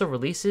Nintendo console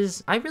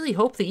releases, I really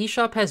hope the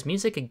eShop has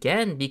music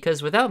again,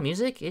 because without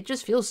music, it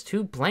just feels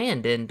too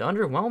bland and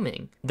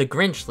underwhelming. The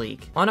Grinch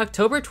leak. On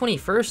October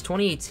 21st,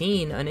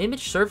 2018, an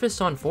image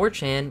surfaced on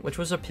 4chan which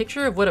was a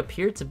picture of what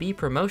appeared to be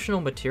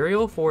promotional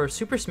material for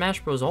Super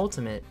Smash Bros.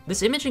 Ultimate.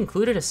 This image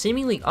included a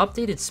seemingly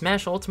updated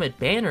Smash Ultimate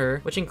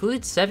banner, which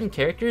included 7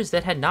 characters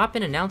that had not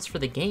been announced for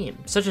the game,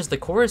 such as the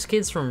Chorus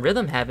Kids from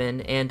Rhythm Heaven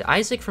and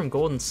Isaac from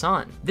Golden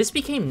Sun. This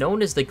became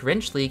known as the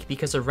Grinch leak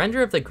because a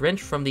render of the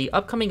Grinch from the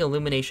upcoming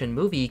Illumination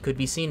movie could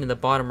be seen in the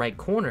bottom right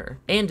corner,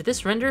 and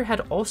this render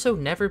had also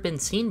never been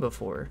seen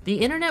before.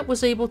 The internet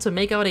was able to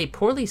make out a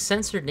poorly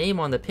censored name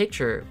on the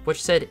picture,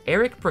 which said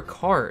Eric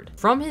Bricard.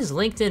 From his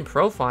LinkedIn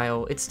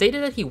profile, it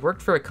stated that he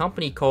worked for a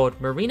company called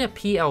Marina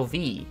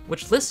PLV,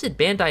 which listed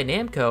Bandai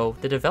Namco,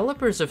 the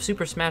developers of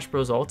Super Smash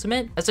Bros.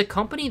 Ultimate, as a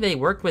company they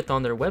worked with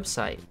on their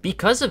website.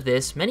 Because of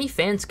this, many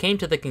fans came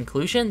to the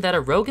conclusion that a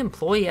rogue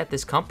employee at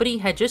this company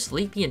had just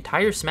leaked the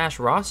entire Smash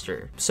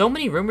roster. So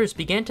many rumors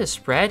began to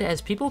spread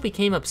as people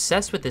became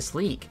obsessed with this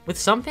leak, with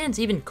some fans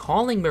even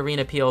calling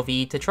Marina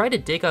PLV to try to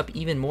dig up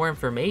even more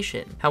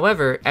information.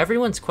 However,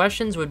 everyone's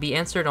questions would be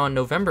answered on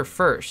November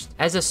 1st,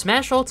 as a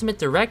Smash Ultimate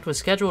Direct was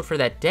scheduled for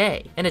that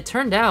day, and it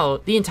turned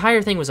out the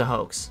entire thing was a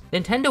hoax.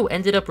 Nintendo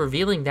ended up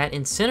revealing that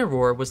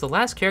Incineroar was the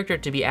last character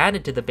to be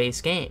added to the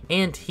base game,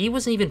 and he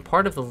wasn't even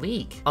part of the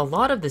leak. A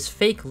lot of this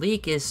fake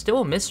leak is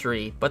still a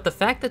mystery, but the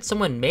fact that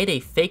someone made a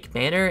fake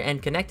banner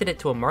and connected it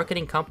to a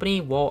marketing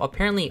company while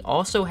apparently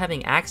also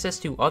having access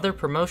to other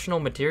promotional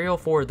material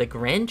for the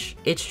Grinch,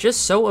 it's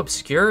just so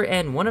obscure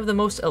and one of the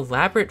most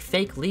elaborate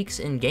fake leaks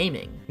in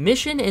gaming.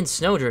 Mission in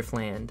Snowdrift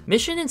Land.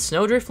 Mission in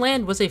Snowdrift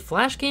Land was a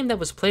Flash game that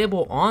was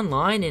playable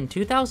online in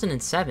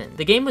 2007.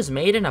 The game was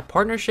made in a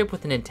partnership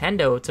with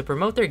Nintendo to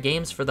promote their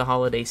games for the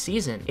holiday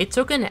season. It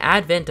took an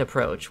advent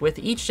approach, with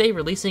each day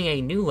releasing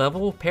a new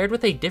level paired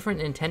with a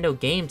different Nintendo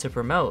game to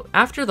promote.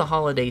 After the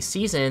holiday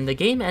season, the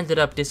game ended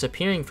up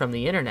disappearing from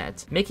the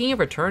internet, making a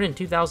return in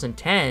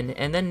 2010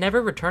 and then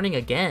never returning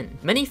again.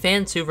 Many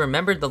fans who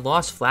remembered the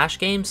lost Flash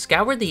game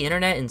scoured the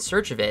internet in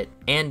search of it,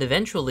 and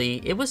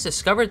eventually it was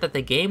discovered that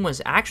the game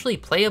was actually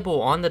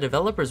playable on the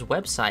developer's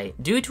website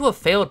due to a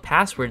failed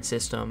password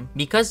system.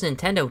 Because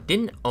Nintendo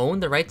didn't own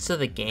the rights to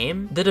the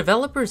game, the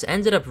developers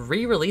ended up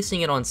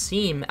re-releasing it on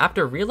Steam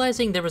after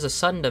realizing there was a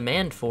sudden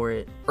demand for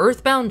it.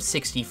 Earthbound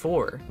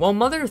 64. While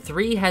Mother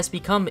 3 has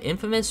become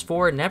infamous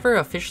for never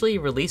officially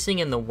releasing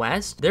in the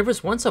West, there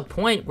was once a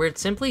point where it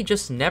simply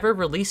just never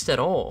released at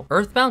all.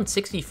 Earthbound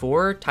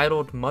 64,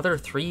 titled Mother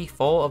 3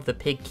 Fall of the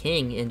Pig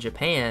King in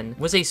Japan,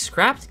 was a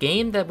scrapped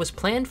game that was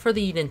planned for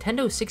the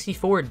Nintendo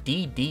 64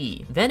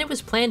 DD. Then it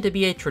was planned to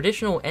be a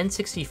traditional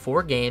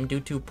N64 game due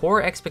to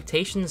poor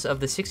expectations of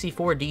the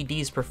 64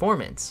 DD's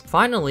performance.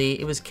 Finally,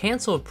 it was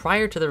cancelled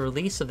prior to the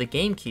release of the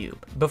GameCube,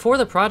 before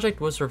the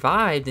project was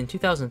revived in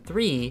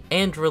 2003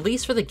 and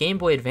released for the Game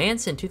Boy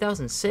Advance in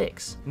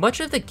 2006. Much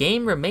of the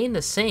game remained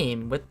the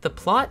same, with the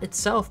plot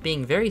itself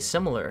being very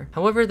similar.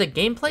 However, the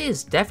gameplay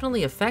is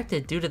definitely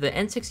affected due to the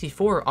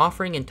N64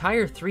 offering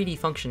entire 3D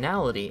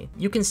functionality.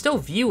 You can still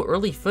view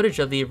early footage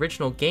of the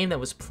original game that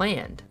was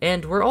planned,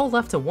 and we're all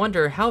left to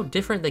wonder how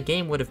different the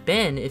game would have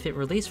been if it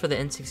released for the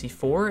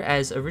N64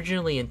 as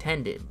originally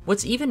intended.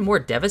 What's even more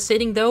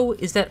devastating though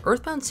is that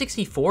Earthbound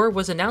 64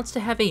 was announced to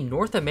have a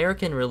North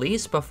American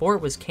release before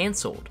it was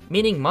cancelled,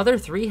 meaning Mother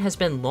 3 has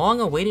been long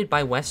awaited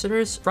by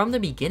Westerners from the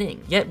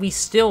beginning, yet we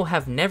still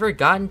have never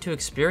gotten to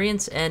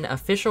experience an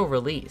official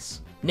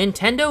release.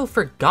 Nintendo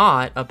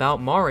forgot about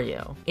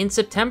Mario. In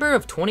September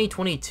of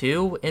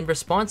 2022, in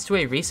response to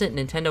a recent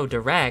Nintendo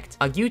Direct,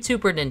 a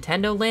YouTuber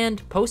Nintendo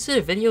Land posted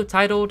a video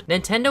titled,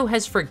 "Nintendo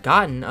has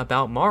forgotten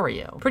about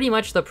Mario." Pretty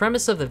much the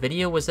premise of the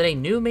video was that a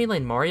new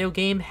mainline Mario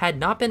game had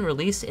not been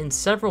released in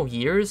several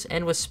years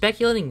and was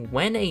speculating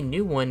when a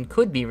new one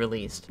could be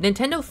released.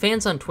 Nintendo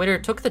fans on Twitter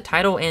took the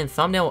title and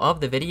thumbnail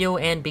of the video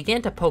and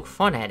began to poke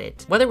fun at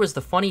it, whether it was the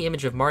funny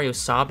image of Mario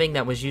sobbing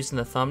that was used in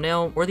the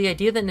thumbnail, or the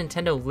idea that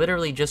Nintendo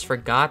literally just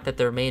forgot that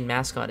their main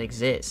mascot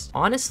exists.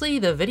 Honestly,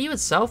 the video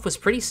itself was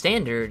pretty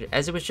standard,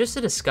 as it was just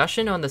a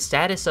discussion on the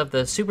status of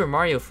the Super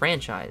Mario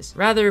franchise.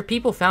 Rather,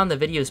 people found the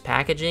video's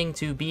packaging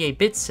to be a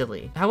bit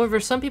silly. However,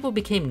 some people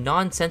became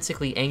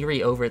nonsensically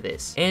angry over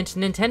this, and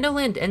Nintendo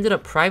Land ended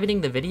up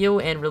privating the video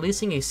and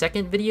releasing a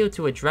second video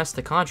to address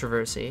the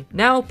controversy.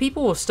 Now,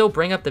 people will still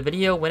bring up the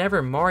video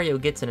whenever Mario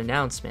gets an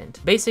announcement.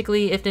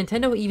 Basically, if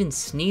Nintendo even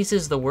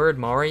sneezes the word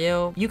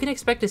Mario, you can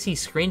expect to see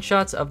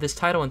screenshots of this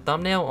title and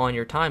thumbnail on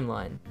your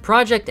timeline.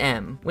 Project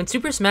M. When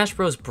Super Smash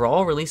Bros.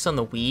 Brawl released on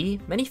the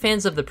Wii, many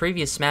fans of the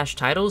previous Smash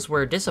titles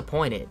were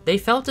disappointed. They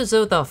felt as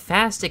though the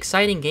fast,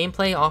 exciting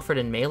gameplay offered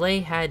in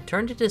Melee had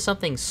turned into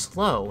something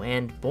slow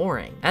and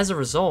boring. As a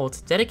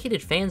result,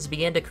 dedicated fans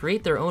began to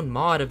create their own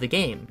mod of the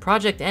game,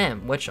 Project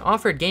M, which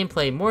offered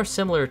gameplay more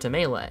similar to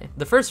Melee.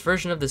 The first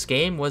version of this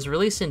game was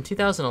released in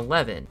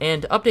 2011,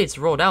 and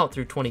updates rolled out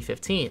through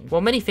 2015.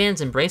 While many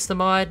fans embraced the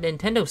mod,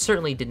 Nintendo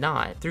certainly did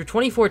not. Through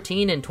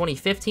 2014 and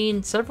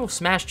 2015, several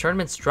Smash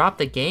tournaments dropped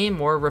the game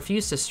or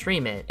refused to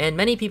stream it, and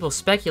many people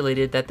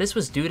speculated that this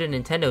was due to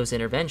Nintendo's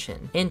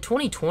intervention. In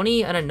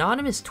 2020, an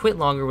anonymous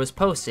twitlonger was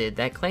posted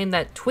that claimed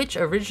that Twitch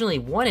originally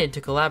wanted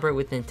to collaborate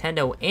with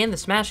Nintendo and the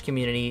Smash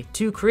community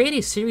to create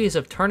a series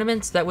of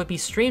tournaments that would be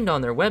streamed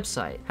on their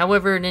website.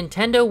 However,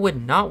 Nintendo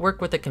would not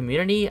work with the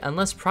community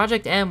unless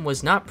Project M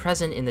was not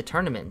present in the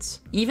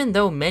tournaments. Even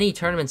though many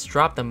tournaments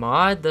dropped the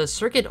mod, the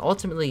circuit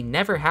ultimately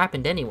never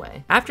happened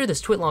anyway. After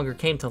this twitlonger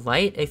came to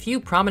light, a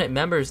few prominent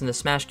members in the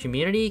Smash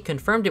community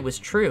confirmed it was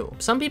true.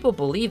 Some people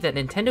believe that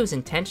Nintendo's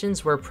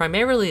intentions were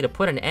primarily to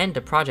put an end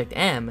to Project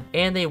M,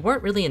 and they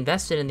weren't really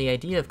invested in the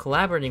idea of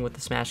collaborating with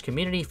the Smash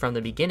community from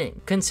the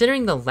beginning.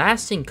 Considering the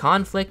lasting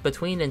conflict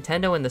between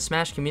Nintendo and the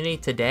Smash community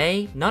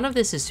today, none of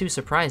this is too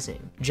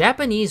surprising.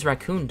 Japanese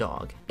Raccoon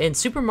Dog. In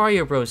Super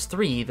Mario Bros.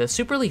 3, the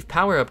Super Leaf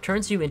power-up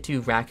turns you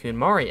into Raccoon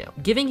Mario,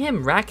 giving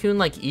him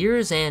raccoon-like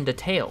ears and a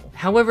tail.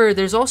 However,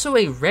 there's also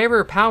a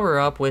rarer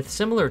power-up with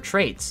similar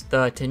traits,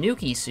 the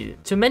Tanuki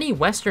suit. To many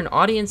Western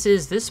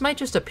audiences, this might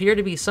just appear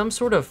to be some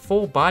sort of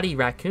full-body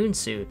raccoon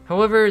suit.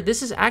 However,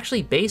 this is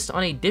actually based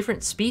on a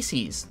different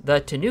species, the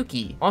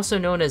Tanuki, also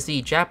known as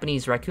the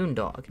Japanese Raccoon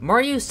Dog.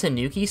 Mario's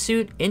Tanuki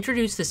suit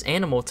introduced this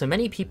animal to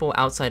many people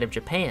outside of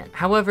Japan.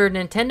 However,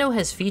 Nintendo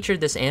has featured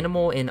this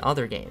animal in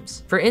other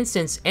games. For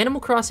instance,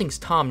 Animal Crossing's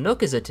Tom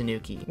Nook is a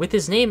Tanuki, with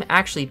his name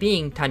actually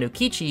being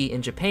Tanukichi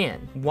in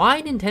Japan.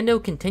 Why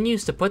Nintendo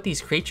continues to put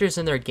these creatures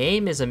in their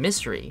game is a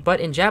mystery, but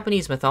in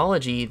Japanese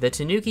mythology, the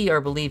Tanuki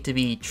are believed to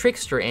be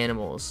trickster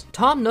animals.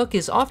 Tom Nook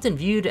is often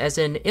viewed as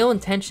an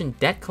ill-intentioned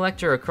debt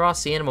collector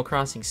across the Animal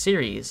Crossing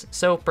series,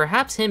 so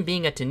perhaps him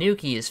being a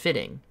Tanuki is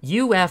fitting.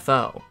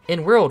 UFO.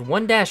 In World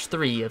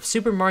 1-3 of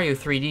Super Mario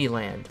 3D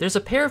Land, there's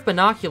a pair of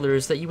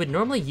binoculars that you would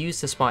normally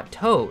use to spot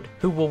Toad,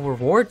 who will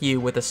reward you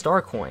with a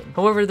star coin.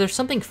 However, there's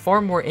something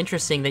far more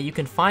interesting that you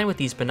can find with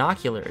these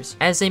binoculars,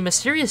 as a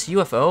mysterious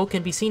UFO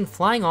can be seen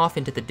flying off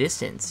into the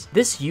distance.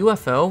 This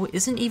UFO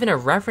isn't even a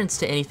reference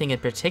to anything in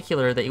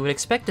particular that you would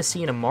expect to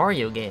see in a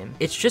Mario game.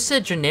 It's just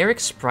a generic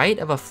sprite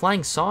of a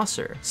flying saucer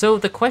saucer. So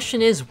the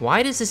question is,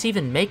 why does this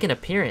even make an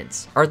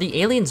appearance? Are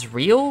the aliens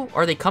real?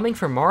 Are they coming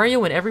for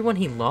Mario and everyone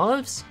he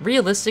loves?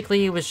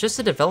 Realistically, it was just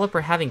a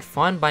developer having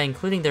fun by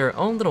including their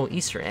own little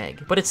Easter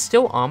egg, but it's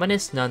still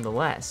ominous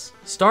nonetheless.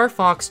 Star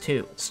Fox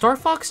 2. Star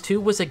Fox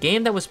 2 was a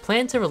game that was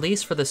planned to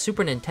release for the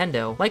Super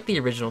Nintendo, like the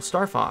original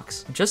Star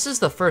Fox. Just as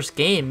the first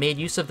game made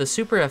use of the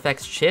Super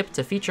FX chip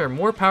to feature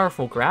more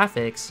powerful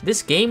graphics,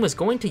 this game was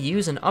going to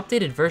use an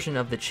updated version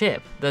of the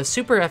chip, the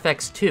Super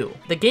FX 2.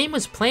 The game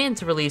was planned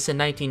to release in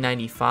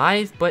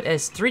 1995, but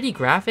as 3D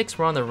graphics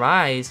were on the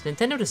rise,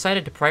 Nintendo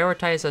decided to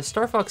prioritize a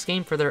Star Fox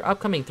game for their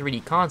upcoming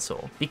 3D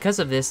console. Because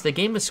of this, the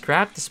game was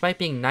scrapped despite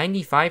being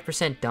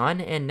 95% done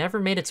and never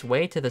made its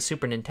way to the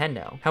Super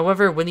Nintendo.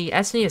 However, when the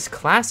SNES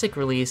Classic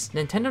released,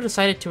 Nintendo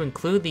decided to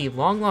include the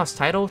long-lost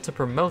title to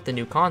promote the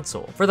new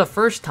console. For the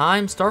first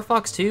time, Star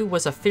Fox 2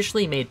 was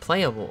officially made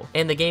playable,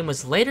 and the game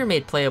was later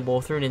made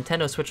playable through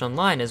Nintendo Switch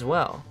Online as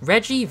well.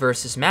 Reggie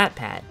vs.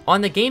 MatPat.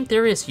 On the Game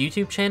Theorist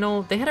YouTube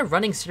channel, they had a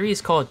running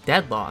series called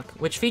Deadlock,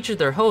 which featured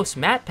their host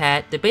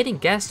MatPat debating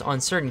guests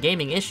on certain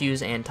gaming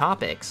issues and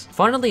topics.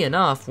 Funnily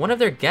enough, one of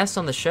their guests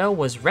on the show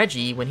was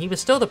Reggie when he was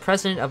still the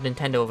president of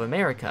Nintendo of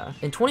America.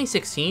 In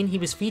 2016, he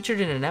was featured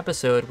in an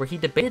episode where he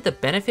debated the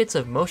benefits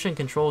of motion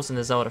controls in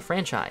the Zelda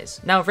franchise.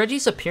 Now,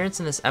 Reggie's appearance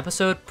in this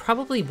episode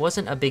probably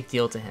wasn't a big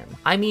deal to him.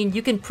 I mean,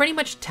 you can pretty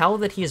much tell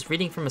that he is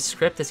reading from a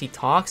script as he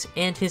talks,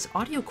 and his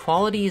audio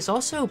quality is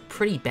also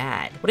pretty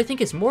bad. What I think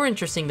is more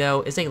interesting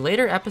though is a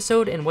later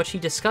episode in which he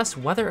discussed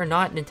whether or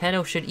not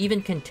Nintendo should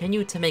even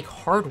continue to make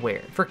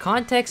hardware. For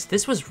context,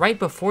 this was right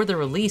before the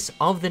release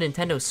of the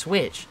Nintendo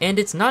Switch, and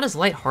it's not as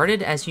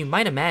lighthearted as you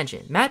might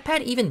imagine.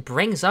 MatPat even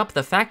brings up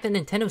the fact that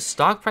Nintendo's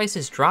stock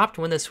prices dropped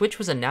when the Switch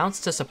was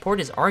announced to support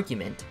his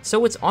argument,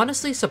 so it's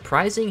honestly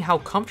surprising how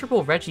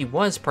comfortable Reggie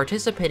was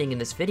participating in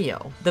this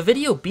video. The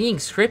video being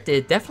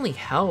scripted definitely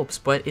helps,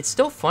 but it's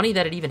still funny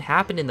that it even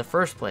happened in the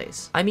first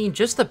place. I mean,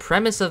 just the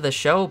premise of the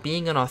show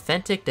being an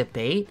authentic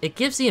debate, it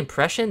gives the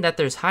impression that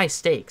there's high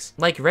stakes,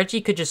 like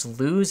Reggie could just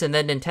lose and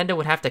then Nintendo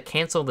would have to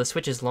cancel the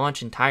Switch's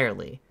launch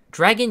entirely.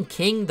 Dragon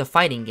King the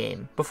Fighting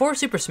Game. Before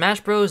Super Smash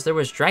Bros, there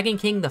was Dragon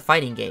King the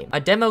Fighting Game, a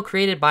demo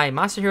created by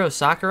Masahiro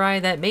Sakurai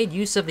that made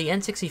use of the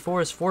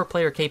N64's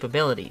 4-player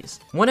capabilities.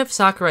 One of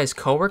Sakurai's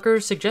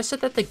coworkers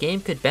suggested that the game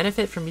could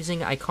benefit from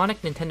using iconic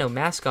Nintendo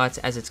mascots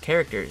as its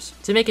characters,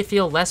 to make it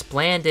feel less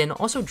bland and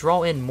also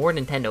draw in more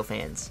Nintendo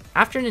fans.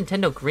 After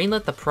Nintendo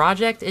greenlit the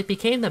project, it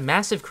became the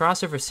massive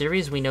crossover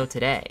series we know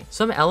today.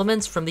 Some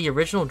elements from the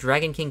original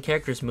Dragon King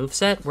character's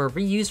moveset were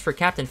reused for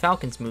Captain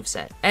Falcon's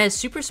moveset, as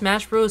Super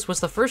Smash Bros was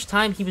the first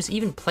time he was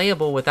even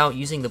playable without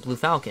using the Blue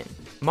Falcon.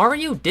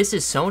 Mario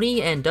disses Sony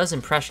and does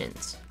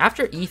impressions.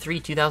 After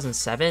E3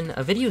 2007,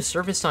 a video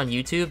surfaced on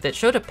YouTube that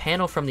showed a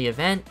panel from the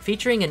event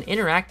featuring an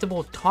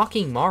interactable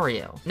talking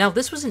Mario. Now,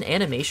 this was an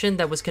animation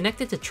that was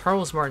connected to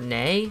Charles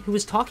Martinet, who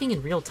was talking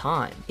in real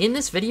time. In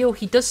this video,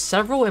 he does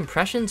several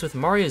impressions with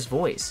Mario's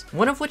voice,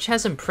 one of which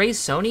has him praise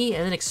Sony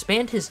and then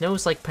expand his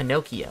nose like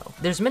Pinocchio.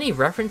 There's many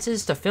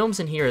references to films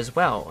in here as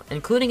well,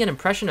 including an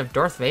impression of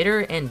Darth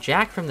Vader and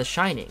Jack from The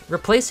Shining,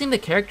 replacing the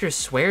character's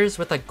swears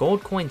with a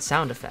gold coin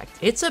sound effect.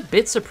 It's a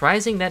bit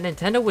surprising that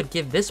Nintendo would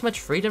give this much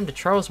freedom to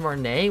Charles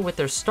Martinet with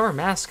their star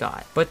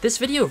mascot, but this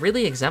video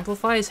really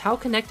exemplifies how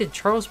connected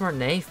Charles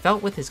Martinet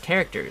felt with his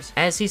characters,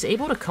 as he's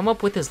able to come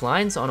up with his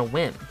lines on a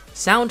whim.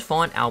 Sound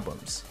font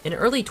albums. In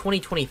early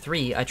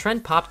 2023, a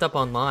trend popped up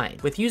online,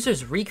 with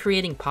users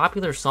recreating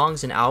popular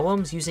songs and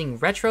albums using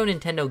retro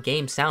Nintendo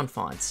game sound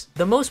fonts.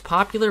 The most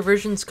popular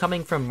versions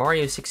coming from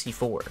Mario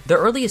 64. The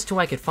earliest two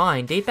I could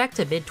find date back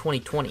to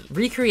mid-2020,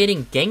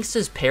 recreating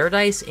Gangsta's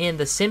Paradise and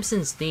the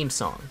Simpsons theme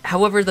song.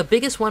 However, the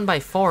biggest one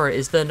by far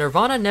is the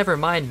Nirvana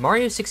Nevermind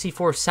Mario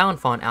 64 sound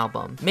font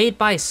album, made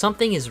by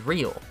Something Is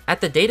Real.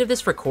 At the date of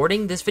this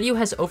recording, this video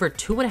has over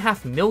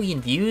 2.5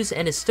 million views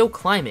and is still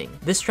climbing.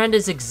 This trend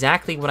is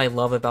exactly what I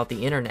love about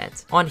the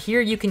internet. On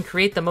here, you can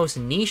create the most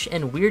niche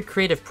and weird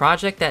creative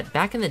project that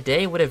back in the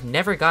day would have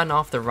never gotten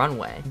off the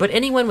runway. But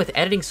anyone with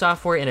editing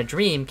software and a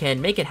dream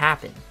can make it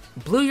happen.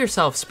 Blue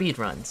Yourself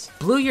speedruns.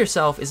 Blue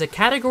Yourself is a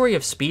category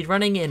of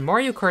speedrunning in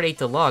Mario Kart 8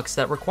 Deluxe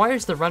that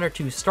requires the runner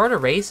to start a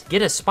race,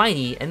 get a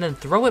spiny, and then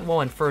throw it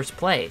while in first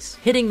place,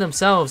 hitting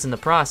themselves in the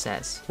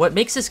process. What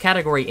makes this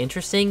category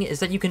interesting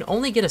is that you can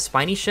only get a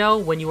spiny shell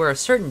when you are a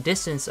certain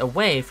distance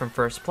away from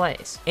first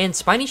place, and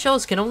spiny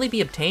shells can only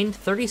be obtained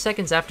 30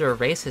 seconds after a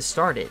race has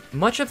started.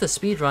 Much of the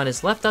speedrun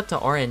is left up to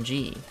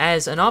RNG,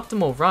 as an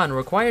optimal run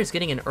requires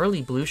getting an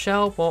early blue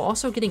shell while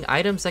also getting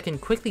items that can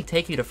quickly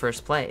take you to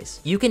first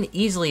place. You can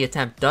easily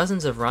attempt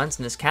dozens of runs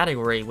in this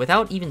category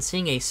without even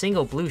seeing a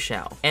single blue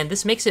shell, and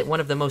this makes it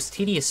one of the most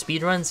tedious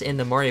speedruns in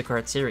the Mario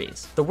Kart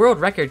series. The world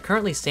record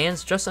currently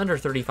stands just under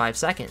 35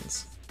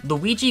 seconds.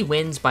 Luigi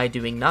wins by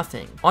doing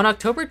nothing. On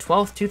October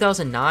 12,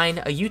 2009,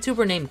 a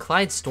YouTuber named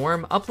Clyde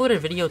Storm uploaded a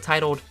video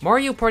titled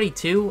Mario Party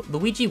 2,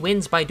 Luigi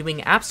wins by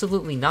doing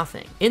absolutely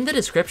nothing. In the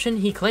description,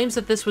 he claims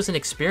that this was an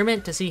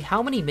experiment to see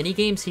how many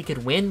minigames he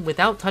could win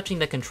without touching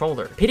the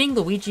controller, pitting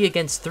Luigi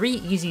against 3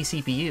 easy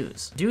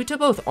CPUs. Due to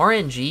both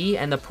RNG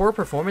and the poor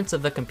performance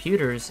of the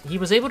computers, he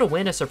was able to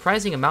win a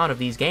surprising amount of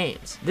these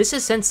games. This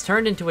has since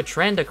turned into a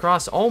trend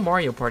across all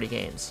Mario Party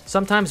games,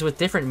 sometimes with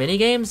different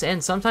minigames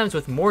and sometimes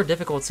with more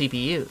difficult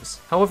CPUs.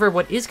 However,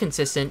 what is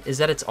consistent is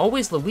that it's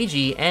always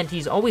Luigi and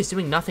he's always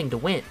doing nothing to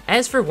win.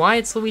 As for why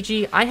it's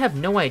Luigi, I have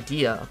no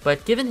idea,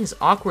 but given his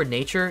awkward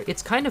nature,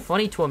 it's kind of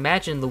funny to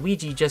imagine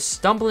Luigi just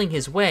stumbling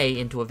his way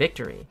into a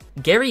victory.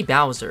 Gary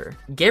Bowser.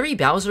 Gary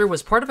Bowser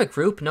was part of a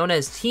group known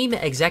as Team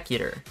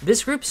Executor.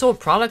 This group sold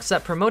products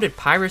that promoted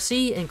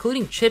piracy,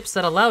 including chips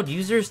that allowed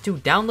users to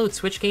download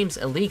Switch games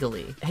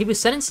illegally. He was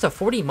sentenced to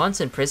 40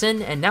 months in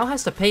prison and now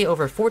has to pay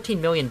over $14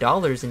 million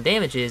in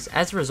damages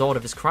as a result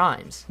of his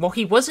crimes. While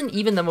he wasn't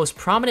even the most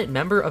prominent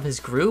member of his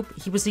group,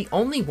 he was the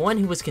only one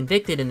who was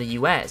convicted in the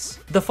US.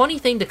 The funny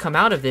thing to come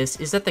out of this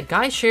is that the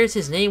guy shares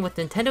his name with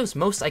Nintendo's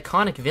most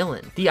iconic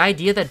villain. The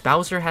idea that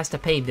Bowser has to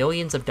pay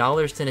millions of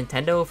dollars to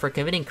Nintendo for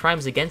committing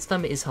crimes against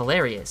them is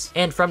hilarious,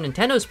 and from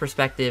Nintendo's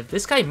perspective,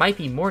 this guy might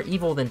be more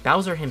evil than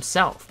Bowser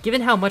himself,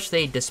 given how much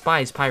they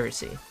despise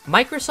piracy.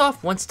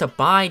 Microsoft wants to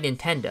buy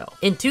Nintendo.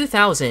 In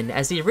 2000,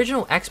 as the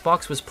original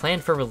Xbox was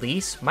planned for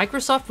release,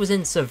 Microsoft was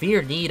in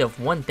severe need of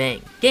one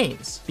thing: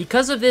 games.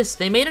 Because of this,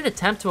 they made an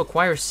attempt to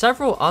acquire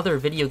several other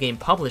video game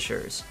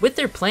publishers, with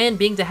their plan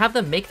being to have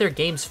them make their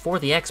games for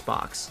the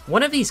Xbox.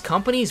 One of these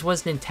companies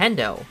was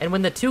Nintendo, and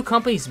when the two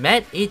companies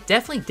met, it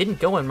definitely didn't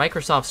go in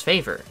Microsoft's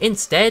favor.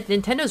 Instead,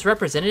 Nintendo's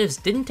representatives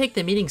didn't take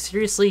the meeting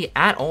seriously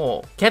at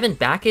all. Kevin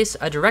Backus,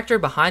 a director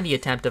behind the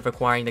attempt of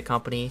acquiring the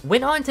company,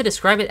 went on to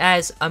describe it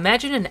as,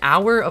 imagine an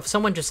hour of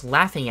someone just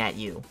laughing at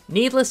you.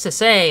 Needless to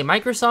say,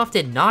 Microsoft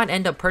did not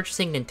end up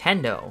purchasing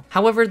Nintendo.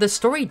 However, the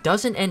story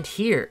doesn't end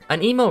here.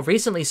 An email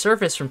recently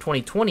surfaced from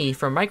 2020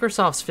 from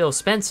Microsoft's Phil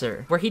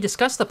Spencer, where he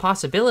discussed the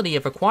possibility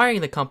of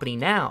acquiring the company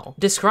now,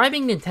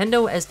 describing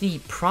Nintendo as the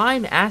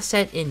prime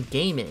asset in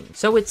gaming.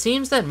 So it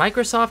seems that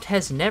Microsoft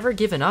has never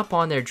given up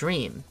on their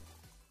dream.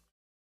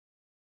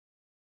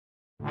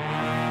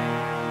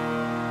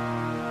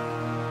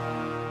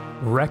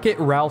 Wreck-It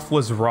Ralph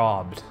was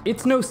robbed.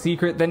 It's no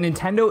secret that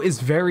Nintendo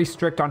is very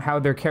strict on how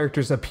their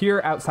characters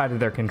appear outside of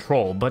their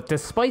control, but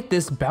despite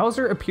this,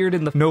 Bowser appeared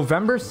in the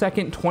November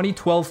 2nd,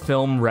 2012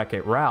 film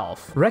Wreck-It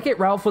Ralph. Wreck-It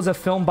Ralph was a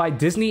film by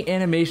Disney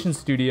Animation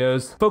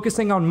Studios,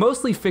 focusing on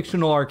mostly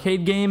fictional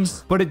arcade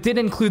games, but it did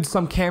include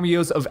some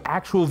cameos of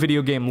actual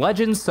video game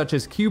legends such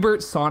as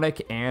Q*bert,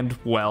 Sonic, and,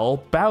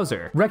 well,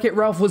 Bowser. Wreck-It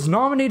Ralph was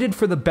nominated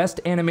for the Best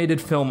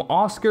Animated Film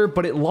Oscar,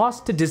 but it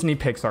lost to Disney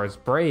Pixar's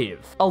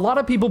Brave. A lot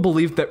of people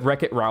believe that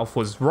Wreck-It Ralph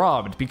was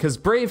robbed because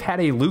Brave had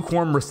a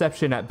lukewarm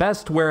reception at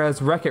best,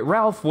 whereas Wreck-It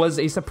Ralph was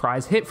a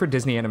surprise hit for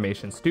Disney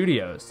Animation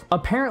Studios.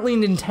 Apparently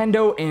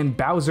Nintendo and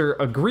Bowser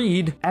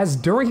agreed, as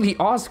during the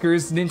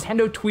Oscars,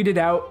 Nintendo tweeted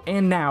out,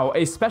 "And now,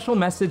 a special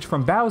message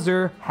from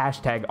Bowser,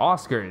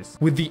 #Oscars,"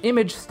 with the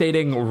image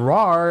stating,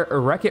 "Rawr,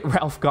 Wreck-It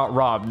Ralph got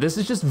robbed." This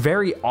is just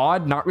very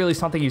odd, not really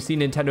something you see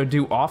Nintendo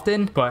do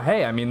often, but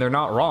hey, I mean, they're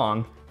not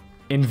wrong.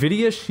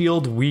 Nvidia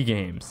Shield Wii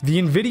games.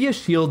 The Nvidia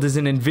Shield is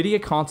an Nvidia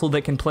console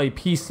that can play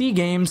PC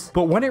games,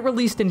 but when it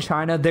released in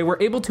China, they were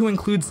able to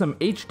include some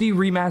HD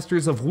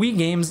remasters of Wii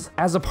games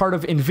as a part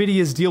of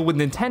Nvidia's deal with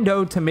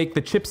Nintendo to make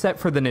the chipset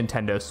for the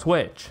Nintendo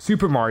Switch.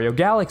 Super Mario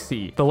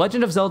Galaxy, The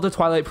Legend of Zelda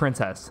Twilight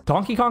Princess,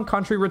 Donkey Kong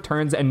Country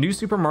Returns, and New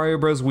Super Mario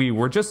Bros. Wii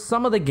were just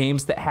some of the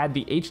games that had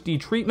the HD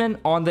treatment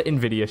on the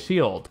Nvidia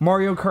Shield.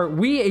 Mario Kart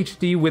Wii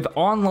HD with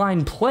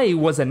online play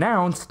was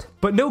announced,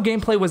 but no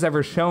gameplay was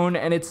ever shown,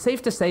 and it's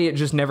safe to say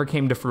it just never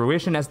came to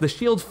fruition as the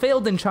Shield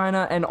failed in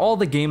China and all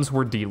the games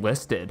were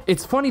delisted.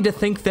 It's funny to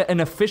think that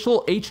an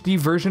official HD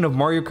version of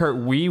Mario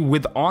Kart Wii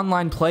with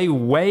online play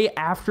way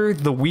after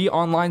the Wii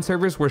online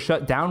servers were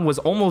shut down was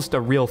almost a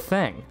real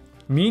thing.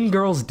 Mean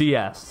Girls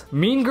DS.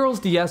 Mean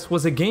Girls DS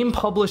was a game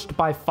published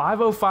by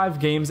 505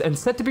 Games and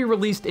set to be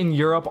released in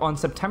Europe on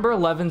September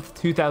 11th,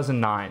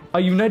 2009. A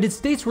United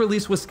States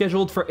release was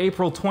scheduled for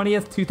April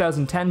 20th,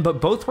 2010,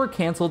 but both were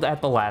cancelled at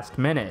the last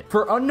minute.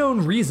 For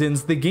unknown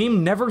reasons, the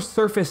game never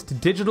surfaced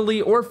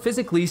digitally or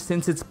physically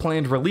since its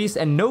planned release,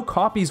 and no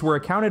copies were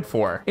accounted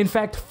for. In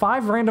fact,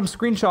 5 random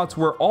screenshots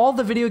were all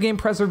the video game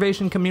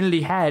preservation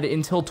community had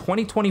until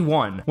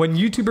 2021, when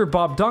YouTuber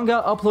Bob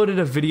Dunga uploaded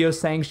a video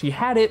saying she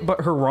had it,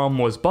 but her ROM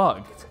was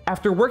bugged.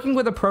 After working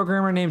with a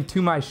programmer named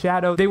To My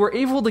Shadow, they were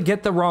able to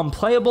get the ROM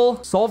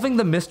playable, solving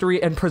the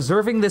mystery and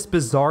preserving this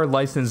bizarre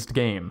licensed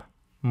game.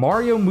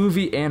 Mario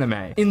movie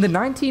anime. In the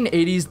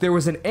 1980s, there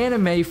was an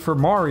anime for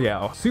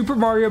Mario. Super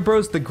Mario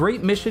Bros. The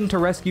Great Mission to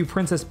Rescue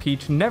Princess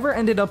Peach never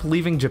ended up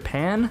leaving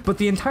Japan, but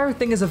the entire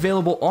thing is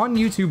available on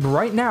YouTube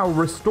right now,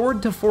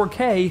 restored to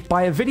 4K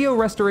by a video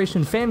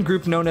restoration fan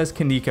group known as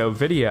Kaneko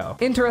Video.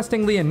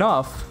 Interestingly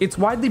enough, it's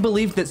widely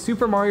believed that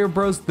Super Mario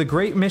Bros. The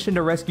Great Mission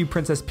to Rescue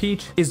Princess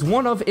Peach is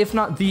one of, if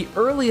not the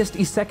earliest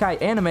isekai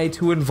anime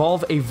to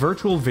involve a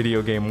virtual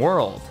video game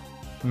world.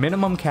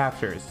 Minimum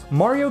captures.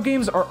 Mario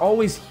games are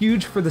always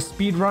huge for the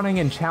speedrunning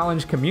and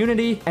challenge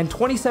community, and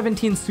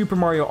 2017's Super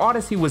Mario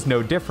Odyssey was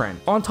no different.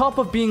 On top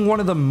of being one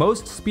of the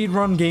most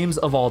speedrun games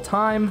of all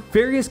time,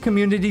 various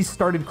communities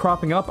started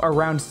cropping up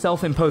around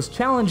self-imposed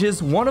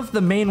challenges, one of the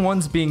main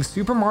ones being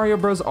Super Mario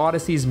Bros.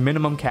 Odyssey's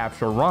minimum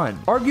capture run.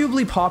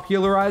 Arguably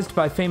popularized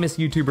by famous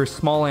YouTuber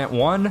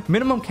SmallAnt1,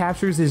 minimum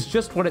captures is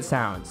just what it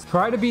sounds.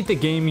 Try to beat the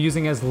game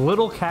using as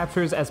little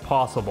captures as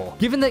possible.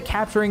 Given that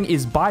capturing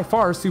is by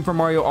far Super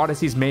Mario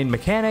Odyssey's main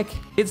mechanic,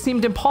 it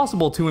seemed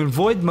impossible to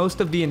avoid most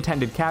of the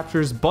intended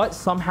captures, but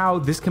somehow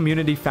this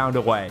community found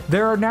a way.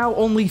 There are now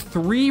only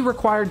 3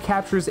 required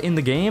captures in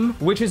the game,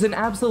 which is an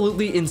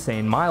absolutely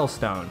insane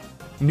milestone.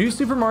 New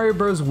Super Mario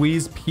Bros.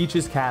 Wii's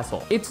Peach's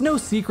Castle. It's no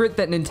secret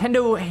that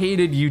Nintendo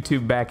hated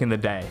YouTube back in the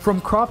day. From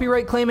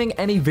copyright claiming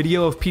any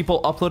video of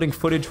people uploading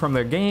footage from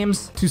their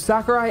games, to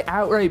Sakurai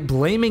outright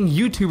blaming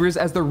YouTubers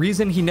as the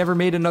reason he never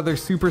made another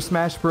Super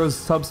Smash Bros.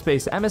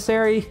 Subspace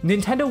Emissary,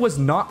 Nintendo was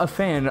not a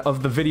fan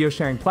of the video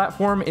sharing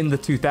platform in the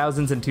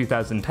 2000s and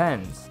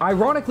 2010s.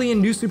 Ironically, in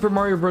New Super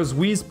Mario Bros.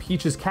 Wii's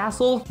Peach's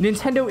Castle,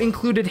 Nintendo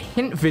included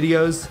hint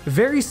videos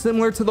very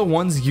similar to the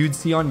ones you'd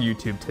see on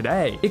YouTube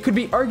today. It could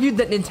be argued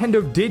that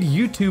Nintendo did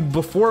YouTube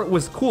before it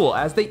was cool,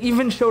 as they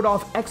even showed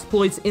off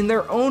exploits in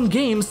their own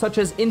games such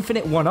as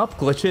infinite 1-up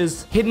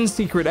glitches, hidden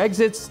secret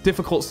exits,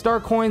 difficult star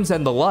coins,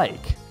 and the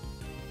like.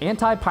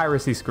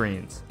 Anti-piracy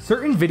screens.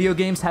 Certain video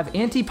games have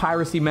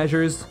anti-piracy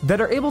measures that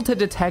are able to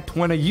detect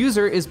when a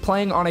user is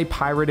playing on a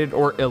pirated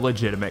or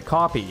illegitimate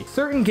copy.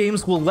 Certain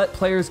games will let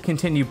players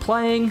continue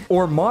playing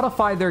or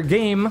modify their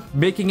game,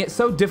 making it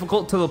so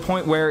difficult to the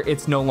point where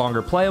it's no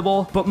longer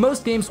playable, but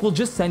most games will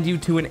just send you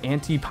to an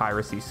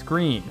anti-piracy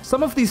screen.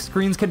 Some of these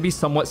screens can be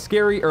somewhat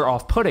scary or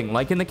off-putting,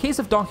 like in the case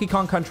of Donkey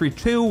Kong Country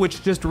 2,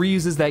 which just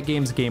reuses that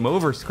game's game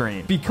over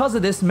screen. Because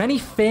of this, many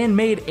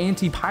fan-made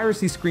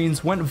anti-piracy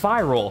screens went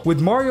viral, with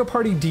Mario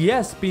Party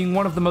DS being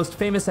one of the most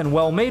famous and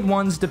well-made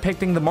ones,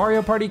 depicting the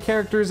Mario Party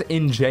characters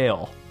in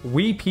jail.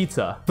 Wii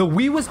Pizza. The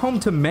Wii was home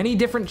to many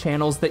different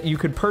channels that you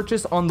could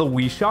purchase on the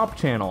Wii Shop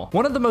channel.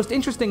 One of the most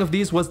interesting of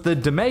these was the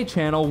Deme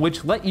channel,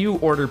 which let you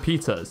order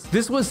pizzas.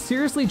 This was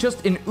seriously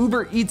just an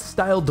Uber Eats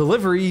style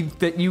delivery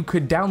that you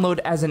could download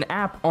as an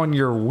app on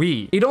your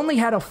Wii. It only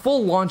had a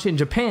full launch in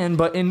Japan,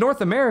 but in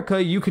North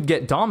America you could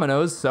get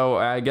Domino's, so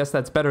I guess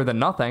that's better than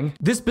nothing.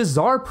 This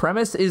bizarre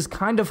premise is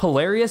kind of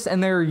hilarious,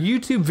 and there are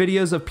YouTube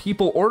videos of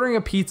people ordering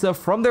a pizza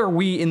from their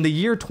Wii in the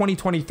year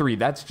 2023.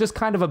 That's just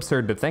kind of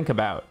absurd to think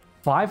about.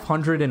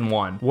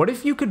 501. What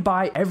if you could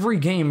buy every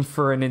game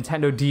for a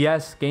Nintendo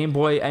DS, Game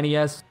Boy,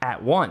 NES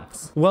at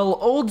once? Well,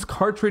 old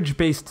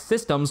cartridge-based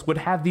systems would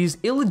have these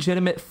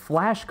illegitimate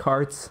flash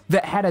carts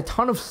that had a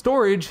ton of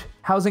storage,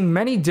 housing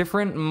many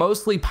different,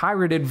 mostly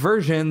pirated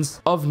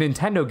versions of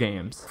Nintendo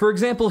games. For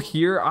example,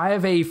 here I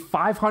have a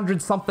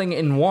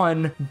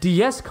 500-something-in-one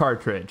DS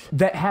cartridge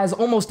that has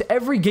almost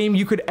every game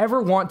you could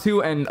ever want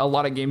to, and a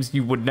lot of games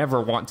you would never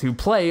want to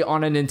play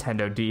on a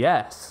Nintendo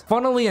DS.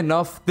 Funnily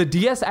enough, the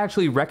DS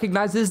actually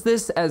recognizes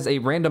this as a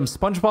random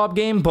SpongeBob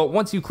game, but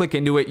once you click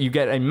into it, you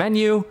get a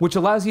menu which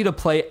allows you to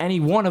play any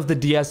one of the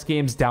DS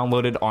games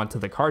downloaded onto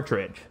the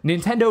cartridge.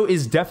 Nintendo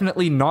is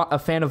definitely not a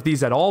fan of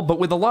these at all, but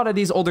with a lot of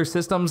these older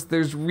systems,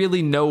 there's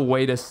really no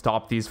way to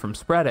stop these from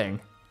spreading.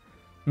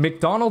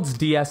 McDonald's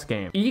DS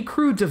game.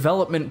 eCrew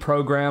development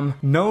program,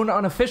 known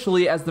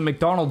unofficially as the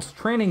McDonald's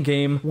training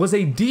game, was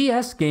a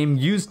DS game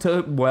used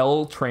to,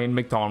 well, train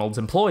McDonald's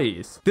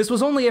employees. This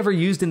was only ever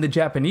used in the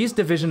Japanese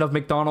division of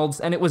McDonald's,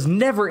 and it was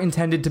never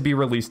intended to be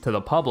released to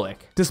the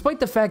public. Despite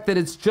the fact that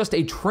it's just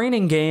a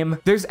training game,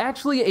 there's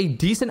actually a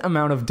decent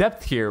amount of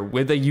depth here,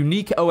 with a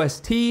unique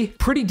OST,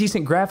 pretty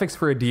decent graphics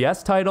for a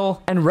DS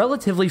title, and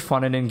relatively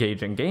fun and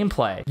engaging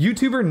gameplay.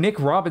 YouTuber Nick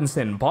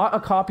Robinson bought a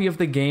copy of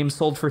the game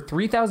sold for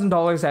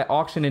 $3,000 at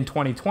auction in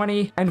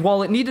 2020, and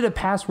while it needed a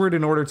password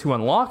in order to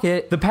unlock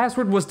it, the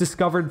password was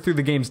discovered through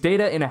the game's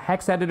data in a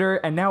hex editor,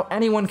 and now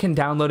anyone can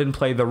download and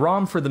play the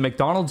ROM for the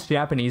McDonald's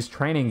Japanese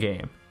training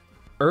game.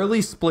 Early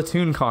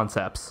Splatoon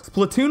concepts.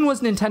 Splatoon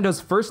was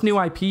Nintendo's first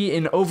new IP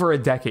in over a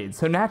decade,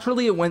 so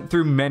naturally it went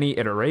through many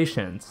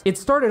iterations. It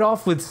started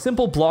off with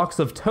simple blocks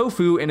of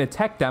tofu in a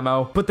tech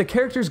demo, but the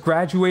characters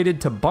graduated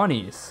to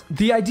bunnies.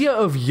 The idea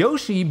of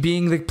Yoshi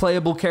being the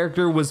playable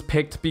character was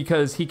picked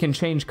because he can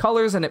change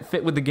colors and it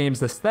fit with the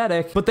game's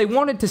aesthetic, but they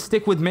wanted to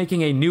stick with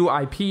making a new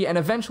IP, and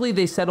eventually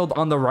they settled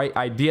on the right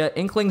idea.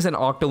 Inklings and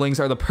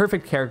Octolings are the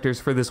perfect characters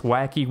for this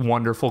wacky,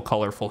 wonderful,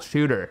 colorful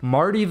shooter.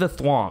 Marty the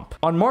Thwomp.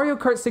 On Mario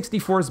Kart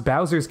 64, reinforce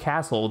Bowser's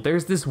castle,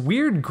 there's this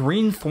weird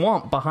green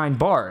thwomp behind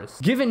bars.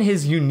 Given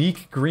his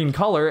unique green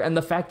color and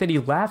the fact that he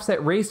laughs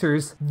at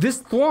racers,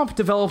 this thwomp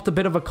developed a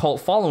bit of a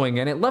cult following,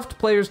 and it left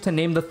players to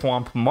name the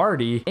thwomp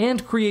Marty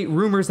and create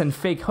rumors and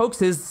fake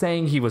hoaxes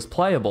saying he was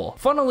playable.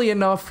 Funnily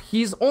enough,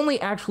 he's only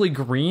actually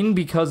green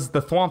because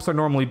the thwomps are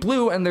normally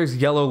blue and there's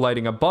yellow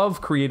lighting above,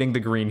 creating the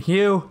green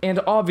hue, and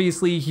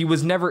obviously he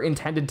was never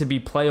intended to be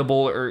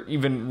playable or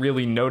even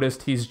really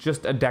noticed. He's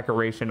just a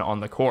decoration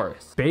on the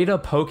course. Beta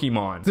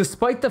Pokemon.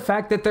 Despite the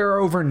fact that there are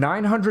over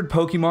 900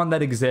 Pokemon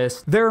that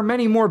exist, there are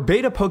many more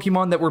beta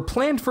Pokemon that were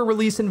planned for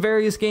release in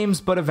various games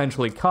but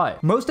eventually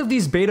cut. Most of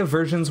these beta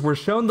versions were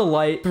shown the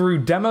light through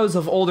demos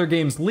of older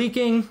games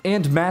leaking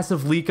and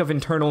massive leak of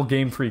internal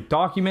Game Freak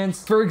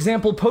documents. For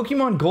example,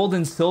 Pokemon Gold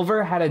and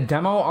Silver had a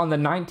demo on the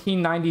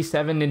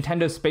 1997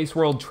 Nintendo Space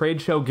World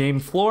trade show game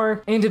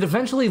floor, and it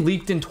eventually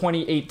leaked in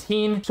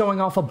 2018,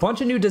 showing off a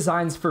bunch of new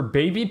designs for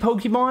baby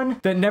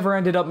Pokemon that never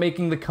ended up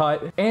making the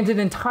cut, and an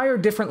entire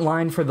different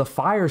line for the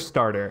Fire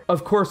Starter.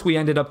 Of course, we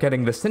ended up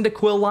getting the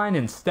Cyndaquil line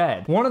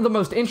instead. One of the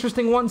most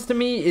interesting ones to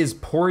me is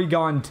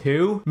Porygon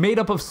 2, made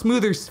up of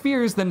smoother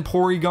spheres than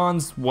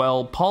Porygon's,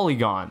 well,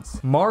 polygons.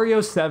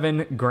 Mario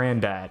 7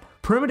 Granddad.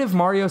 Primitive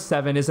Mario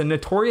 7 is a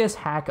notorious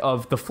hack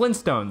of The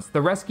Flintstones,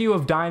 The Rescue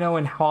of Dino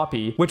and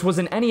Hoppy, which was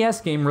an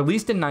NES game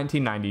released in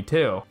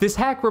 1992. This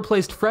hack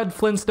replaced Fred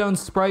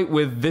Flintstone's sprite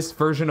with this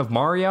version of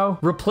Mario,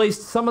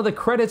 replaced some of the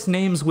credits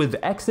names with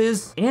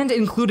X's, and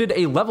included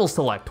a level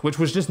select, which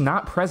was just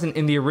not present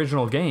in the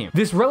original game.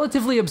 This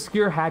relatively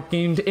obscure hack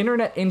gained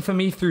internet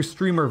infamy through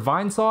streamer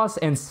Vinesauce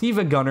and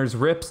Siva Gunner's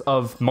rips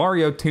of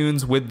Mario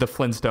tunes with the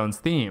Flintstones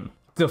theme.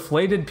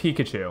 Deflated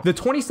Pikachu. The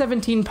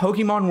 2017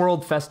 Pokemon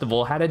World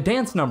Festival had a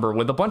dance number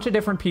with a bunch of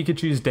different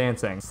Pikachus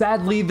dancing.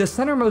 Sadly, the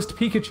centermost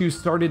Pikachu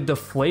started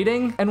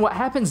deflating, and what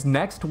happens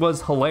next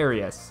was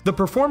hilarious. The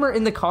performer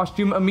in the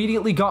costume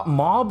immediately got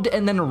mobbed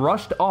and then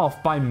rushed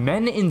off by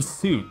men in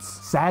suits.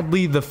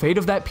 Sadly, the fate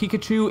of that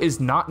Pikachu is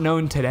not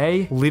known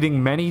today,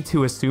 leading many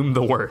to assume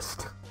the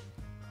worst.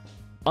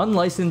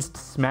 Unlicensed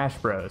Smash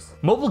Bros.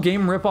 Mobile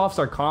game ripoffs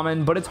are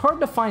common, but it's hard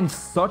to find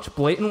such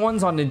blatant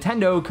ones on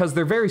Nintendo because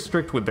they're very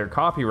strict with their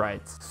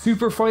copyrights.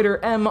 Super Fighter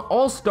M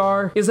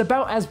All-Star is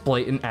about as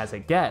blatant as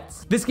it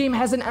gets. This game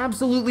has an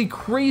absolutely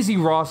crazy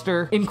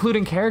roster,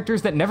 including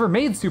characters that never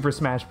made Super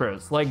Smash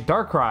Bros, like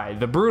Darkrai,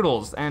 the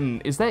Brutals,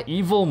 and is that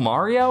Evil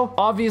Mario?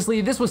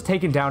 Obviously, this was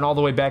taken down all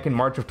the way back in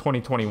March of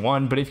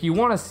 2021, but if you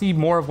want to see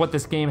more of what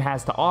this game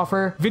has to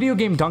offer, Video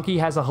Game Donkey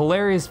has a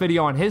hilarious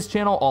video on his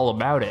channel all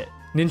about it.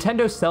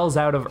 Nintendo sells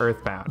out of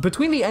Earthbound.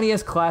 Between the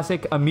NES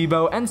Classic,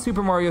 Amiibo, and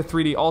Super Mario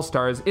 3D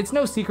All-Stars, it's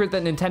no secret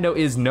that Nintendo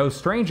is no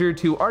stranger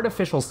to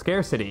artificial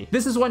scarcity.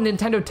 This is when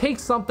Nintendo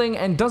takes something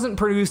and doesn't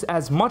produce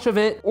as much of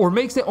it, or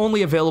makes it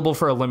only available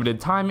for a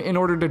limited time in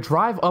order to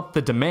drive up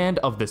the demand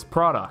of this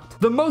product.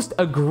 The most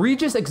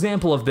egregious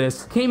example of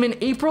this came in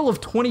April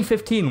of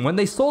 2015 when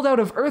they sold out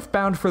of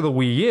Earthbound for the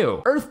Wii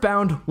U.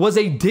 Earthbound was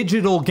a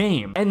digital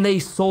game, and they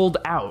sold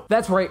out.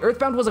 That's right,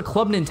 Earthbound was a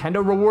Club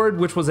Nintendo reward,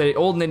 which was an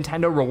old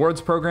Nintendo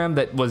rewards program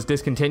that was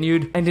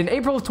discontinued, and in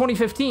April of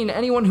 2015,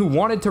 anyone who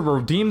wanted to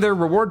redeem their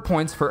reward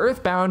points for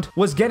Earthbound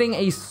was getting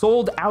a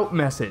sold out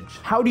message.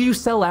 How do you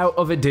sell out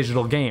of a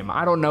digital game?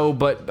 I don't know,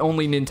 but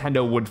only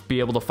Nintendo would be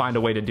able to find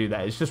a way to do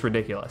that. It's just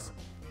ridiculous.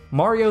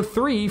 Mario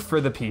 3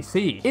 for the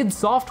PC. id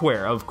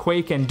Software of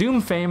Quake and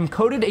Doom fame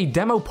coded a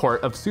demo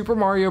port of Super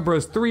Mario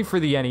Bros. 3 for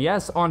the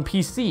NES on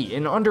PC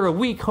in under a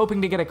week,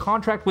 hoping to get a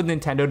contract with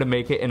Nintendo to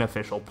make it an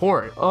official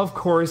port. Of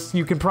course,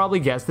 you can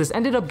probably guess this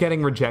ended up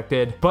getting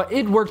rejected, but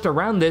id worked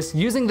around this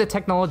using the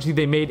technology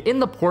they made in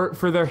the port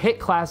for their hit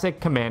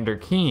classic Commander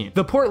Keen.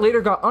 The port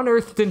later got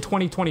unearthed in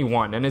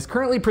 2021 and is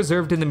currently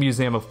preserved in the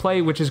Museum of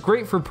Play, which is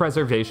great for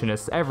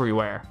preservationists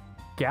everywhere.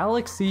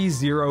 Galaxy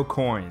Zero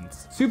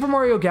Coins. Super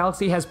Mario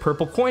Galaxy has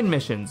purple coin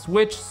missions,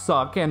 which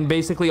suck, and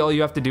basically all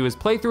you have to do is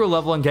play through a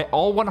level and get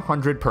all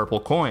 100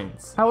 purple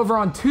coins. However,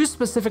 on two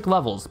specific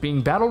levels,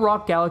 being Battle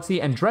Rock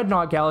Galaxy and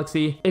Dreadnought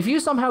Galaxy, if you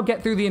somehow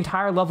get through the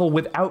entire level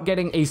without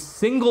getting a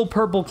single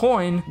purple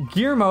coin,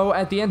 Guillermo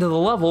at the end of the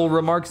level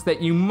remarks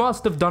that you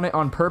must have done it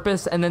on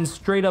purpose and then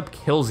straight up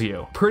kills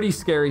you. Pretty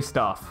scary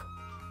stuff.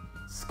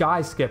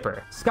 Sky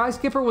Skipper. Sky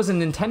Skipper was a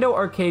Nintendo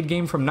arcade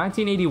game from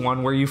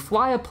 1981 where you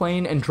fly a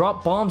plane and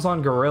drop bombs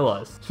on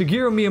gorillas.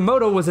 Shigeru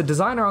Miyamoto was a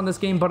designer on this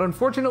game, but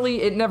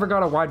unfortunately it never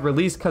got a wide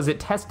release because it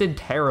tested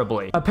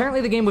terribly.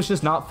 Apparently the game was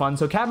just not fun,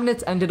 so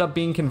cabinets ended up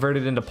being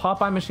converted into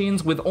Popeye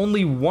machines with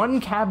only one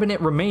cabinet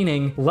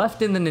remaining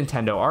left in the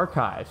Nintendo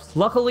archives.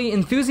 Luckily,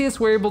 enthusiasts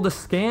were able to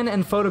scan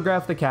and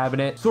photograph the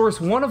cabinet, source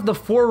one of the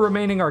 4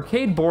 remaining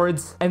arcade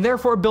boards, and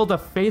therefore build a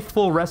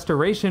faithful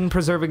restoration,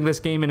 preserving this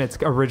game in its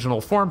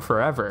original form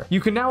forever.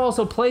 You can now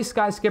also play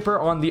Sky Skipper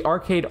on the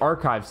Arcade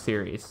Archive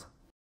series.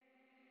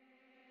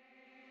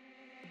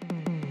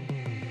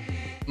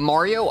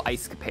 Mario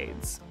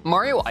Icecapades.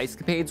 Mario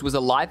Icecapades was a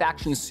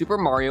live-action Super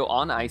Mario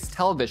on Ice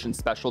television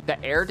special that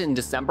aired in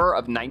December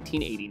of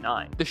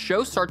 1989. The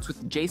show starts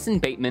with Jason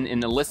Bateman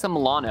and Alyssa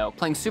Milano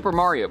playing Super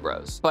Mario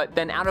Bros. But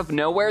then out of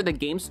nowhere, the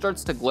game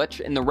starts to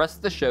glitch and the rest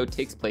of the show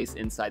takes place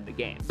inside the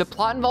game. The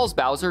plot involves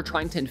Bowser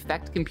trying to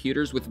infect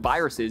computers with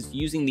viruses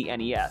using the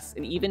NES,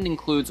 and even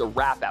includes a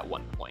rap at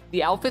one point.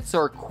 The outfits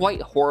are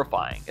quite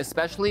horrifying,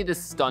 especially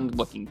this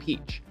stunned-looking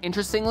Peach.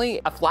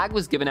 Interestingly, a flag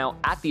was given out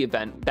at the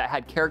event that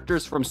had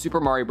characters from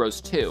Super Mario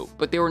Bros. 2,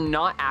 but they were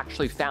not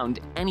actually found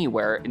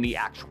anywhere in the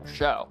actual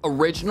show.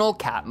 Original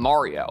Cat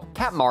Mario.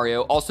 Cat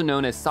Mario, also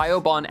known as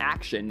Sayobon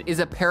Action, is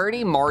a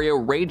parody Mario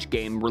Rage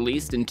game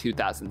released in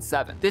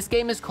 2007. This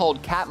game is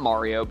called Cat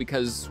Mario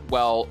because,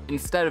 well,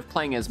 instead of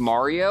playing as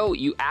Mario,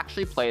 you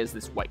actually play as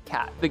this white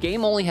cat. The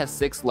game only has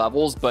 6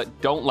 levels, but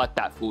don't let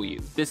that fool you.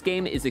 This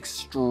game is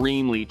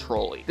extremely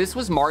trolly. This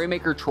was Mario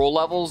Maker troll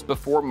levels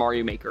before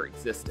Mario Maker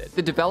existed.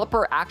 The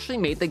developer actually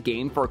made the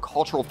game for a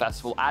cultural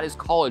festival at his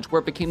college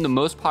where it became the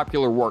most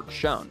popular work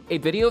shown. A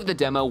video of the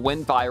demo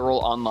went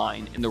viral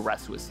online and the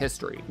rest was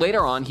history.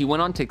 Later on, he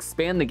went on to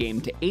expand the game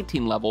to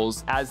 18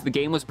 levels as the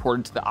game was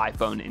ported to the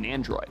iPhone and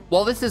Android.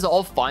 While this is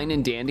all fine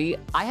and dandy,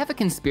 I have a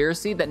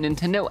conspiracy that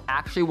Nintendo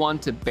actually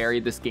wanted to bury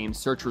this game's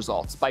search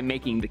results by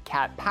making the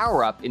cat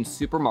power-up in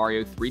Super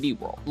Mario 3D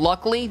World.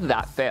 Luckily,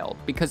 that failed,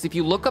 because if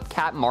you look up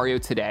Cat Mario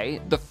today,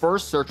 the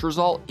first search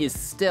result is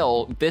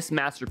still this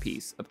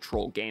masterpiece of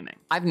troll gaming.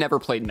 I've never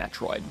played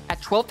Metroid.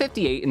 At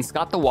 12:58 in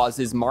Scott the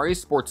Waz's Mario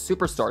Sports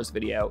Superstars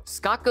video,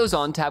 Scott goes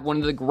on to have one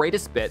of the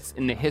greatest bits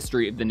in the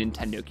history of the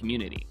Nintendo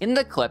community. In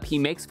the clip, he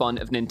makes fun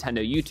of Nintendo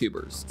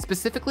YouTubers,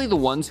 specifically the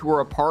ones who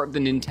are a part of the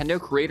Nintendo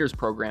Creators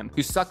Program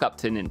who suck up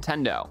to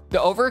Nintendo.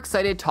 The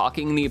overexcited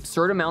talking and the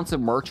absurd amounts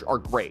of merch are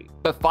great,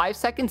 but 5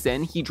 seconds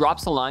in, he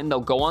drops a line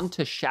that'll go on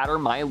to shatter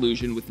my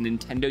illusion with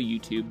Nintendo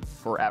YouTube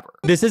forever.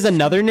 This is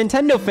another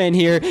Nintendo fan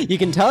here. You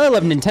can tell I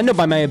love Nintendo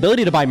by my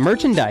ability to buy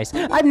merchandise.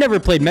 I've never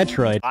played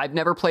Metroid. I've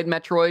never played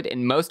Metroid,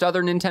 and most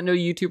other Nintendo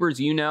YouTubers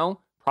you know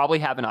probably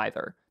haven't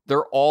either.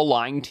 They're all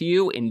lying to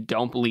you and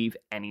don't believe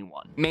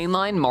anyone.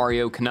 Mainline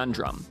Mario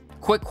Conundrum.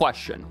 Quick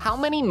question, how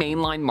many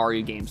mainline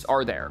Mario games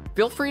are there?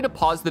 Feel free to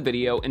pause the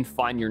video and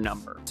find your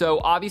number. So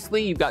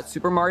obviously you've got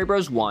Super Mario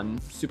Bros. 1,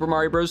 Super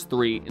Mario Bros.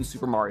 3, and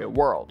Super Mario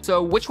World.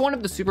 So which one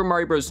of the Super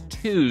Mario Bros.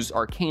 2s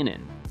are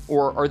canon?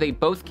 Or are they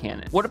both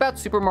canon? What about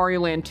Super Mario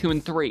Land 2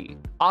 and 3?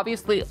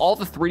 Obviously all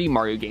the 3D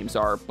Mario games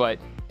are, but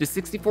does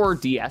 64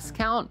 DS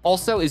count?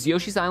 Also, is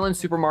Yoshi's Island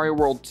Super Mario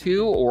World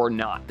 2 or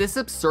not? This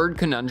absurd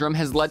conundrum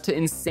has led to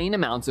insane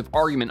amounts of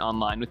argument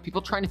online with people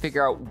trying to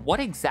figure out what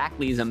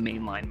exactly is a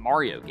mainline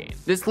Mario game.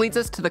 This leads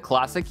us to the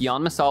classic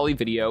Jan Masali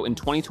video in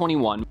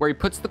 2021 where he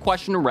puts the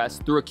question to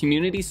rest through a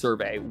community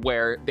survey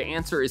where the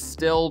answer is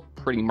still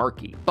pretty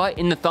murky. But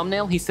in the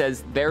thumbnail he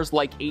says there's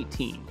like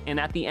 18, and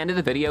at the end of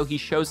the video he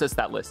shows us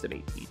that list of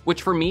 18,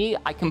 which for me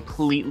I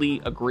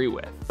completely agree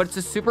with. But it's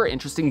a super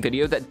interesting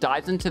video that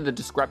dives into the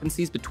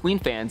discrepancies between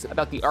fans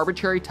about the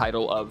arbitrary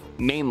title of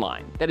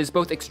mainline that is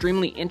both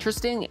extremely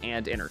interesting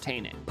and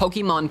entertaining.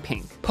 Pokemon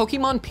Pink.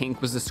 Pokemon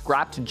Pink was a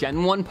scrapped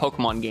Gen 1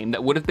 Pokemon game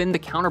that would have been the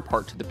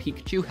counterpart to the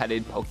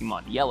Pikachu-headed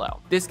Pokemon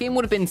Yellow. This game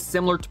would have been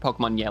similar to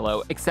Pokemon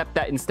Yellow, except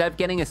that instead of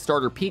getting a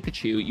starter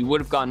Pikachu, you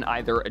would have gotten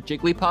either a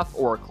Jigglypuff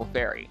or a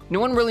Clefairy. No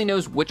one really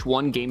knows which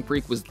one Game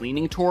Freak was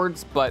leaning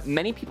towards, but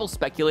many people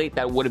speculate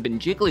that it would have been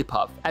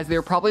Jigglypuff, as they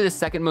are probably the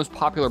second most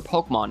popular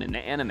Pokemon in the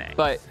anime.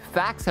 But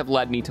facts have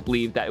led me to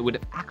believe that it would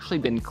have actually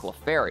been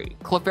Clefairy.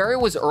 Clefairy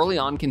was early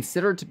on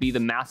considered to be the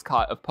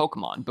mascot of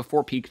Pokemon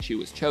before Pikachu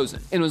was chosen,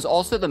 and was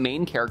also the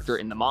main character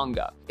in the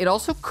manga. It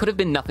also could have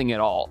been nothing at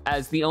all,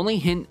 as the only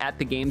hint at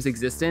the game's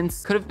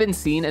existence could have been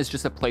seen as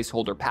just a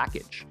placeholder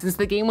package. Since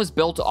the game was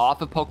built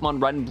off of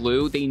Pokemon Red and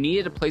Blue, they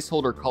needed a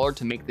placeholder color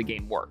to make the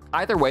game work.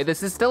 Either way,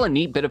 this is still a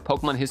neat bit of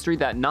Pokemon history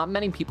that not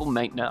many people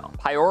might know.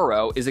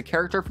 Pyoro is a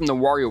character from the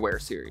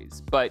WarioWare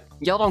series, but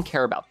y'all don't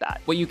care about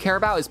that. What you care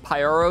about is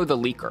Pyoro the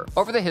Leaker.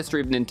 Over the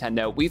history of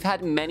Nintendo, we've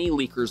had many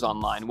leakers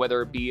online,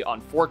 whether it be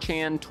on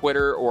 4chan,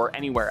 Twitter, or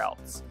anywhere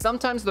else.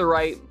 Sometimes they're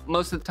right,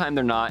 most of the time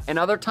they're not, and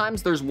other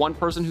times there's one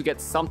person who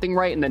gets something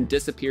right and then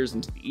disappears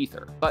into the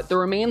ether. But there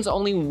remains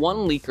only one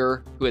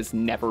leaker who has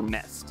never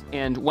missed.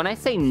 And when I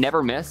say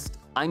never missed,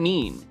 I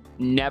mean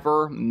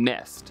never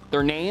missed.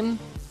 Their name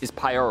is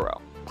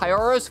Pyoro.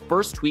 Pyoro's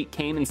first tweet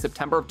came in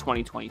September of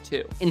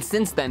 2022, and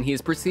since then he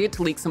has proceeded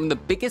to leak some of the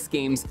biggest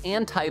games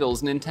and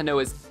titles Nintendo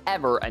has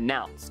ever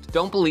announced.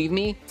 Don't believe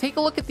me? Take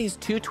a look at these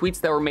 2 tweets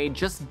that were made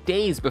just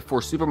days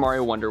before Super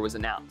Mario Wonder was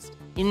announced.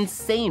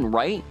 Insane,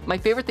 right? My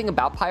favorite thing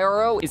about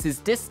Pyoro is his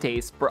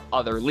distaste for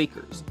other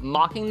leakers,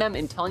 mocking them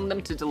and telling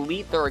them to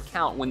delete their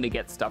account when they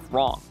get stuff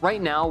wrong.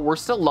 Right now, we're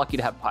still lucky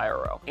to have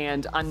Pyoro,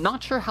 and I'm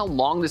not sure how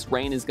long this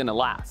reign is gonna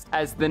last,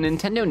 as the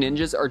Nintendo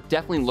ninjas are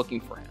definitely looking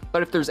for him.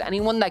 But if there's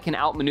anyone that can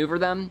outmaneuver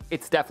them,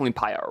 it's definitely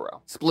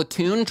Pyoro.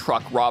 Splatoon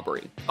truck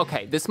robbery.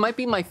 Okay, this might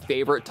be my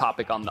favorite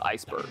topic on the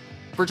iceberg,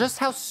 for just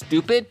how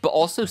stupid but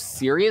also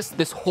serious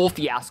this whole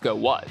fiasco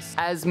was.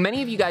 As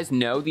many of you guys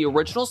know, the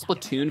original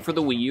Splatoon for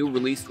the Wii U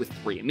released with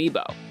 3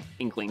 amiibo.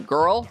 Inkling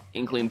Girl,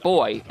 Inkling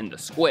Boy, and the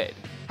Squid.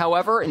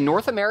 However, in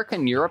North America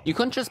and Europe, you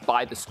couldn't just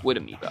buy the Squid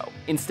amiibo.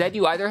 Instead,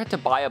 you either had to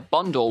buy a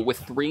bundle with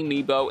 3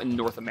 amiibo in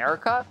North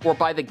America, or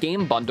buy the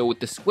game bundle with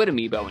the Squid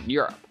amiibo in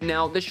Europe.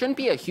 Now, this shouldn't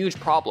be a huge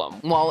problem.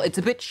 While it's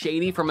a bit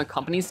shady from a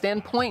company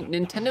standpoint,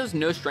 Nintendo's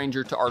no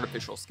stranger to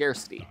artificial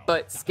scarcity.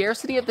 But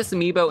scarcity of this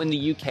amiibo in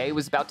the UK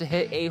was about to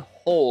hit a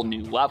whole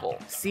new level.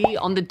 See,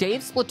 on the day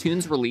of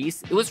Splatoon's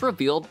release, it was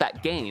revealed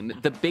that Game,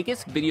 the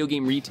biggest video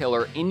game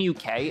retailer in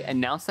UK,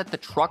 announced that the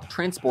truck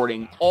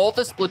transporting all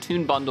the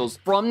Splatoon bundles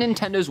from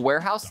Nintendo's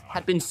warehouse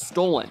had been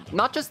stolen.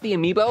 Not just the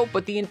amiibo,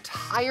 but the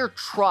entire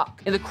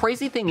truck. And the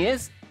crazy thing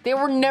is, they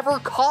were never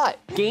caught.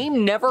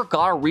 Game never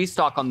got a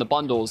restock on the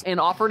bundles and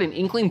offered an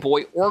Inkling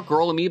Boy or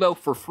Girl amiibo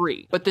for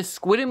free, but the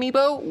Squid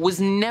amiibo was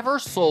never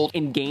sold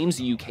in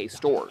Game's UK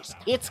stores.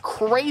 It's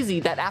crazy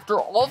that after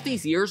all of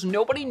these years,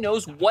 nobody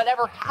knows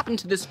whatever happened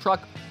to this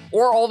truck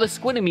or all the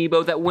Squid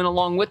amiibo that went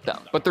along with them,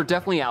 but they're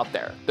definitely out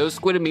there. Those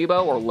Squid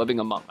amiibo are living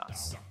among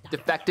us.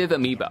 Defective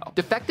amiibo.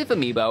 Defective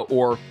amiibo,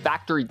 or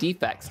factory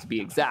defects to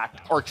be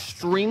exact, are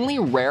extremely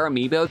rare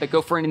amiibo that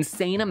go for an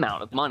insane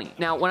amount of money.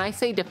 Now, when I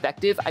say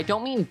defective, I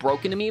don't mean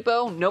broken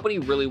amiibo. Nobody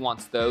really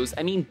wants those.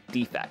 I mean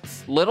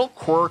defects. Little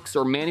quirks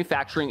or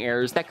manufacturing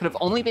errors that could have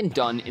only been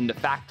done in the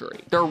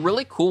factory. There are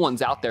really cool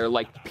ones out there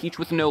like Peach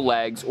with no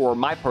legs, or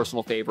my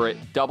personal favorite,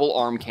 Double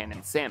Arm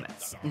Cannon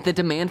Samus. The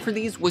demand for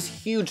these was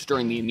huge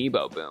during the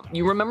amiibo boom.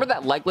 You remember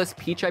that legless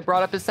Peach I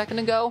brought up a second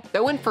ago?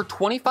 That went for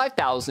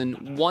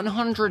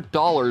 $25,100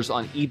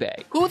 on eBay.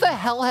 Who the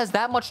hell has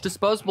that much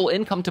disposable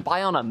income to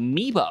buy on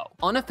amiibo?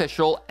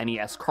 Unofficial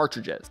NES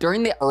cartridges.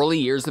 During the early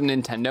years of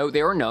Nintendo,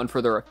 they were known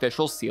for their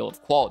official seal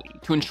of quality,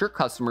 to ensure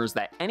customers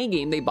that any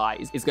game they buy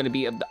is going to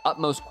be of the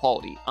utmost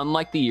quality,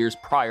 unlike the years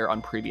prior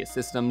on previous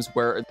systems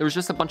where there was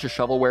just a bunch of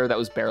shovelware that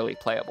was barely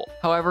playable.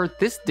 However,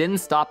 this didn't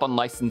stop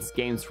unlicensed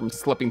games from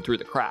slipping through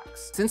the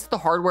cracks. Since the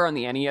hardware on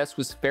the NES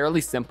was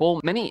fairly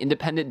simple, many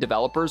independent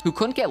developers who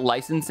couldn't get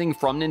licensing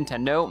from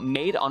Nintendo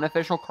made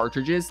unofficial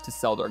cartridges to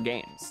sell their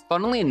games.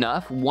 Funnily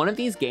enough, one of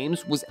these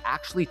games was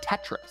actually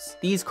Tetris.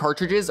 These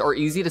cartridges are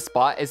easy to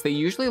spot as they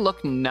usually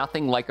look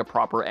nothing like a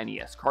proper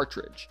NES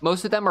cartridge.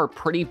 Most of them are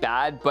pretty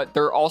bad, but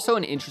they're also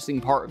an interesting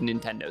part of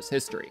Nintendo's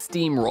history.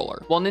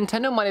 Steamroller. While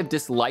Nintendo might have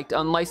disliked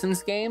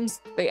unlicensed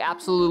games, they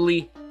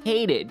absolutely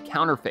hated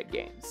counterfeit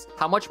games.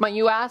 How much might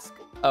you ask?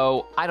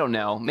 Oh, I don't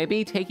know,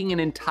 maybe taking an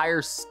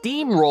entire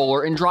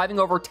steamroller and driving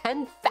over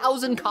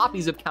 10,000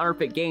 copies of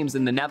counterfeit games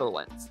in the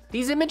Netherlands.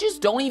 These images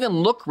don't even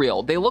look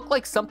real. They look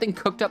like something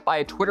cooked up by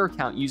a Twitter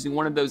account using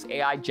one of those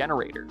AI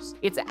generators.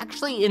 It's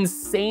actually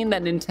insane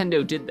that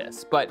Nintendo did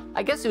this, but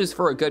I guess it was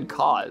for a good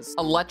cause.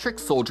 Electric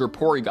Soldier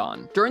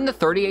Porygon. During the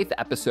 38th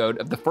episode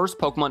of the first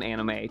Pokemon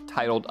anime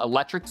titled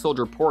Electric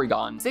Soldier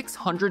Porygon,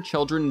 600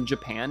 children in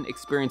Japan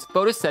experienced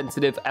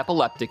photosensitive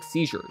epileptic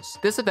seizures.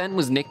 This event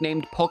was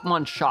nicknamed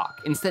Pokemon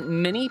Shock and sent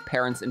many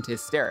parents into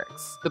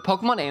hysterics. The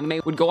Pokemon anime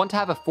would go on to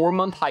have a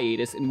 4-month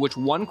hiatus in which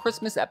one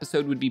Christmas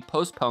episode would be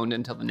postponed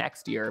until the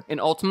next year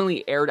and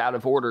ultimately aired out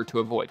of order to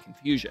avoid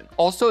confusion.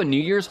 Also, a New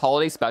Year's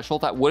holiday special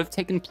that would have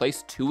taken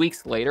place 2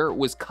 weeks later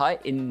was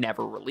cut and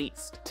never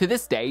released. To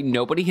this day,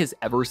 nobody has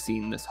ever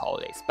seen this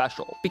holiday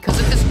special. Because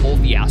of this whole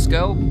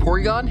fiasco,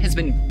 Porygon has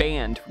been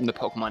banned from the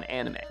Pokemon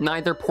anime.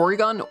 Neither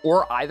Porygon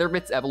or either of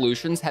its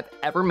evolutions have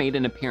ever made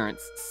an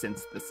appearance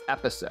since this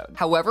episode.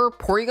 However,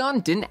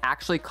 Porygon didn't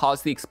actually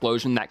cause the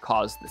explosion that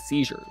caused the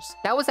seizures.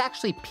 That was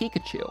actually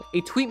Pikachu.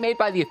 A tweet made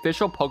by the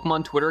official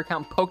Pokemon Twitter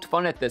account poked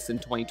fun at this in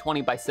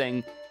 2020 by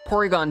saying,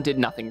 Porygon did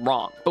nothing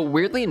wrong, but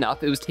weirdly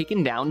enough, it was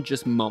taken down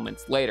just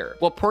moments later.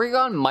 While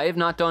Porygon might have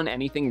not done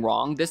anything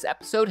wrong, this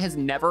episode has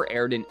never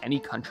aired in any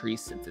country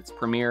since its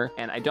premiere,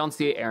 and I don't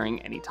see it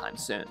airing anytime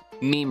soon.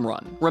 Meme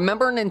Run.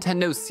 Remember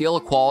Nintendo's seal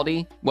of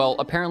quality? Well,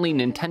 apparently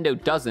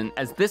Nintendo doesn't,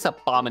 as this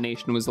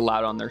abomination was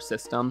allowed on their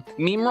system.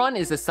 Meme Run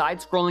is a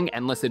side-scrolling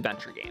endless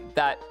adventure game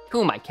that,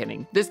 who am I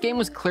kidding? This game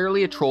was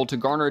clearly a troll to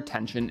garner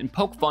attention and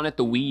poke fun at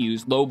the Wii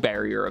U's low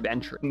barrier of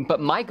entry.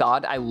 But my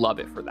god, I love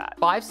it for that.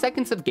 5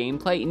 seconds of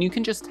gameplay and you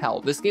can just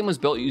tell this game was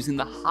built using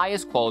the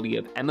highest quality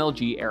of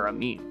MLG era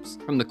memes.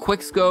 From the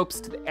quick scopes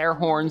to the air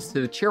horns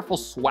to the cheerful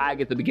swag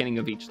at the beginning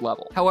of each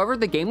level. However,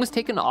 the game was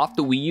taken off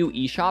the Wii U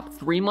eShop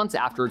 3 months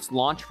after its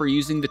launch for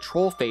using the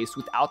troll face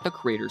without the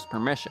creator's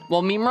permission.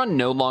 While Meme Run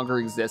no longer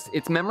exists,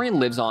 its memory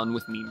lives on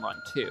with Meme Run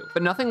 2.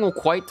 But nothing will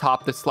quite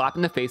top the slap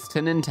in the face to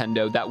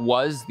Nintendo that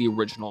was the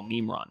original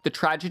Meme Run. The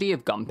tragedy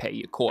of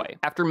Gunpei Yokoi.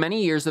 After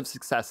many years of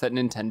success at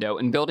Nintendo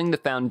in building the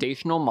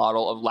foundational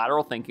model of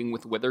lateral thinking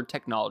with withered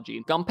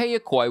technology, Gunpei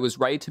Yokoi was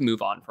ready to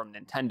move on from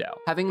Nintendo,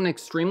 having an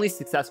extremely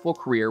successful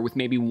career with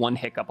maybe one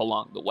hiccup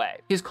along the way.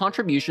 His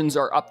contributions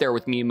are up there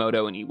with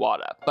Miyamoto and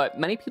Iwata, but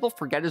many people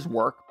forget his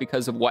work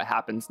because of what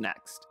happens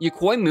next.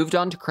 Yokoi moved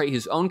on to create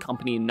his own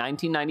company in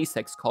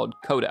 1996 called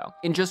Kodo.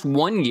 In just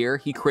 1 year,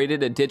 he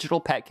created a digital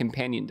pet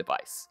companion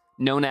device.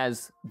 known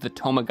as the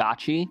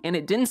Tamagotchi, and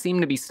it didn't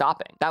seem to be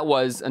stopping. That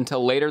was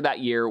until later that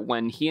year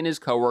when he and his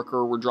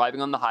coworker were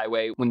driving on the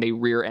highway when they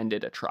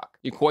rear-ended a truck.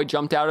 Yokoi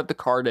jumped out of the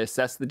car to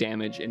assess the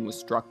damage and was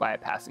struck by a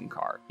passing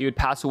car. He would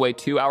pass away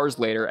 2 hours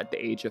later at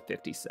the age of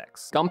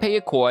 56. Gunpei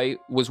Yokoi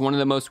was one of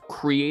the most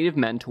creative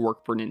men to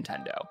work for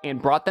Nintendo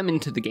and brought them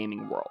into the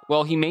gaming world.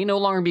 While he may no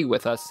longer be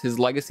with us, his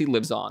legacy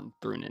lives on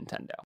through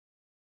Nintendo.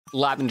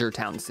 Lavender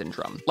Town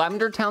Syndrome.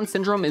 Lavender Town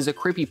Syndrome is a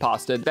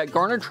creepypasta that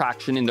garnered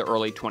traction in the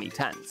early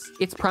 2010s.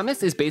 Its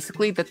premise is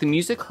basically that the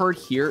music heard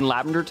here in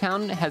Lavender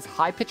Town has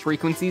high-pitched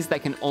frequencies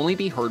that can only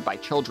be heard by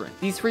children.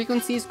 These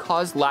frequencies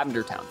cause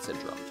Lavender Town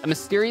Syndrome, a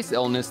mysterious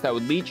illness that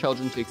would lead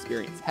children to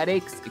experience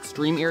headaches,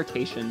 extreme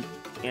irritation,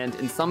 and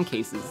in some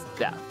cases,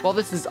 death. While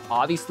this is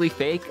obviously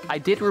fake, I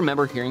did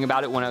remember hearing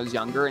about it when I was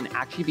younger and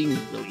actually being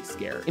really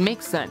scared. It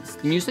makes sense.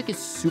 The music is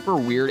super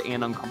weird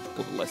and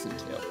uncomfortable to listen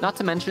to. Not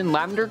to mention,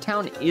 Lavender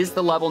Town is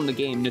the level in the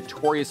game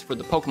notorious for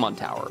the Pokemon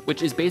Tower,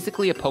 which is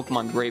basically a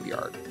Pokemon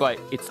graveyard, but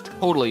it's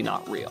totally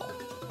not real.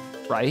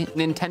 Right?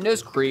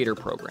 Nintendo's creator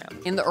program.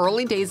 In the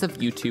early days of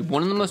YouTube,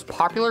 one of the most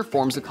popular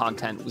forms of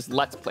content was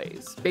Let's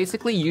Plays.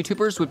 Basically,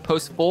 YouTubers would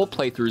post full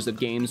playthroughs of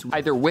games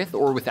either with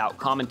or without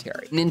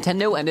commentary.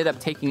 Nintendo ended up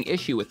taking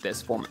issue with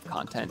this form of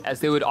content, as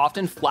they would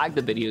often flag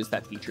the videos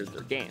that featured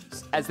their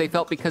games, as they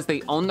felt because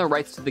they owned the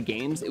rights to the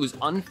games, it was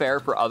unfair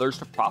for others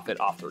to profit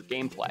off their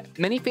gameplay.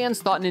 Many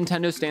fans thought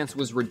Nintendo's stance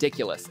was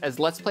ridiculous, as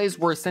Let's Plays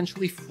were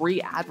essentially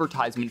free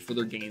advertisement for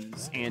their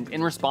games, and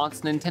in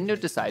response, Nintendo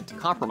decided to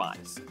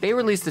compromise. They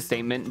released a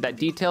statement that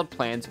detailed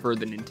plans for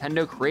the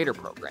Nintendo Creator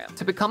Program.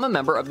 To become a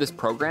member of this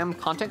program,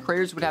 content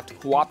creators would have to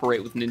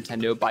cooperate with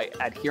Nintendo by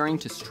adhering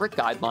to strict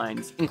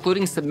guidelines,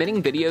 including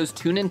submitting videos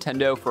to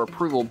Nintendo for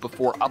approval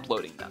before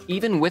uploading them.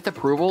 Even with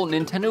approval,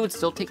 Nintendo would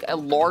still take a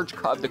large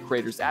cut of the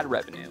creators' ad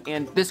revenue,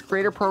 and this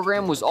Creator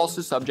Program was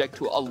also subject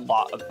to a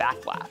lot of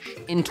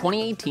backlash. In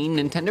 2018,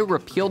 Nintendo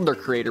repealed their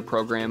Creator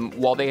Program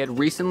while they had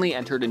recently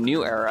entered a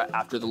new era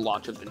after the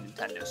launch of the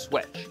Nintendo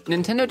Switch.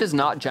 Nintendo does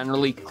not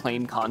generally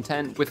claim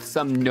content, with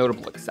some notable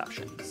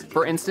exceptions.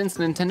 For instance,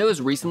 Nintendo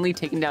has recently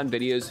taken down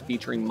videos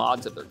featuring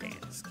mods of their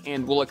games,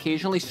 and will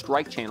occasionally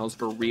strike channels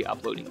for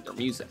re-uploading their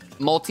music.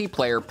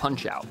 Multiplayer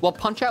Punch-Out. While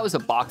Punch-Out is a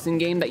boxing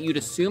game that you'd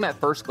assume at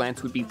first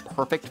glance would be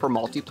perfect for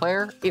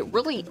multiplayer, it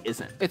really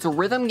isn't. It's a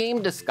rhythm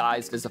game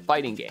disguised as a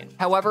fighting game.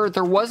 However,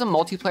 there was a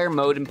multiplayer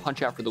mode in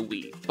Punch-Out for the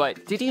Wii,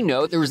 but did you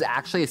know there was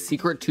actually a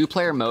secret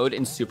 2-player mode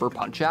in Super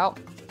Punch-Out?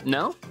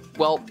 No?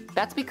 Well,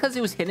 that's because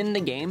it was hidden in the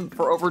game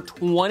for over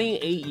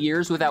 28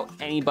 years without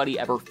anybody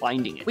ever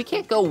finding it. We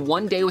can't go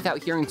one day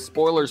without hearing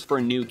spoilers for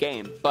a new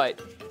game,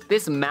 but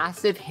this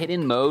massive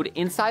hidden mode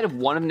inside of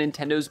one of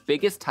Nintendo's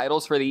biggest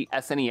titles for the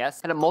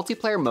SNES had a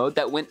multiplayer mode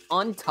that went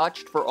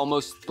untouched for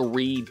almost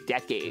 3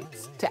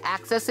 decades. To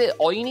access it,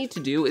 all you need to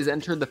do is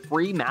enter the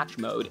free match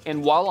mode,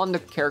 and while on the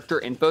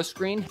character info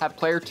screen, have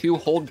player 2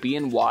 hold B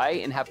and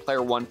Y and have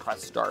player 1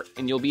 press start,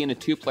 and you'll be in a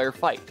 2-player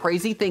fight.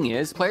 Crazy thing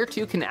is, player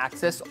 2 can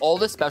access all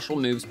the special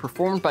moves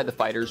performed by the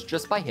fighters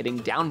just by hitting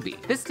down B.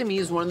 This to me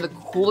is one of the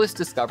coolest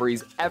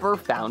discoveries ever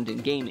found in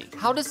gaming.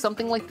 How does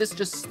something like this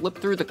just slip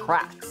through the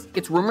cracks?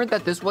 It's rumored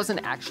that this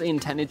wasn't actually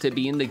intended to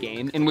be in the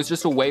game and was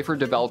just a way for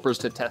developers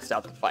to test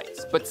out the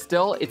fights, but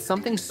still, it's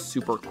something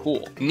super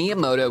cool.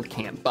 Miyamoto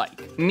can't bike.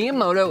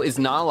 Miyamoto is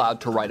not allowed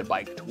to ride a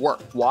bike to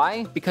work.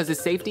 Why? Because his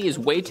safety is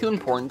way too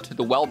important to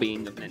the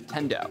well-being of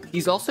Nintendo.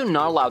 He's also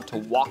not allowed to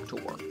walk to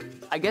work.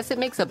 I guess it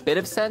makes a bit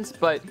of sense,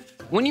 but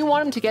when you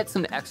want him to get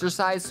some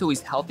exercise so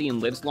he's healthy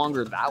and lives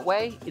longer that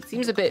way, it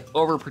seems a bit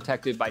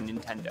overprotective by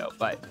Nintendo,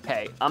 but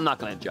hey, I'm not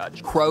gonna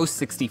judge. Crow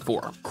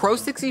 64. Crow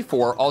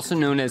 64, also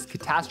known as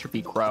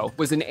Catastrophe Crow,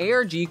 was an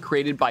ARG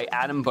created by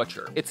Adam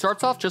Butcher. It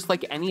starts off just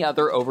like any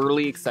other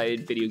overly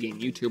excited video game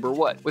YouTuber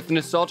would, with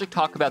nostalgic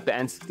talk about the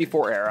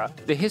N64 era,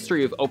 the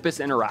history of Opus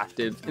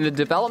Interactive, and the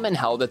development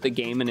hell that the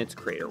game and its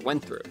creator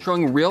went through,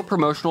 showing real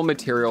promotional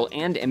material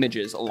and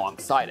images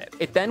alongside it.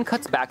 It then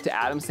cuts back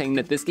to Adam saying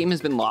that this game has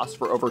been lost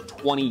for over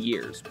 20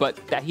 years, but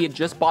that he had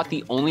just bought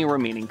the only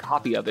remaining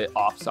copy of it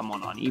off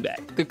someone on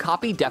eBay. The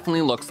copy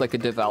definitely looks like a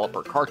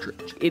developer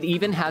cartridge. It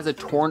even has a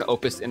torn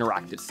Opus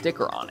Interactive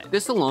sticker on it.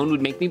 This alone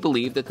would make me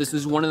believe that this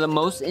is one of the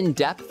most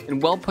in-depth and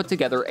well put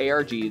together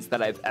ARGs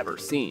that I've ever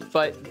seen.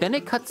 But then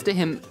it cuts to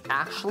him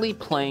actually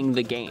playing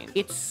the game.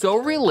 It's so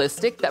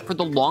realistic that for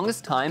the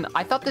longest time,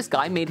 I thought this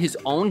guy made his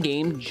own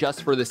game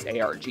just for this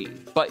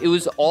ARG, but it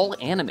was all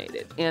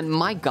animated. And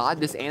my god,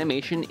 this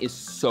animation is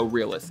so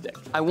realistic.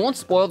 I won't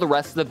spoil the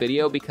rest of the video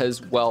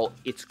because, well,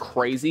 it's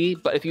crazy,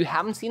 but if you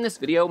haven't seen this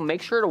video,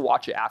 make sure to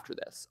watch it after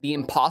this. The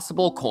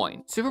Impossible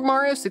Coin. Super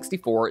Mario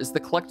 64 is the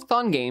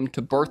collectathon game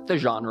to birth the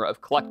genre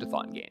of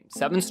collectathon games,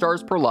 7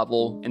 stars per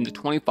level and the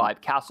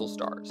 25 castle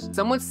stars.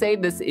 Some would say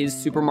this is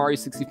Super Mario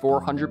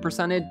 64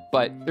 100%ed,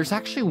 but there's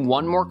actually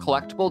one more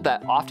collectible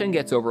that often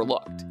gets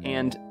overlooked,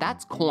 and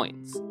that's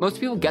coins. Most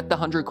people get the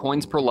 100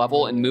 coins per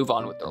level and move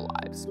on with their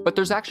lives, but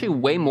there's actually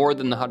way more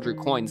than the 100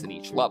 coins in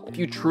each level. If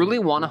you truly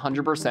want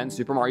 100%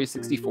 Super Mario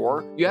 64,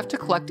 you have to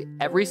collect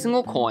every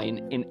single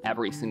coin in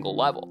every single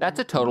level. That's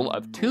a total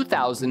of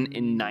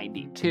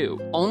 2,092.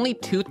 Only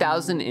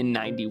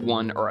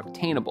 2,091 are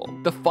obtainable.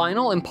 The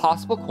final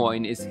impossible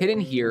coin is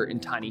hidden here in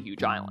Tiny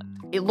Huge Island.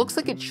 It looks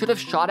like it should have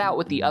shot out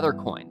with the other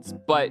coins,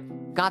 but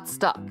got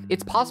stuck.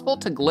 It's possible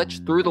to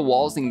glitch through the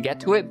walls and get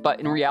to it, but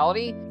in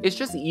reality, it's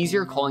just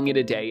easier calling it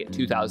a day at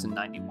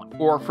 2,091.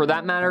 Or for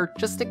that matter,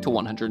 just stick to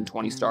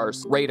 120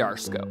 stars. Radar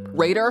Scope.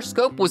 Radar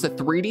Scope was a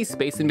 3D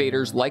Space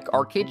Invaders-like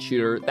arcade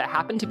shooter that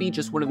happened to be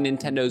just one of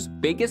Nintendo's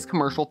biggest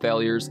commercial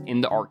failures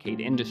in the arcade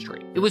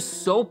industry. It was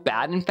so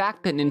bad, in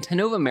fact, that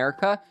Nintendo of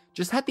America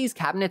just had these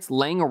cabinets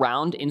laying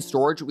around in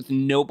storage with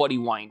nobody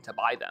wanting to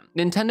buy them.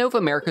 Nintendo of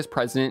America's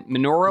president,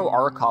 Minoru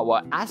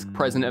Arakawa, asked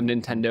president of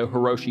Nintendo,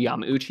 Hiroshi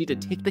Yamauchi, to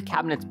take the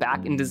cabinets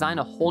back and design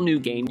a whole new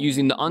game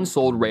using the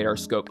unsold Radar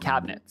Scope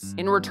cabinets.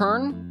 In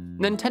return,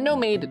 Nintendo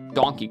made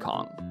Donkey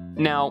Kong.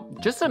 Now,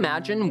 just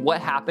imagine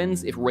what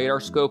happens if Radar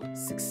Scope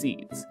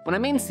succeeds. When I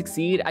mean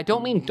succeed, I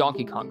don't mean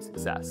Donkey Kong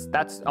success.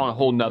 That's on a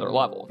whole nother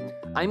level.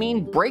 I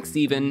mean breaks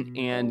even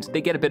and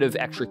they get a bit of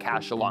extra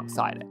cash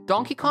alongside it.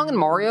 Donkey Kong and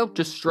Mario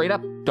just straight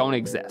up don't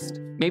exist.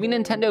 Maybe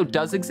Nintendo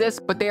does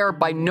exist, but they are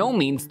by no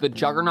means the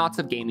juggernauts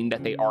of gaming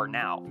that they are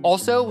now.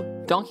 Also,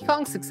 Donkey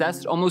Kong's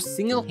success almost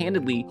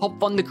single-handedly helped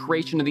fund the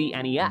creation of the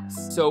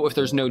NES. So if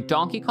there's no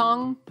Donkey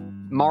Kong,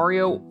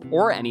 Mario,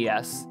 or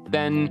NES,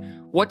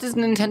 then what does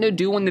Nintendo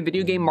do when the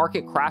video game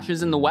market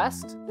crashes in the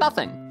West?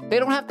 Nothing. They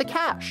don't have the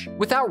cash.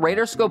 Without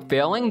Radar Scope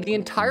failing, the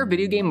entire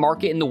video game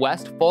market in the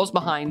West falls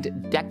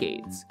behind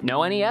decades.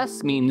 No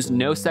NES means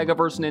no Sega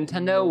vs.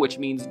 Nintendo, which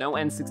means no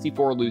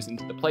N64 losing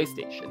to the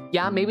PlayStation.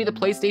 Yeah, maybe the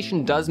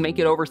PlayStation does make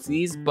it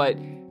overseas, but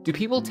do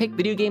people take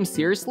video games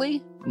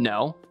seriously?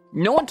 No.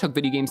 No one took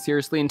video games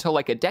seriously until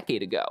like a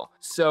decade ago.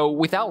 So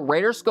without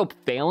Radar Scope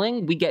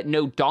failing, we get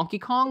no Donkey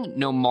Kong,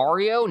 no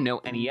Mario,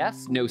 no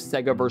NES, no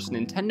Sega vs.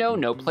 Nintendo,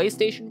 no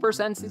PlayStation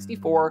vs.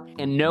 N64,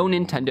 and no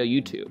Nintendo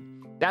YouTube.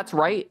 That's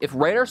right, if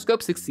Radar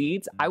Scope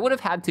succeeds, I would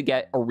have had to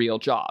get a real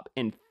job,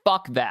 and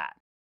fuck that.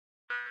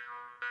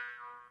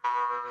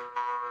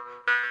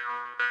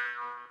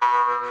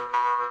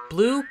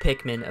 Blue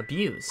Pikmin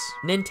abuse.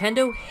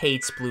 Nintendo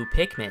hates blue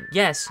Pikmin.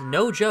 Yes,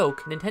 no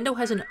joke, Nintendo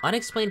has an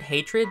unexplained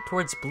hatred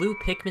towards blue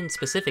Pikmin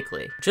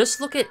specifically. Just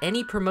look at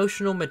any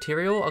promotional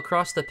material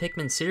across the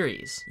Pikmin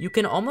series. You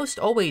can almost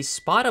always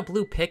spot a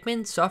blue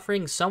Pikmin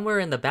suffering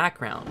somewhere in the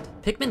background.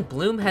 Pikmin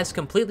Bloom has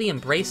completely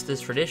embraced this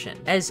tradition,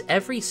 as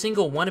every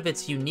single one of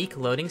its unique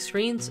loading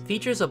screens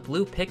features a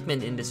blue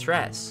Pikmin in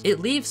distress. It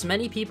leaves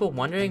many people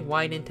wondering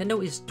why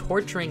Nintendo is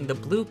torturing the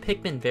blue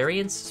Pikmin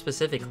variants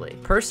specifically.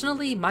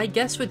 Personally, my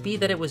guess would be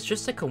that it was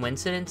just a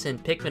coincidence in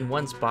Pikmin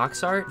 1's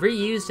box art,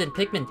 reused in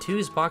Pikmin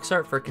 2's box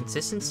art for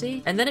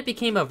consistency, and then it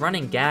became a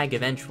running gag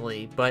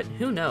eventually, but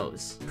who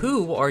knows?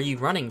 Who are you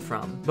running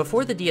from?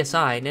 Before the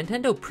DSi,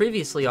 Nintendo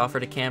previously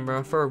offered a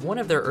camera for one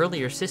of their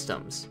earlier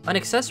systems. An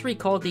accessory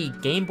called the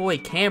Game Boy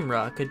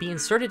Camera could be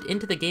inserted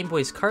into the Game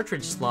Boy's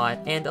cartridge slot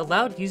and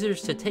allowed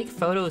users to take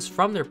photos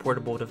from their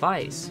portable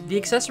device. The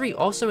accessory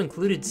also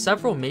included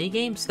several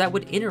minigames that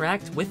would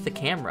interact with the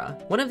camera.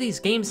 One of these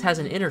games has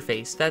an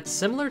interface that's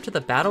similar to the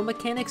battle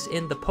mechanics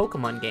in the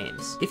Pokemon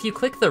games. If you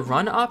click the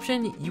run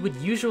option, you would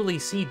usually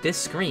see this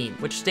screen,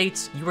 which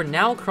states you are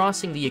now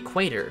crossing the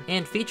equator,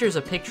 and features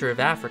a picture of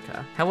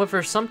Africa.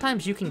 However,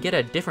 sometimes you can get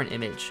a different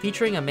image,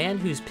 featuring a man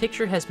whose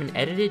picture has been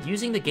edited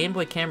using the Game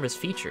Boy camera's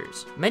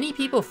features. Many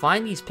people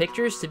find these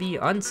pictures to be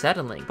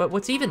unsettling, but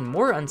what's even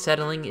more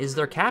unsettling is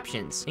their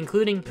captions,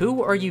 including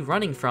 "Who are you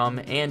running from?"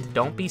 and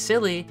 "Don't be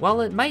silly."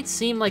 While it might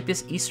seem like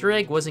this Easter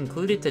egg was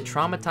included to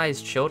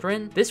traumatize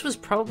children, this was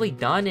probably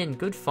done in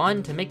good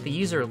fun to make the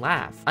user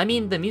laugh. I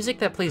mean, the music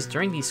that plays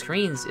during these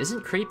screens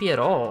isn't creepy at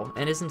all,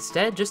 and is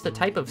instead just the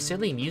type of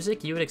silly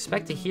music you would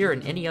expect to hear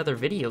in any other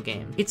video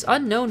game. It's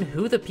unknown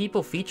who the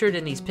people featured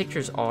in these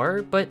pictures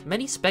are, but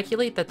many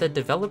speculate that the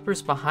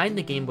developers behind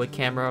the Game Boy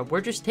camera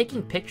were just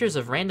taking pictures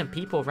of random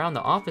people around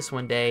the office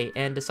one day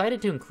and decided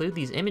to include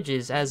these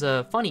images as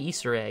a funny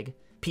Easter egg.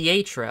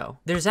 Pietro.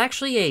 There's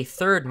actually a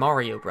third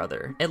Mario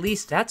brother. At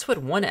least that's what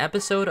one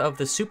episode of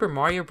the Super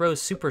Mario Bros.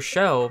 Super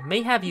Show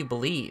may have you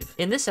believe.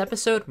 In this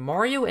episode,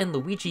 Mario and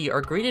Luigi are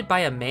greeted by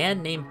a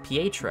man named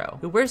Pietro,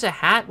 who wears a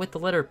hat with the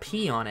letter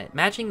P on it,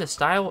 matching the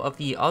style of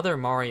the other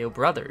Mario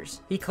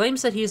brothers. He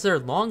claims that he's their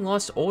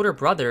long-lost older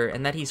brother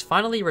and that he's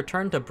finally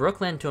returned to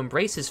Brooklyn to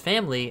embrace his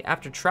family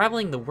after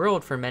traveling the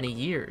world for many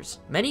years.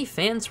 Many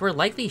fans were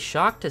likely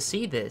shocked to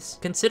see this.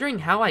 Considering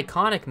how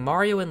iconic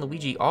Mario and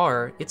Luigi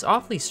are, it's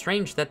awfully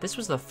strange that this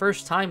was the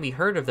first time we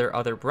heard of their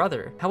other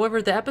brother.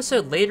 However, the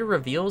episode later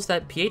reveals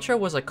that Pietro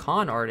was a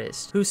con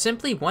artist who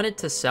simply wanted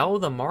to sell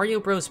the Mario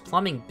Bros.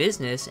 Plumbing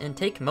business and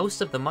take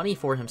most of the money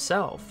for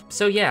himself.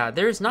 So yeah,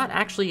 there's not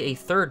actually a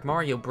third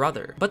Mario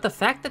brother, but the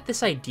fact that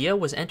this idea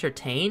was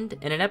entertained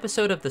in an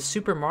episode of the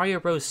Super Mario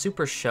Bros.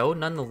 Super Show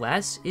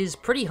nonetheless is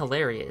pretty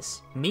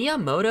hilarious.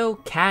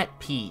 Miyamoto Cat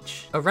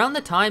Peach. Around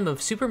the time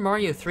of Super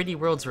Mario 3D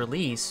World's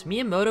release,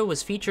 Miyamoto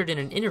was featured in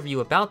an interview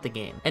about the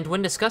game, and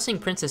when discussing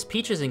Princess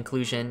Peach's inclusion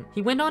conclusion,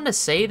 he went on to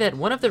say that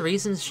one of the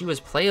reasons she was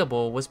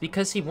playable was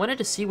because he wanted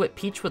to see what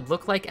Peach would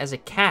look like as a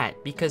cat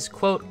because,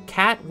 quote,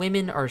 cat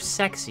women are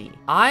sexy.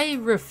 I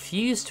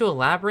refuse to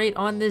elaborate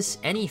on this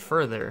any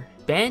further.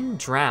 Ben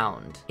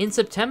drowned. In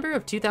September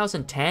of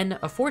 2010,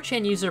 a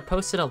 4chan user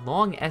posted a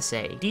long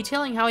essay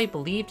detailing how he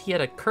believed he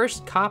had a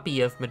cursed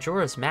copy of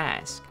Majora's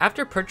Mask.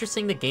 After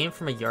purchasing the game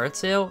from a yard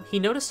sale, he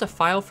noticed a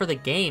file for the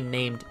game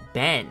named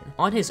Ben.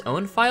 On his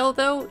own file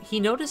though, he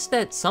noticed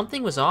that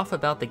something was off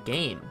about the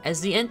game, as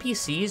the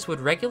NPCs would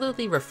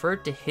regularly refer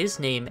to his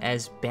name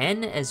as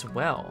Ben as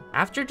well.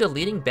 After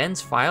deleting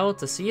Ben's file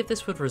to see if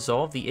this would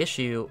resolve the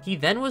issue, he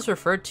then was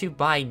referred to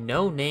by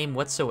no name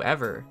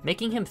whatsoever,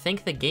 making him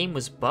think the game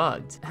was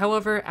bugged.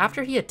 However,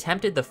 after he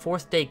attempted the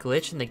 4th day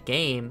glitch in the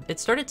game, it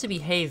started to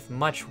behave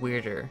much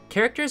weirder.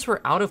 Characters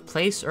were out of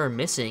place or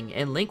missing,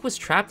 and Link was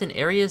trapped in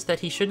areas that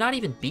he should not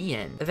even be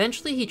in.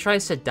 Eventually, he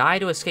tries to die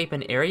to escape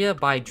an area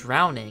by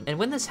drowning, and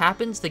when this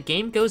happens, the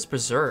game goes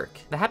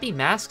berserk. The happy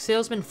mask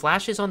salesman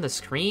flashes on the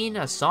screen,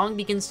 a song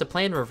begins to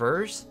play in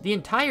reverse. The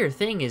entire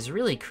thing is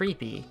really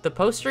creepy. The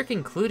poster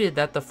concluded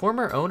that the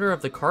former owner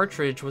of the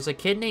cartridge was a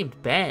kid named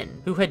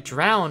Ben, who had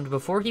drowned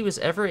before he was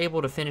ever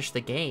able to finish the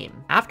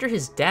game. After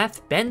his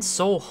death, Ben's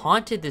soul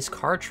haunted this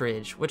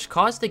cartridge, which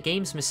caused the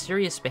game's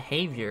mysterious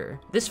behavior.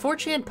 This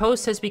 4chan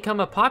post has become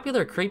a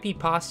popular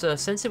creepypasta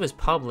since it was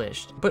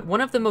published, but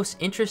one of the most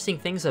interesting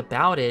things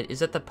about it is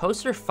that the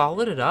poster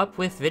followed it up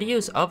with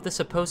videos of the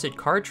supposed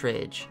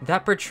cartridge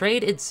that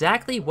portrayed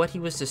exactly what he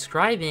was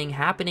describing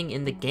happening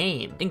in the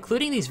game.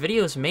 Including these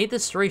videos made the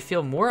story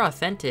feel more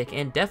authentic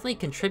and definitely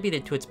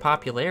contributed to its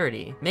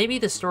popularity. Maybe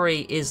the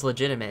story is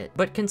legitimate,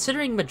 but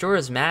considering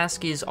Majora's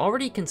Mask is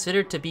already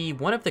considered to be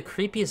one of the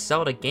creepiest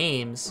Zelda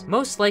games,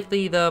 most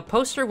likely the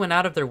poster went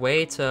out of their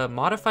way to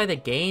modify the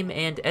game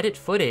and edit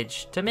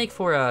footage to make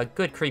for a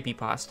good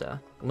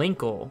creepypasta.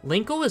 Linkle.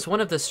 Linkle is one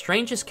of the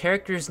strangest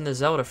characters in the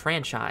Zelda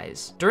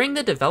franchise. During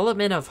the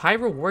development of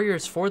Hyrule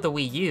Warriors for the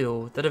Wii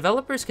U, the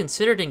developers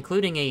considered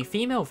including a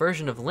female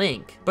version of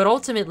Link, but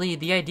ultimately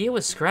the idea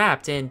was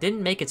scrapped and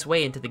didn't make its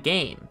way into the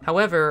game.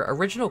 However,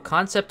 original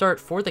concept art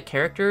for the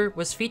character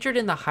was featured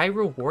in the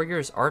Hyrule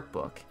Warriors art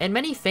book, and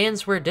many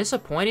fans were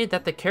disappointed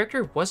that the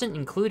character wasn't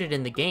included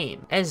in the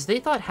game, as they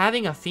thought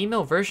having a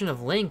female version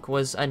of Link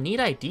was a neat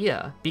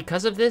idea.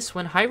 Because of this,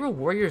 when Hyrule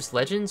Warriors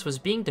Legends was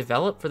being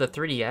developed for the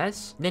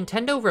 3DS,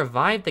 Nintendo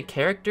revived the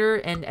character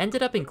and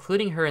ended up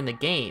including her in the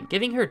game,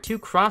 giving her 2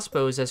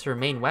 crossbows as her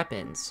main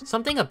weapons.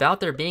 Something about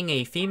there being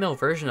a female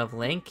version of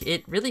Link,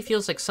 it really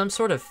feels like some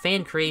sort of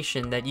fan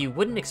creation that you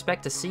wouldn't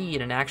expect to see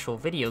in an actual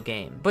video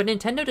game. But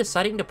Nintendo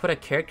deciding to put a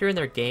character in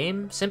their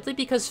game simply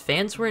because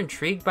fans were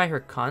intrigued by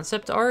her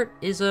concept art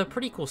is a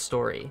pretty cool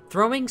story.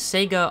 Throwing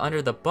Sega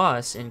under the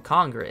bus in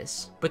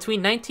Congress.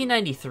 Between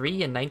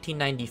 1993 and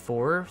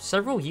 1994,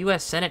 several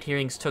US Senate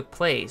hearings took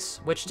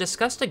place, which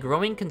discussed a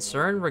growing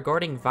concern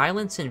regarding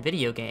violence in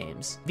video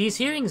games. These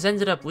hearings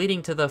ended up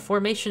leading to the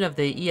formation of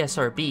the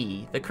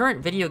ESRB, the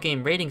current video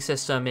game rating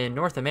system in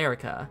North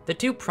America. The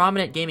 2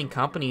 prominent gaming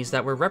companies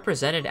that were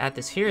represented at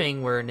this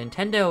hearing were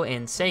Nintendo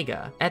and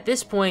Sega. At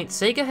this point,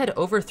 Sega had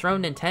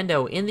overthrown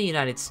Nintendo in the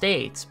United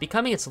States,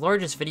 becoming its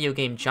largest video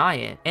game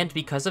giant, and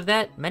because of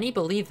that, many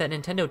believe that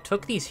Nintendo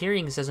took these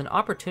hearings as an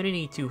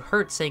opportunity to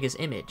hurt Sega's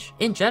image.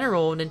 In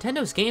general,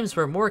 Nintendo's games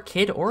were more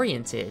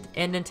kid-oriented,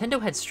 and Nintendo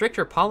had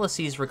stricter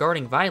policies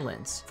regarding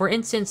violence. For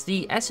instance,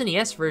 the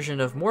SNES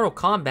version of Mortal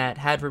Kombat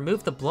had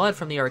removed the blood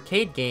from the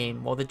arcade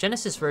game, while the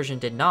Genesis version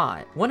did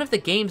not. One of the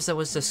games that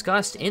was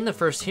discussed in the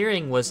first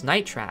hearing was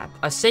Night Trap,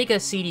 a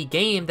Sega CD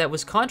game that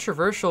was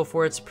controversial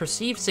for its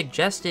perceived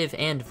suggestive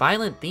and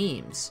violent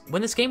themes.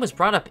 When this game was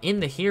brought up in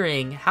the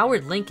hearing,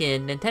 Howard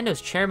Lincoln,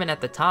 Nintendo's chairman at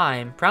the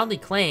time, proudly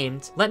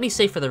claimed, "Let me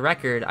say for the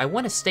record, I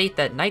want to state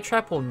that Night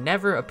Trap will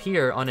never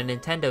appear on a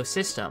Nintendo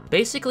system,"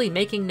 basically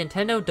making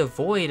Nintendo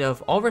devoid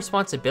of all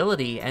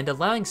responsibility and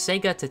allowing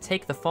Sega to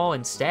take the fall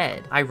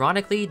instead.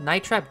 Ironically,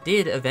 Night Trap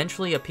did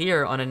eventually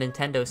appear on a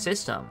Nintendo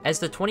system, as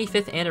the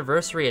 25th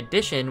anniversary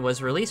edition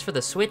was released for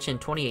the Switch in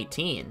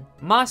 2018.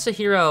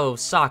 Masahiro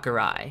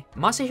Sakurai.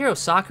 Masahiro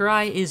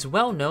Sakurai is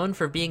well known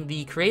for being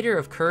the creator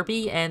of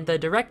Kirby and the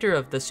director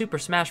of the Super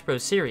Smash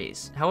Bros.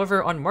 Series.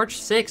 However, on March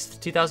 6th,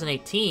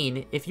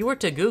 2018, if you were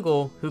to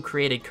Google who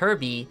created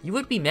Kirby, you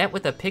would be met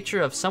with a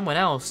picture of someone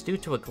else due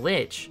to a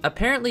glitch.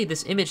 Apparently,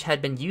 this image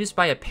had been used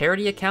by a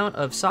parody account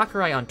of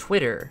Sakurai on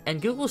Twitter,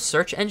 and Google's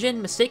search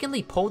engine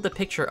mistakenly pulled the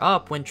picture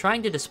up when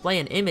trying to display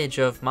an image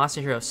of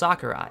Masahiro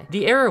Sakurai.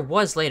 The error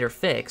was later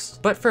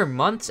fixed, but for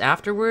months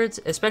afterwards,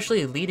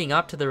 especially leading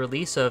up to the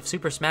release of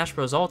Super Smash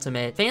Bros.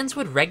 Ultimate, fans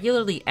would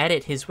regularly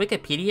edit his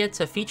Wikipedia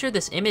to feature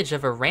this image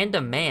of a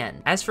random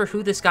man. As for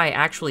who this guy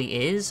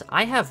actually is,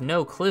 I have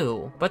no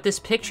clue, but this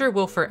picture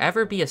will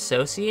forever be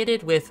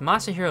associated with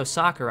Masahiro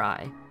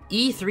Sakurai.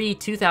 E3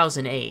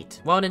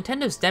 2008. While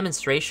Nintendo's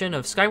demonstration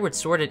of Skyward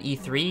Sword at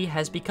E3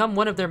 has become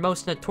one of their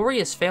most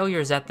notorious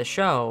failures at the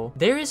show,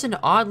 there is an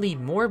oddly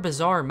more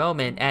bizarre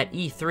moment at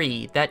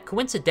E3 that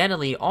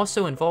coincidentally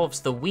also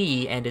involves the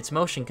Wii and its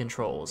motion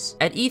controls.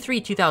 At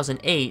E3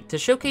 2008, to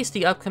showcase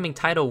the upcoming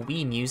title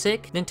Wii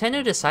Music,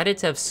 Nintendo decided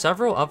to have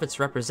several of its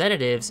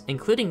representatives,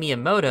 including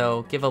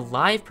Miyamoto, give a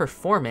live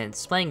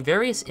performance playing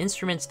various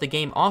instruments the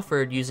game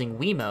offered using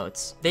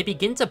Wiimotes. They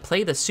begin to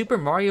play the Super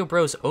Mario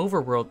Bros.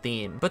 Overworld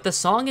theme, but the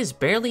song is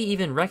barely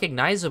even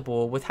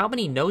recognizable with how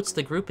many notes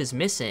the group is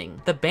missing.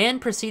 The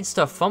band proceeds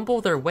to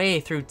fumble their way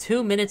through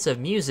 2 minutes of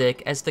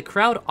music as the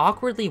crowd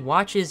awkwardly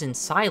watches in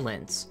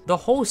silence. The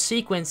whole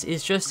sequence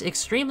is just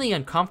extremely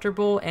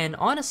uncomfortable and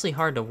honestly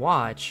hard to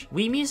watch.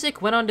 Wii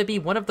Music went on to be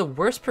one of the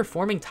worst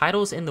performing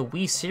titles in the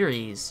Wii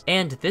series,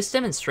 and this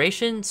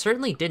demonstration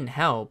certainly didn't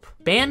help.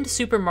 Banned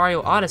Super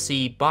Mario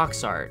Odyssey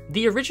box art.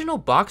 The original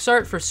box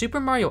art for Super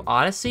Mario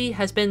Odyssey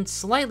has been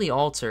slightly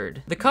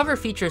altered. The cover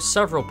features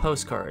several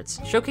postcards,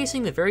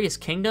 showcasing the various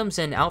kingdoms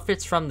and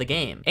outfits from the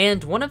game,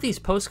 and one of these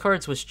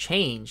postcards was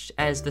changed,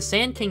 as the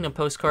Sand Kingdom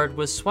postcard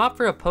was swapped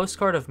for a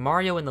postcard of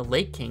Mario in the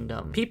Lake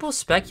Kingdom. People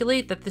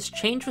speculate that this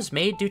change was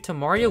made due to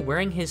Mario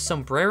wearing his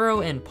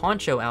sombrero and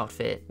poncho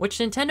outfit, which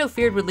Nintendo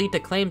feared would lead to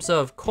claims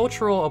of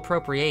cultural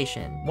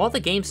appropriation. While the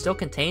game still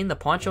contained the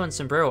poncho and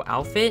sombrero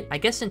outfit, I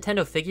guess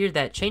Nintendo figured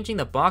that changing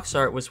the box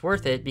art was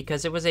worth it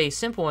because it was a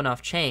simple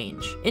enough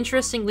change.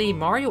 Interestingly,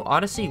 Mario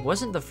Odyssey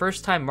wasn't the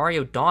first time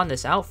Mario donned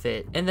this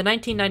outfit. In the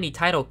 1990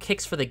 title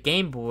Kicks for the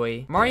Game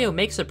Boy, Mario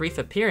makes a brief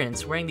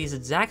appearance wearing these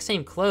exact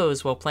same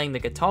clothes while playing the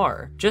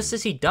guitar, just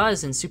as he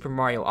does in Super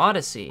Mario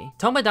Odyssey.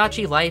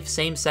 Tomodachi Life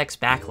Same-Sex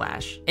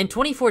Backlash. In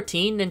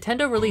 2014,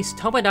 Nintendo released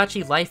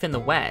Tomodachi Life in the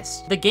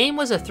West. The game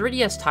was a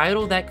 3DS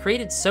title that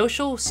created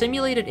social,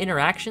 simulated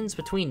interactions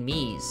between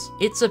Miis.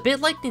 It's a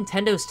bit like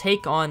Nintendo's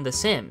take on The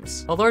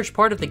Sims. A large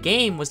part of the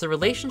game was the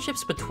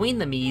relationships between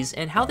the Miis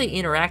and how they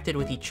interacted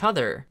with each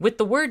other, with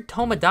the word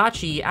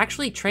Tomodachi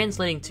actually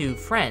translating to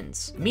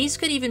friends. Miis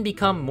could even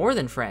become more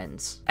than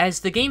friends, as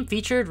the game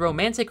featured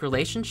romantic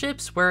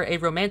relationships where a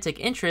romantic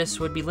interest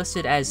would be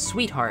listed as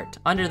sweetheart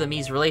under the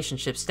Mii's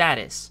relationship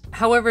status.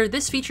 However,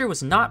 this feature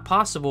was not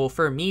possible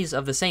for Miis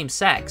of the same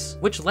sex,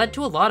 which led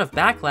to a lot of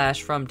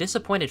backlash from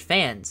disappointed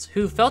fans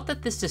who felt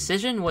that this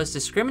decision was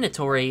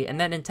discriminatory and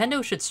that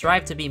Nintendo should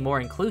strive to be more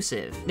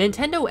inclusive.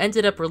 Nintendo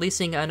ended up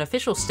releasing an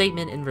official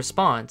statement in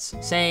response,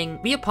 saying,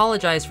 "We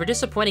apologize for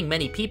disappointing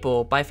many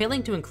people by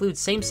failing to include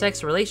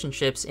same-sex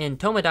relationships in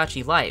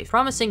Tomodachi Life,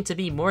 promising to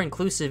be more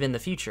inclusive in the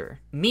future."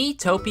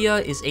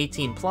 Miitopia is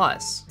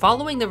 18+.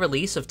 Following the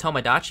release of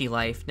Tomodachi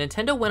Life,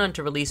 Nintendo went on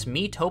to release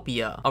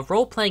Miitopia, a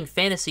role-playing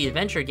fantasy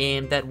adventure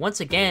game that once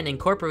again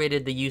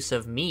incorporated the use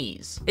of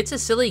Miis. It's a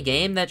silly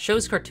game that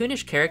shows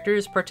cartoonish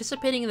characters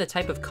participating in the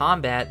type of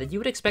combat that you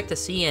would expect to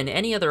see in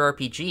any other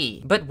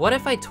RPG. But what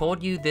if I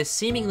told you this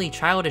seemingly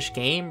childish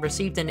game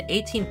received an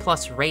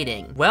 18+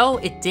 rating? Well,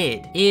 it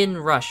did, in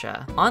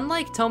Russia.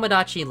 Unlike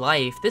Tomodachi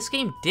Life, this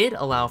game did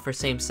allow for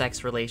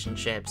same-sex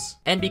relationships.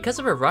 And because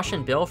of a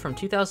Russian bill from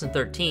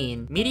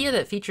 2013, media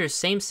that features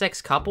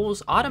same-sex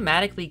couples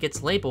automatically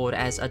gets labeled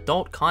as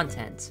adult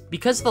content.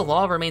 Because the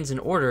law remains in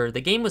order,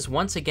 the game was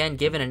once again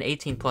given an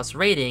 18+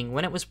 rating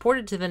when it was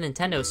ported to the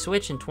Nintendo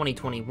Switch in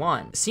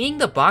 2021. Seeing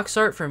the box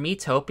art for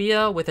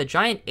Miitopia with a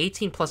giant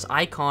 18+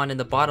 icon in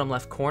the bottom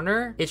left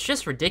corner, it's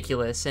just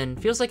ridiculous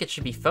and feels like it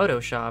should be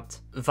photoshopped.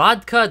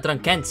 Vodka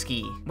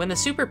Drunkensky. When the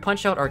Super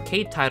Punch-Out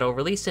arcade title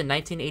released in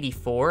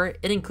 1984,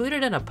 it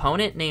included an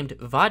opponent named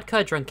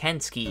Vodka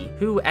Drunkensky,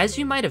 who, as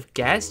you might have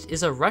guessed,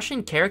 is a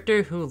Russian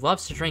character who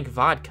loves to drink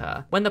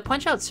vodka. When the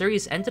Punch-Out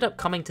series ended up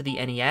coming to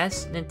the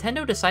NES,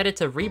 Nintendo decided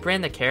to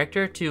rebrand the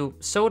character to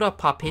Soda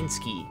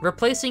Popinski,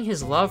 replacing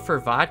his love for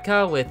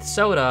vodka with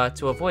soda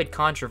to avoid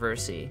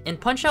controversy. In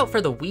Punch-Out for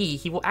the Wii,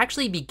 he will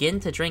actually begin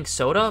to drink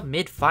soda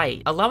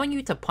mid-fight, allowing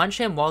you to punch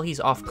him while he's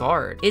off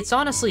guard. It's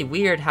honestly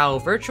weird how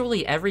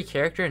virtually every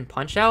character in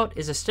Punch-Out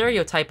is a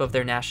stereotype of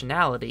their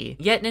nationality,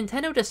 yet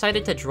Nintendo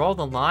decided to draw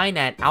the line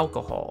at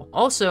alcohol.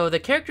 Also, the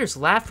character's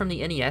laugh from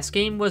the NES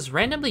game was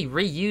randomly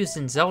reused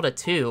in Zelda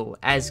 2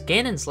 as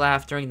Ganon's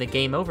laugh during the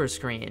game over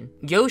screen.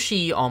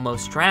 Yoshi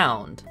almost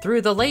drowned.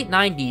 Through the late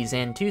 90s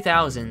and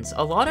 2000s,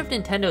 a lot of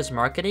Nintendo's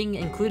marketing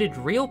included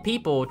real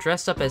people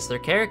dressed up as their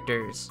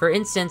characters. For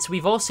instance,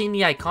 we've all seen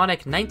the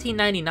iconic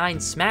 1999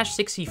 Smash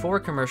 64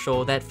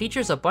 commercial that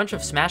features a bunch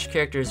of Smash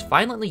characters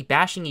violently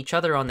bashing each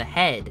other on the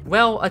head.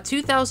 Well, a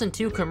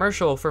 2002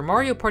 commercial for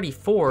Mario Party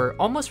 4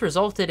 almost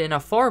resulted in a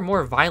far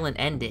more violent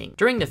ending.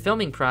 During the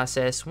filming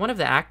process, one of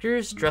the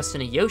actors, dressed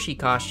in a Yoshi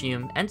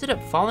costume, ended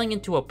up falling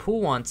into a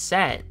pool on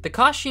set. The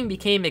costume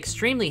became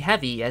extremely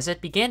heavy as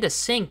it began to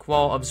sink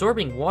while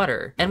absorbing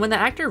water, and when the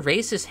actor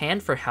raised his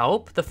hand for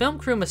help, the film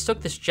crew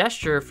mistook this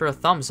gesture for a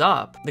thumbs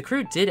up. The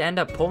crew did end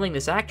up pulling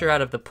this actor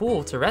out of the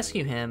pool to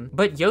rescue him,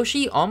 but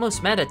Yoshi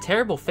almost met a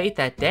terrible fate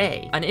that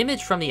day. An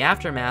image from the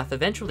aftermath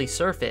eventually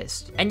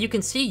surfaced, and you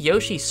can see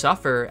Yoshi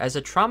suffer as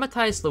a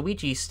traumatized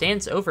Luigi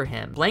stands over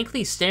him,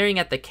 blankly staring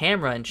at the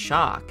camera in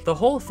shock. The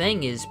whole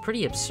thing is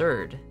pretty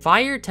absurd.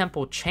 Fire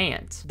Temple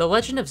Chant. The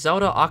Legend of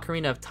Zelda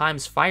Ocarina of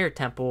Time's Fire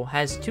Temple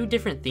has two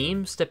different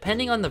themes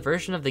depending on the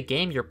version of the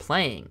game you're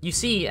playing. You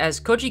see, as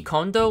Koji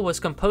Kondo was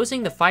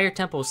composing the Fire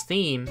Temple's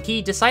theme,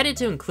 he decided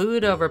to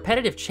include a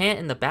repetitive chant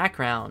in the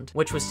background,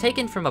 which was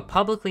taken from a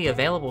publicly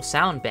available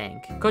sound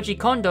bank. Koji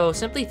Kondo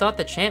simply thought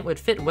the chant would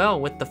fit well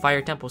with the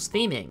Fire Temple's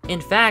theming.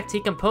 In fact,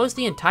 he composed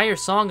the entire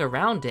song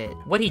around it.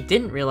 What he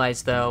didn't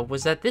realize though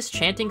was that this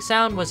chanting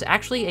sound was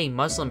actually a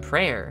Muslim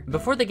prayer.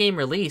 Before the game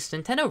released,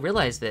 Nintendo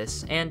realized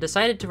this and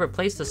decided to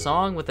replace the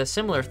song with a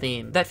similar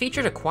theme that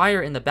featured a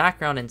choir in the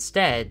background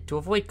instead to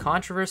avoid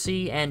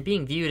controversy and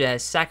being viewed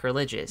as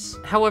sacrilegious.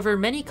 However,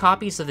 many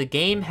copies of the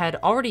game had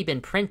already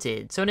been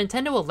printed, so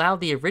Nintendo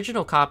allowed the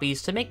original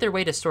copies to make their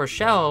way to store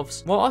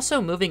shelves while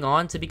also moving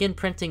on to begin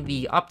printing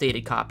the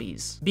updated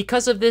copies.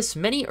 Because of this,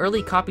 many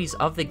early copies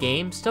of the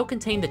game still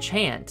contain the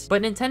chant,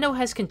 but Nintendo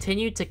has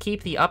continued to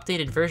keep the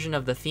updated version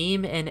of the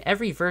theme in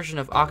every version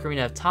of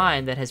Ocarina of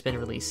Time that has been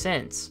released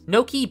since.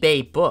 Noki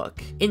Bay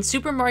Book. In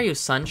Super Mario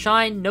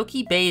Sunshine,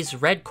 Noki Bay's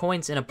Red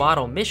Coins in a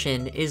Bottle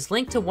mission is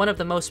linked to one of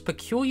the most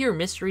peculiar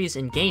mysteries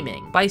in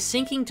gaming. By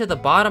sinking to the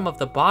bottom of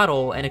the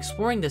bottle and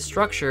exploring the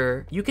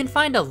structure, you can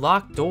find a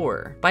locked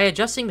door. By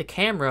adjusting the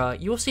camera,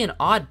 you will see an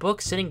odd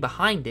book sitting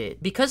behind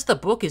it. Because the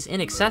book is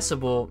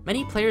inaccessible,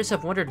 many players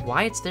have wondered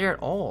why it's there at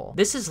all.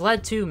 This has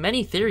led to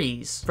many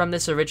theories, from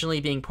this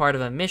originally being part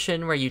of a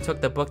mission where you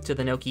took the book to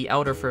the Noki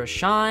Elder for a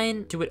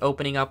shine, to it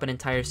opening up an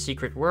entire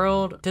secret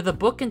world, to the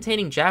book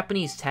containing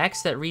Japanese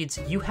text that reads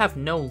 "You have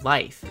no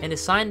life" and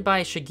is signed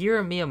by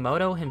Shigeru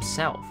Miyamoto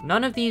himself.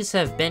 None of these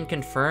have been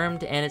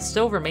confirmed, and it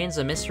still remains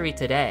a mystery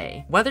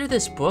today. Whether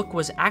this book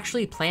was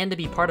actually planned to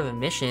be part of a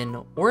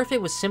mission, or if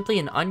it was simply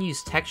an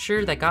unused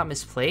texture that got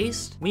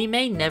misplaced, we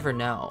may never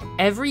know.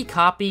 Every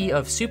copy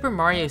of Super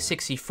Mario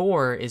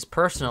 64 is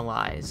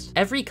personalized.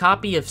 Every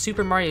copy of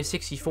Super Mario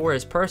 64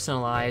 is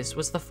personalized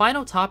was the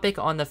final topic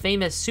on the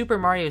famous Super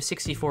Mario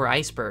 64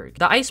 Iceberg.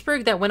 The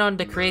iceberg that went on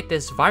to create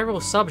this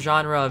viral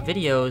subgenre of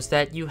videos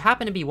that you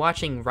happen to be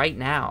watching right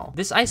now.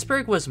 This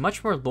iceberg was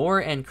much more lore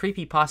and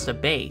creepypasta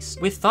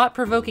based, with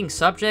thought-provoking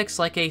subjects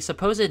like a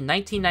supposed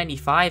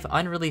 1995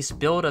 unreleased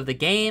build of the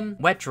game,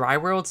 Wet Dry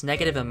World's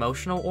negative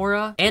emotional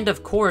aura, and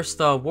of course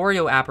the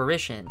Wario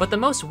apparition. But the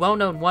most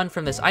well-known one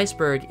from this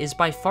iceberg is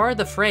by far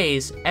the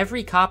phrase,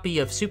 "Every copy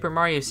of Super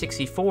Mario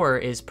 64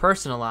 is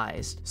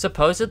personalized."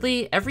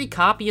 Supposedly, every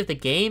copy of the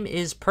game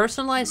is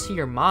personalized to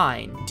your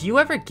mind. Do you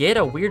ever get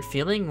a weird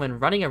feeling when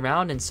running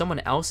around in someone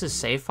else's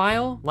save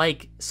file?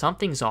 Like,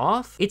 something's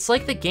off? It's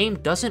like the game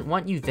doesn't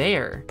want you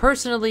there.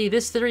 Personally,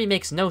 this theory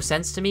makes no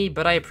sense to me,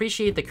 but I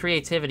appreciate the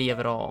creativity of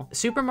it all.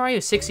 Super Mario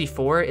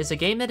 64 is a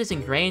game that is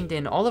ingrained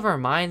in all of our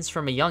minds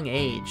from a young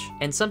age,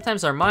 and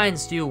sometimes our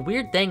minds do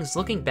weird things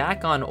looking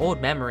back on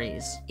old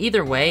memories.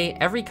 Either way,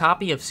 every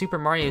copy of Super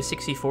Mario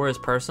 64 is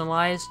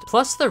personalized,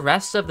 plus the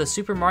rest of the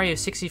Super Mario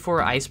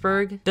 64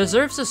 Iceberg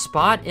deserves a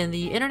spot in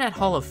the Internet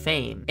Hall of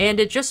Fame, and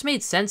it just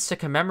made sense to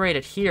commemorate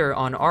it here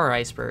on our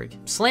iceberg.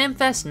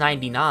 Slamfest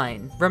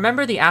 99.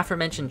 Remember the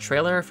aforementioned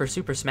trailer for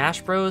Super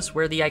Smash Bros.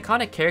 Where the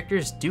iconic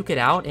characters duke it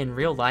out in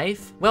real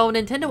life? Well,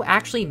 Nintendo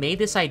actually made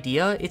this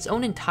idea its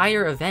own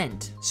entire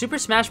event. Super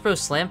Smash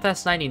Bros.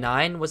 Slamfest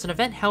 99 was an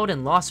event held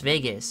in Las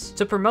Vegas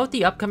to promote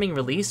the upcoming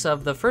release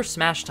of the first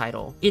Smash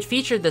title. It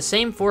featured the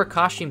same 4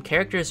 costume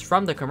characters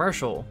from the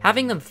commercial,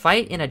 having them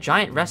fight in a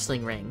giant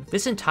wrestling ring.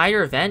 This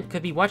entire event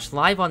could be watched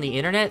live on the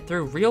internet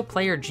through Real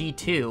Player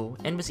G2,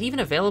 and was even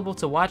available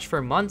to watch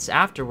for months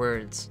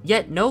afterwards.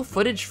 Yet no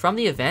footage from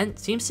the event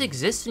seems to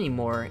exist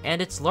anymore,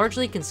 and it's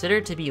largely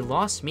considered to be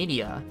lost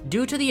media.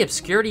 Due to the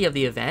obscurity of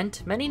the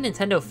event, many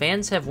Nintendo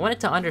fans have wanted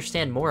to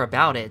understand more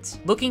about it,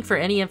 looking for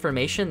any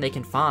information they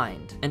can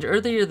find. And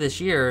earlier this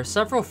year,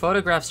 several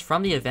photographs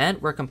from the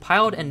event were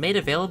compiled and made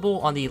available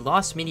on the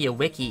Lost Media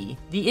Wiki.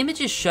 The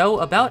images show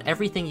about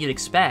everything you'd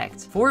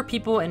expect. 4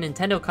 people in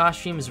Nintendo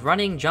costumes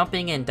running,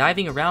 jumping, and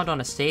diving around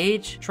on a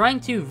stage, trying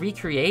to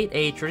recreate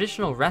a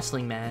traditional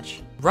wrestling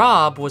match.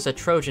 Rob was a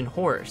Trojan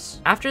horse.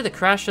 After the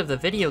crash of the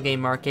video game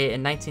market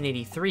in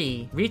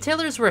 1983,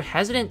 retailers were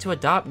hesitant to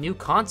adopt new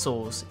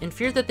consoles in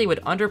fear that they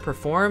would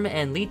underperform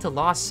and lead to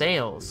lost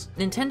sales.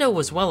 Nintendo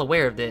was well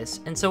aware of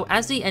this, and so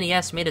as the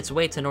NES made its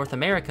way to North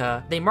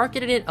America, they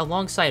marketed it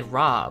alongside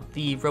Rob,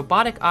 the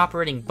robotic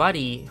operating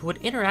buddy who would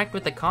interact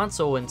with the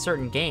console in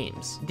certain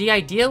games. The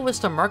idea was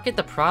to market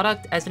the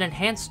product as an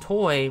enhanced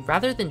toy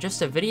rather than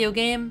just a video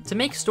game to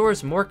make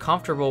stores more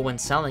comfortable when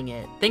selling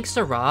it. Thanks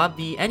to Rob,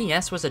 the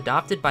NES was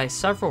adopted by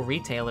several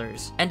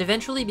retailers, and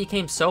eventually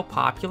became so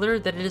popular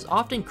that it is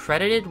often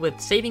credited with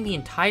saving the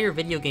entire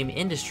video game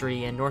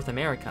industry in North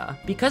America.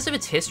 Because of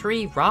its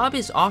history, Rob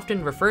is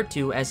often referred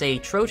to as a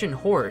Trojan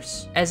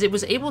horse, as it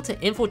was able to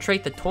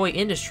infiltrate the toy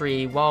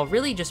industry while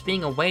really just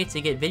being a way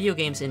to get video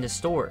games into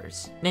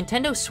stores.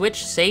 Nintendo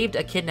Switch saved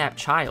a kidnapped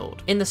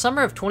child. In the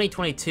summer of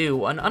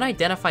 2022, an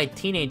unidentified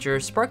teenager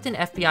sparked an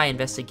FBI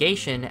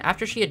investigation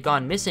after she had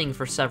gone missing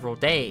for several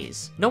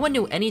days. No one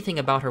knew anything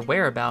about her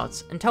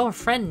whereabouts until a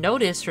friend noticed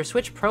noticed her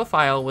Switch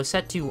profile was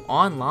set to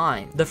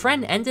online. The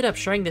friend ended up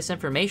sharing this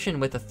information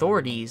with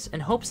authorities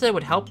in hopes that it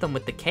would help them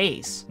with the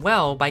case.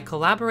 Well, by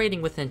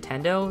collaborating with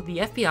Nintendo, the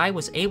FBI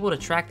was able to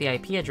track the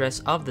IP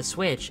address of the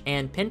Switch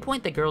and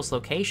pinpoint the girl's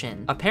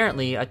location.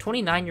 Apparently, a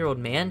 29-year-old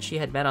man she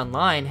had met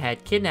online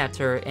had kidnapped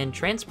her and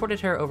transported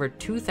her over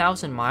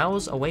 2,000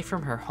 miles away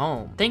from her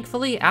home.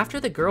 Thankfully, after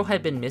the girl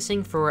had been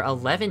missing for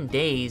 11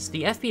 days,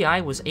 the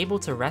FBI was able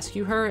to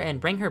rescue her and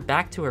bring her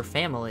back to her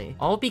family,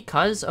 all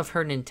because of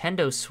her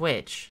Nintendo Switch.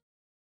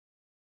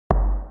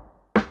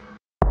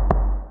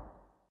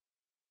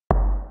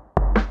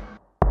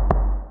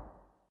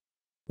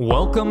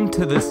 Welcome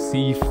to the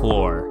sea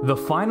floor. The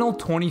final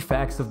 20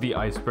 facts of the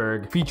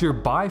iceberg feature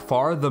by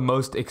far the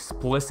most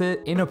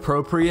explicit,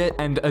 inappropriate,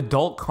 and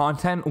adult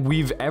content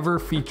we've ever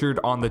featured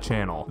on the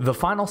channel. The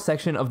final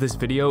section of this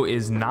video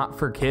is not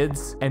for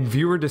kids, and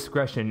viewer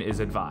discretion is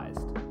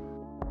advised.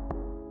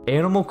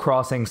 Animal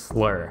Crossing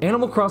slur.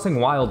 Animal Crossing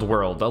Wild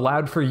World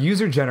allowed for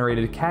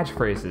user-generated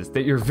catchphrases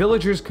that your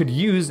villagers could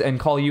use and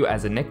call you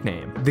as a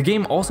nickname. The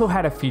game also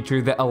had a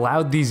feature that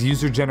allowed these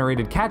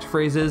user-generated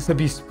catchphrases to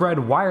be spread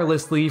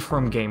wirelessly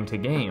from game to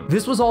game.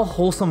 This was all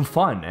wholesome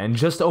fun and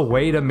just a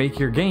way to make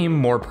your game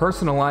more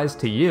personalized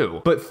to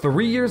you. But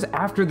 3 years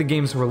after the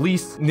game's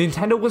release,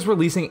 Nintendo was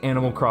releasing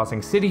Animal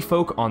Crossing City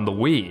Folk on the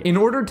Wii. In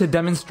order to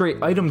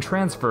demonstrate item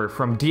transfer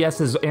from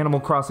DS's Animal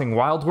Crossing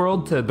Wild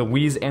World to the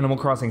Wii's Animal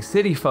Crossing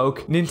City Folk,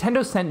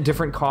 Nintendo sent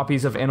different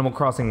copies of Animal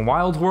Crossing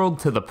Wild World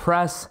to the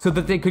press so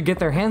that they could get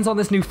their hands on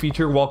this new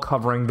feature while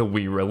covering the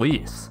Wii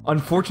release.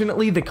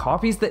 Unfortunately, the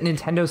copies that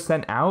Nintendo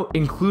sent out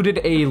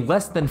included a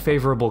less than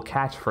favorable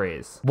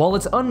catchphrase. While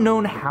it's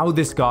unknown how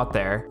this got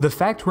there, the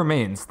fact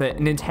remains that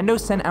Nintendo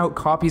sent out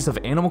copies of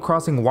Animal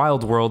Crossing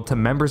Wild World to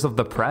members of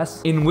the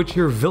press in which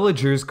your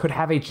villagers could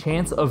have a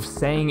chance of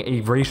saying a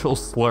racial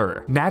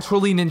slur.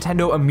 Naturally,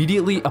 Nintendo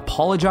immediately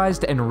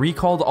apologized and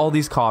recalled all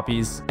these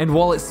copies, and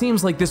while it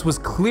seems like this was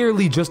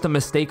clearly just a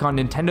mistake on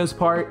Nintendo's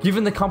part,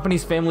 given the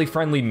company's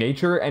family-friendly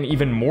nature and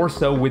even more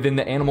so within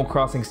the Animal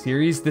Crossing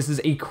series, this is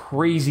a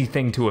crazy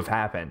thing to have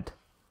happened.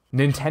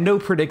 Nintendo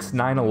predicts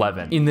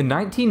 9/11. In the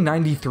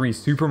 1993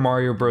 Super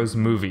Mario Bros.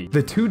 Movie,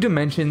 the two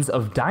dimensions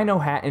of Dino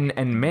Hatton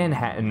and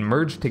Manhattan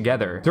merge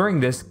together.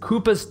 During this,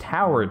 Koopa's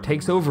tower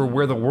takes over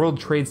where the World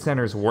Trade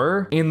Centers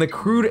were, and the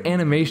crude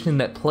animation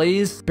that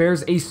plays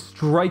bears a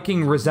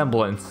striking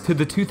resemblance to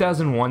the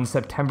 2001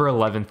 September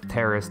 11th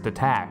terrorist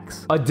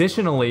attacks.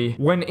 Additionally,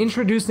 when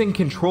introducing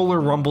controller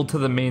rumble to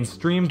the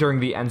mainstream during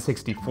the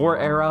N64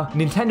 era,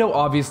 Nintendo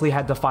obviously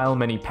had to file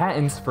many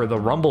patents for the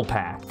rumble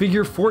pack.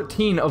 Figure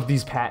 14 of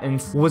these patents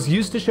was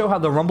used to show how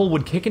the rumble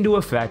would kick into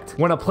effect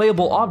when a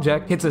playable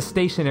object hits a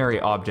stationary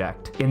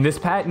object. In this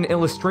patent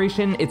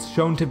illustration, it's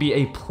shown to be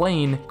a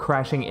plane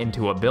crashing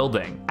into a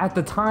building. At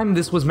the time,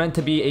 this was meant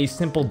to be a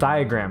simple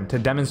diagram to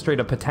demonstrate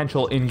a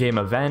potential in-game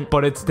event,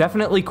 but it's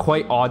definitely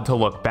quite odd to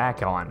look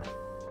back on.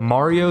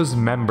 Mario's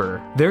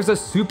member. There's a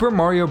Super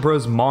Mario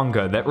Bros.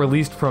 Manga that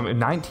released from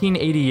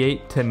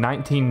 1988 to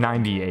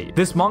 1998.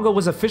 This manga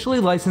was officially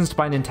licensed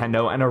by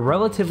Nintendo and a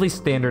relatively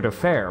standard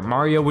affair.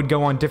 Mario would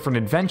go on different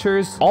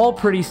adventures, all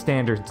pretty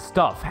standard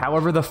stuff.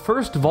 However, the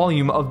first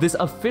volume of this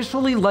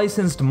officially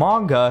licensed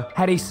manga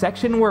had a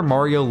section where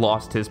Mario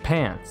lost his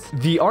pants.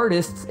 The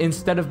artists,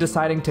 instead of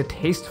deciding to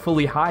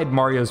tastefully hide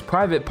Mario's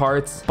private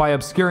parts by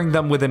obscuring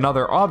them with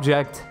another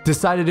object,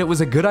 decided it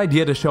was a good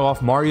idea to show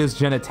off Mario's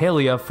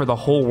genitalia for the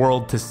whole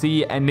world to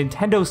see, and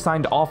Nintendo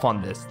signed off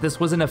on this. This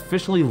was an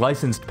officially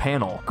licensed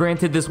panel.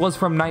 Granted, this was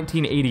from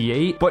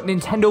 1988, but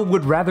Nintendo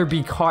would rather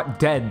be caught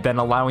dead than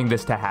allowing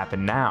this to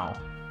happen now.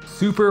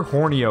 Super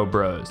Hornio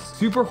Bros.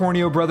 Super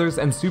Hornio Brothers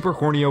and Super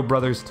Hornio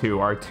Brothers 2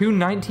 are two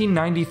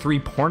 1993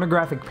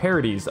 pornographic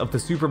parodies of the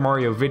Super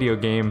Mario video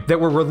game that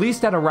were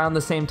released at around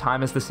the same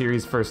time as the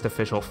series' first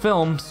official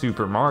film,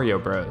 Super Mario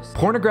Bros.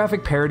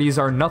 Pornographic parodies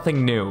are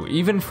nothing new,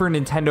 even for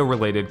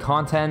Nintendo-related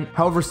content.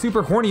 However,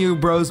 Super Hornio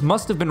Bros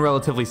must have been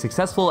relatively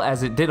successful,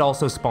 as it did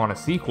also spawn a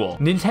sequel.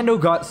 Nintendo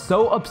got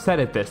so upset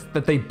at this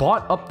that they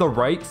bought up the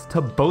rights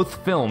to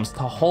both films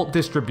to halt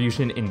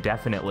distribution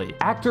indefinitely.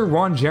 Actor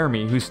Ron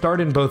Jeremy, who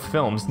starred in both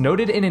films,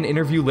 noted in an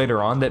interview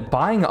later on that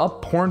buying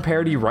up porn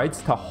parody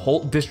rights to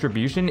halt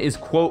distribution is,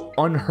 quote,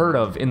 unheard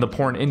of in the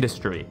porn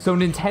industry. So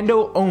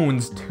Nintendo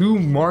owns two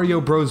Mario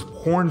Bros.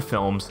 Porn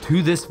films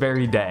to this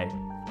very day.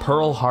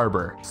 Pearl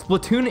Harbor.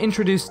 Splatoon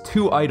introduced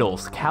two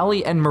idols,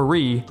 Callie and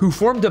Marie, who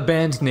formed a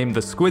band named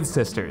the Squid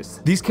Sisters.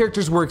 These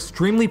characters were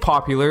extremely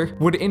popular,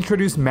 would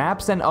introduce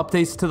maps and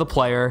updates to the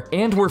player,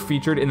 and were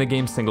featured in the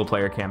game's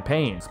single-player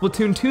campaign.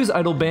 Splatoon 2's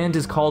idol band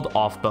is called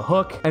Off the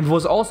Hook, and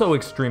was also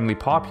extremely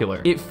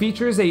popular. It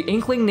features a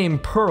Inkling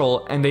named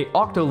Pearl and a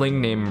Octoling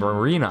named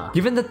Marina.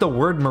 Given that the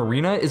word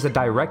Marina is a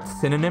direct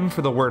synonym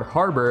for the word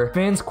harbor,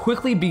 fans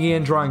quickly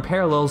began drawing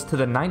parallels to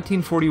the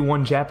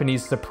 1941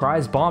 Japanese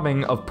surprise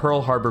bombing of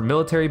Pearl Harbor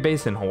military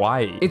base in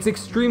Hawaii. It's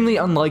extremely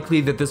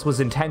unlikely that this was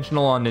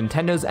intentional on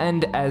Nintendo's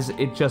end, as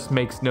it just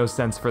makes no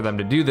sense for them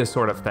to do this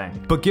sort of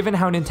thing. But given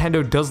how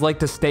Nintendo does like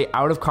to stay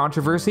out of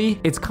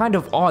controversy, it's kind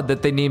of odd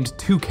that they named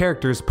two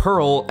characters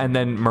Pearl and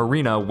then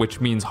Marina,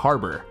 which means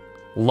harbor.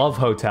 Love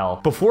Hotel.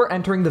 Before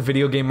entering the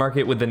video game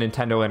market with the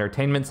Nintendo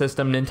Entertainment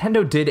System,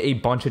 Nintendo did a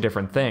bunch of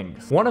different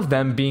things. One of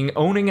them being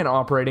owning and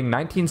operating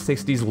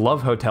 1960s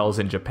love hotels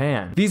in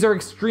Japan. These are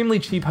extremely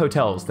cheap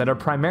hotels that are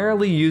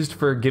primarily used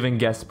for giving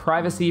guests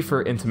privacy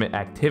for intimate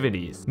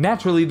activities.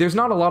 Naturally, there's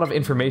not a lot of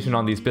information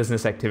on these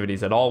business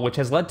activities at all, which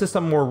has led to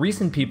some more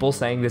recent people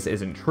saying this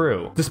isn't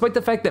true. Despite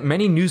the fact that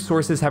many news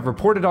sources have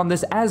reported on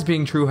this as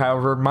being true,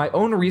 however, my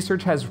own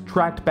research has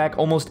tracked back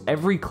almost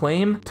every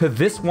claim to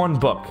this one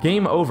book,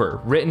 Game Over,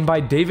 written by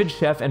David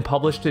Sheff and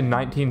published in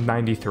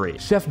 1993.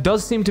 Sheff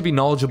does seem to be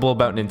knowledgeable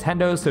about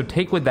Nintendo, so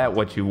take with that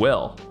what you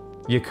will.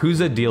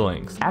 Yakuza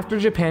dealings. After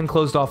Japan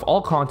closed off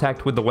all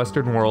contact with the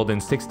Western world in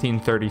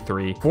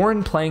 1633,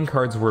 foreign playing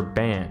cards were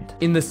banned.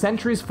 In the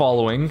centuries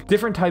following,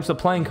 different types of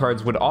playing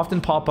cards would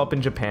often pop up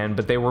in Japan,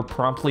 but they were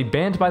promptly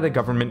banned by the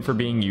government for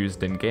being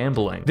used in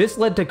gambling. This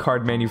led to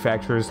card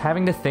manufacturers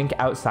having to think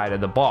outside of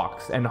the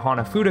box, and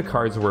Hanafuda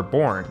cards were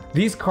born.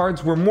 These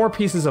cards were more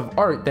pieces of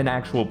art than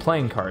actual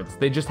playing cards.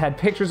 They just had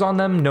pictures on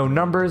them, no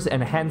numbers,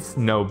 and hence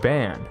no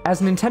ban.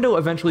 As Nintendo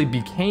eventually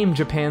became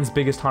Japan's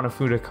biggest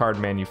Hanafuda card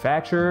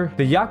manufacturer,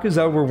 the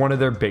Yakuza were one of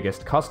their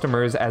biggest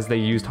customers as they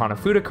used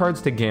Hanafuda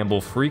cards to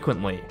gamble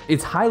frequently.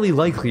 It's highly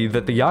likely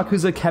that the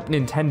Yakuza kept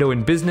Nintendo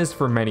in business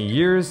for many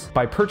years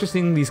by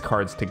purchasing these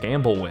cards to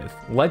gamble with.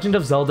 Legend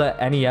of Zelda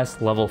NES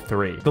Level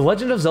 3. The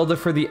Legend of Zelda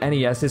for the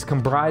NES is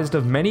comprised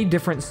of many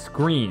different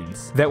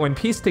screens that when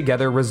pieced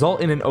together result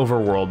in an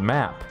overworld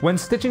map. When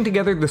stitching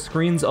together the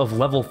screens of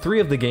Level 3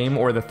 of the game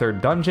or the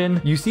third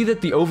dungeon, you see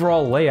that the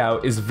overall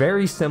layout is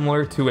very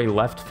similar to a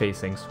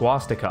left-facing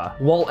swastika.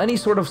 While any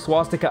sort of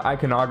swastika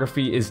iconography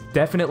is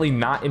definitely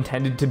not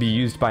intended to be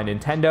used by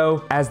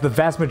Nintendo, as the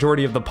vast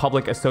majority of the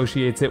public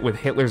associates it with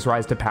Hitler's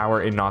rise to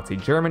power in Nazi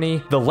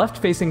Germany, the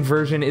left-facing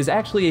version is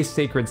actually a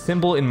sacred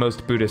symbol in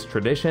most Buddhist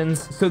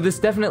traditions, so this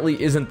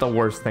definitely isn't the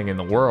worst thing in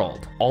the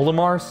world.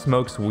 Olimar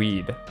smokes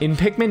weed. In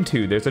Pikmin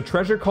 2, there's a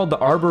treasure called the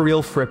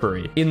Arboreal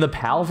Frippery. In the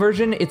PAL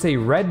version, it's a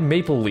red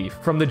maple leaf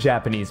from the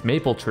Japanese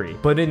maple tree,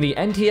 but in the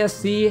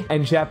NTSC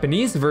and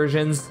Japanese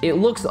versions, it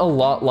looks a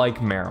lot like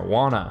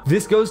marijuana.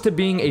 This goes to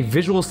being a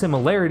visual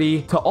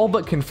similarity to all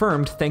but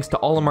confirmed thanks to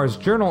Olimar's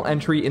journal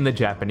entry in the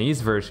Japanese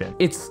version.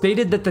 It's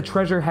stated that the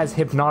treasure has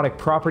hypnotic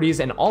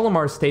properties, and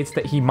Olimar states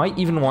that he might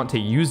even want to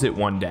use it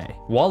one day.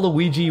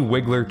 Waluigi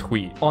Wiggler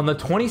tweet. On the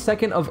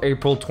 22nd of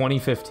April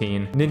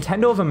 2015,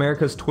 Nintendo of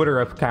America's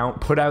Twitter account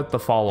put out the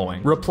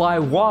following. Reply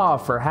WA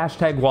for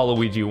hashtag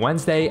Waluigi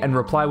Wednesday and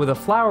reply with a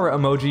flower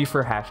emoji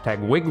for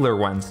hashtag Wiggler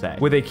Wednesday,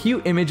 with a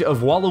cute image of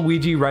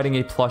Waluigi riding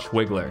a plush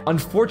Wiggler.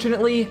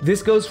 Unfortunately,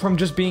 this goes from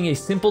just being a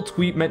simple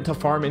tweet meant to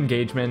farm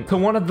engagement to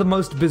one of the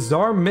most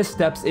bizarre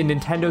missteps in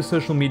Nintendo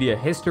social media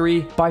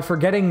history by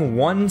forgetting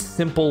one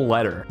simple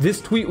letter.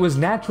 This tweet was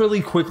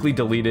naturally quickly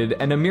deleted,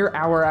 and a mere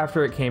hour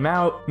after it came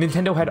out,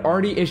 Nintendo had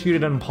already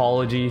issued an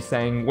apology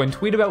saying, "When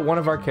tweet about one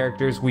of our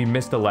characters, we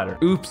missed a letter.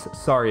 Oops,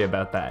 sorry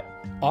about that."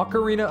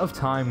 Ocarina of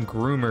Time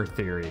Groomer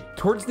Theory.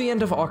 Towards the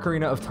end of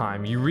Ocarina of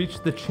Time, you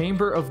reach the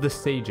Chamber of the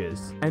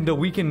Sages, and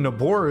awaken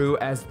Noboru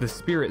as the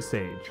Spirit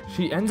Sage.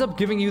 She ends up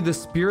giving you the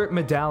Spirit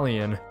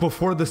Medallion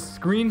before the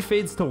screen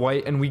fades to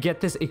white and we get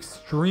this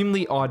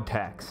extremely odd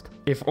text.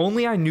 If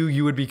only I knew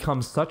you would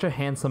become such a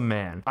handsome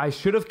man. I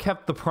should have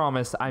kept the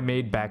promise I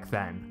made back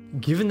then.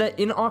 Given that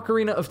in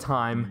Ocarina of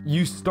Time,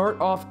 you start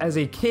off as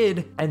a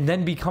kid and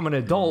then become an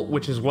adult,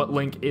 which is what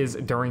Link is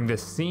during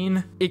this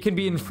scene, it can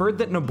be inferred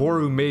that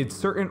Noboru made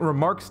certain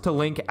remarks to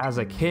Link as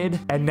a kid,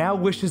 and now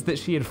wishes that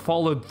she had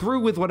followed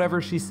through with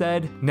whatever she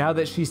said, now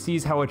that she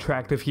sees how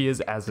attractive he is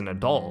as an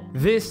adult.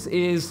 This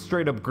is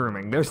straight up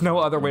grooming. There's no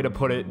other way to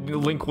put it.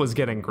 Link was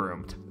getting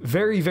groomed.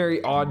 Very,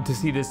 very odd to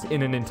see this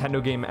in a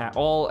Nintendo game at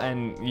all,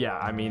 and yeah,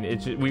 I mean,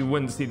 we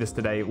wouldn't see this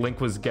today.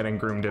 Link was getting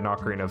groomed in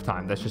Ocarina of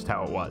Time. That's just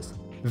how it was.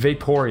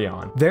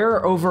 Vaporeon. There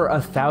are over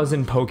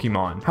 1,000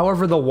 Pokemon.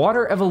 However, the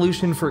water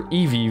evolution for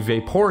Eevee,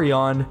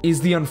 Vaporeon,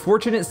 is the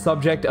unfortunate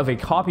subject of a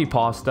copy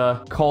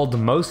pasta called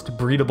Most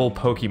Breedable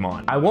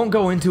Pokemon. I won't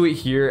go into it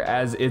here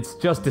as it's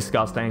just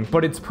disgusting,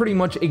 but it's pretty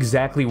much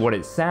exactly what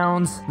it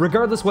sounds.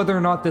 Regardless whether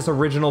or not this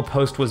original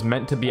post was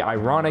meant to be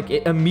ironic,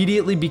 it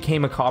immediately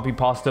became a copy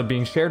pasta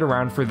being shared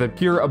around for the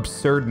pure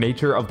absurd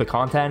nature of the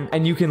content,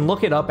 and you can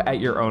look it up at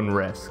your own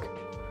risk.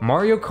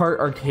 Mario Kart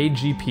Arcade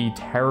GP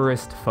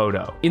terrorist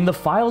photo. In the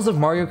files of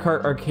Mario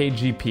Kart Arcade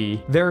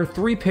GP, there are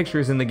 3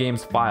 pictures in the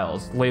game's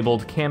files,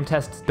 labeled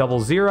Camtest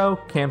 00,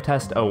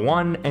 Camtest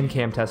 01, and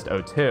Camtest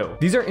 02.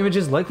 These are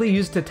images likely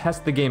used to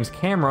test the game's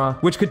camera,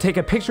 which could take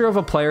a picture of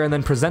a player and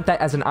then present that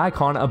as an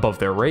icon above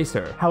their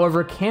racer.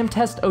 However,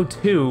 Camtest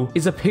 02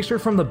 is a picture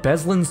from the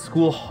Beslan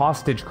school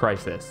hostage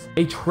crisis,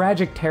 a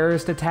tragic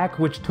terrorist attack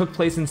which took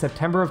place in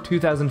September of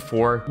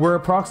 2004, where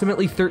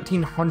approximately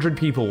 1,300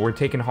 people were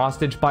taken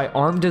hostage by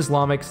armed armed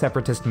Islamic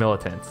separatist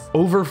militants.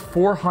 Over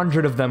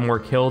 400 of them were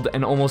killed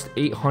and almost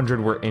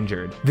 800 were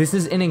injured. This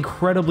is an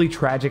incredibly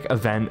tragic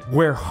event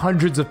where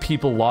hundreds of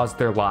people lost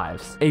their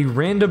lives. A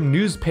random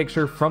news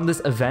picture from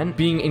this event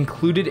being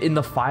included in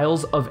the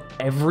files of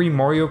every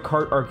Mario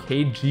Kart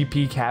Arcade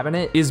GP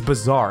cabinet is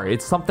bizarre.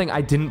 It's something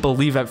I didn't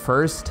believe at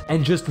first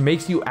and just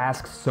makes you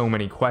ask so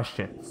many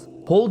questions.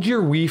 Hold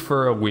Your Wii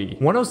for a Wii.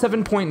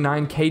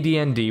 107.9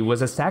 KDND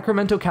was a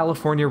Sacramento,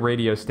 California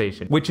radio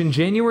station, which in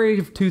January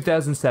of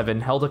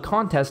 2007 held a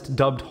contest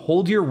dubbed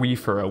Hold Your Wii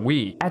for a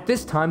Wii. At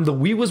this time, the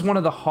Wii was one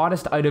of the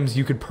hottest items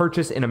you could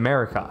purchase in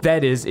America.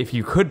 That is, if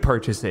you could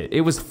purchase it.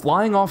 It was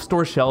flying off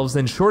store shelves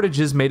and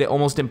shortages made it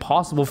almost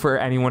impossible for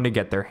anyone to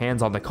get their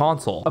hands on the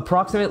console.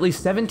 Approximately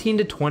 17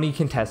 to 20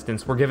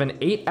 contestants were given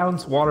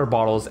 8-ounce water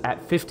bottles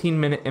at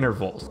 15-minute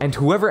intervals, and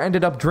whoever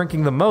ended up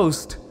drinking the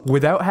most,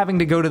 without having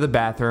to go to the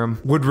bathroom,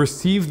 would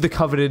receive the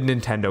coveted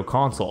Nintendo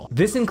console.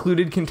 This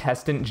included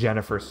contestant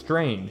Jennifer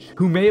Strange,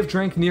 who may have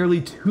drank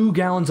nearly 2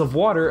 gallons of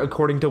water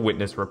according to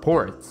witness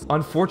reports.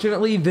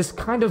 Unfortunately, this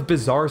kind of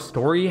bizarre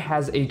story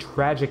has a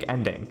tragic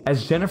ending,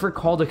 as Jennifer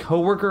called a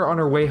coworker on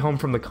her way home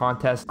from the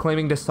contest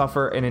claiming to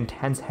suffer an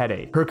intense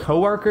headache. Her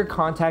coworker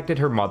contacted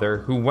her mother,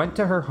 who went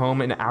to her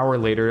home an hour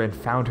later and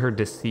found her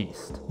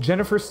deceased.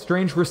 Jennifer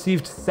Strange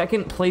received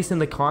second place in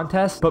the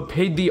contest, but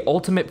paid the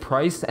ultimate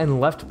price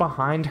and left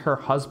behind her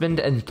husband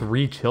and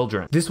 3 children.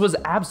 This was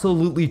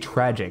absolutely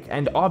tragic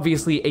and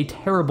obviously a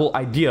terrible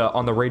idea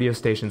on the radio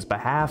station's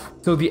behalf.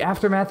 So the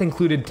aftermath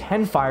included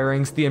 10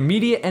 firings, the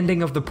immediate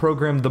ending of the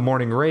program The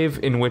Morning Rave,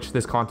 in which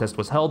this contest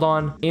was held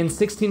on, and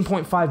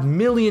 $16.5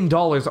 million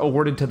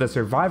awarded to the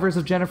survivors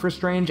of Jennifer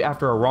Strange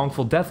after a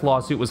wrongful death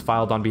lawsuit was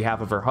filed on behalf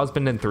of her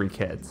husband and 3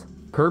 kids.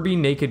 Kirby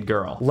Naked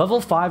Girl. Level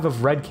 5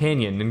 of Red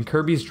Canyon in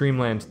Kirby's Dream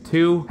Land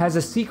 2 has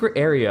a secret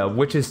area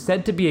which is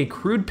said to be a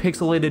crude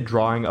pixelated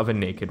drawing of a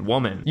naked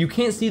woman. You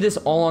can't see this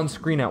all on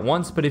screen at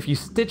once, but if you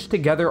stitch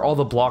together all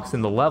the blocks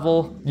in the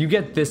level, you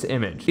get this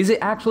image. Is it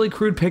actually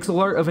crude pixel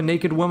art of a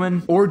naked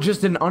woman, or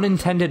just an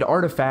unintended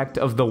artifact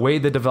of the way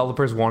the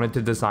developers wanted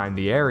to design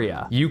the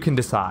area? You can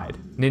decide.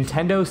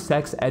 Nintendo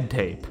Sex Ed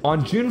Tape.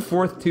 On June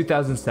 4th,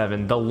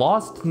 2007, the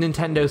lost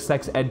Nintendo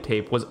Sex Ed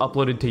Tape was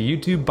uploaded to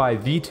YouTube by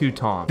V2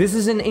 Tom. This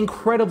is an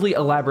incredibly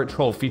elaborate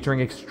troll featuring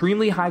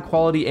extremely high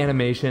quality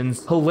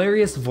animations,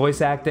 hilarious voice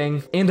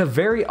acting, and a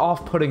very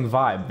off-putting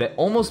vibe that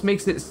almost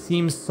makes it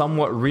seem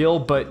somewhat real,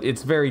 but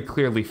it's very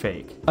clearly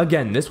fake.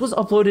 Again, this was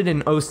uploaded in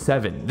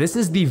 2007. This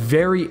is the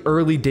very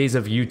early days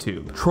of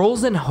YouTube.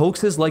 Trolls and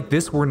hoaxes like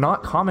this were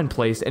not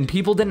commonplace, and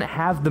people didn't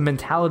have the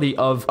mentality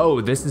of, oh,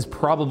 this is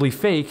probably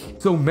fake,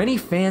 so many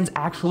fans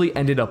actually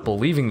ended up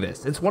believing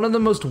this. It's one of the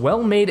most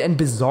well-made and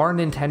bizarre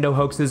Nintendo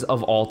hoaxes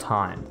of all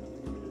time.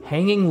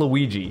 Hanging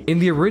Luigi. In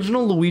the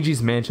original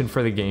Luigi's Mansion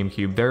for the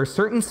GameCube, there are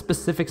certain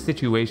specific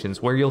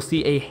situations where you'll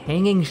see a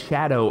hanging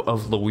shadow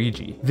of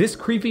Luigi. This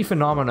creepy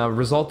phenomena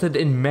resulted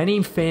in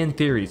many fan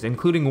theories,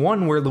 including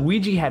one where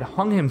Luigi had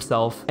hung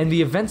himself, and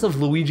the events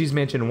of Luigi's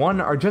Mansion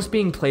 1 are just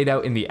being played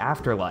out in the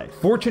afterlife.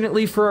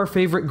 Fortunately for our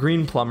favorite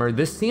green plumber,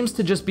 this seems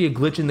to just be a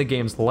glitch in the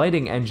game's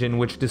lighting engine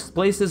which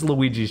displaces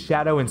Luigi's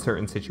shadow in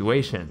certain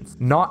situations.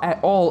 Not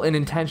at all an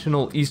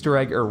intentional Easter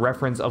egg or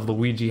reference of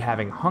Luigi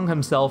having hung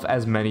himself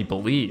as many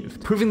believe.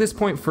 Proving this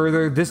point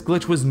further, this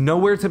glitch was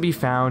nowhere to be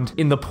found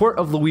in the port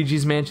of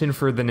Luigi's Mansion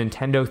for the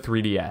Nintendo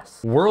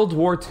 3DS. World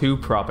War II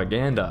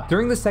propaganda.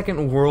 During the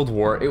Second World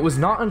War, it was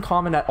not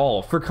uncommon at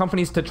all for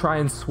companies to try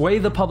and sway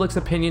the public's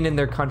opinion in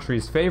their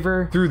country's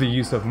favor through the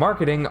use of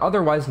marketing,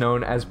 otherwise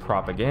known as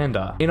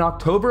propaganda. In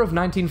October of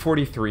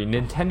 1943,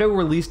 Nintendo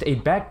released a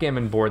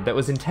backgammon board that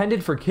was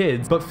intended for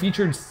kids, but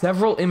featured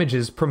several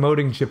images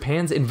promoting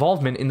Japan's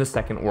involvement in the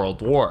Second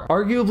World War.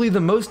 Arguably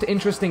the most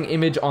interesting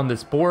image on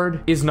this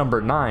board is number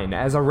 9.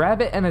 As a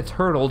rabbit and a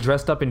turtle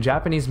dressed up in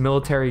Japanese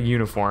military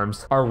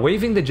uniforms are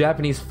waving the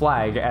Japanese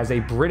flag as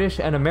a British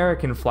and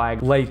American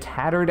flag lay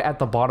tattered at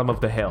the bottom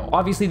of the hill.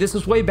 Obviously, this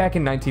was way back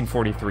in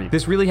 1943.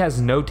 This really has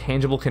no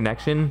tangible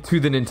connection to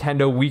the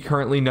Nintendo we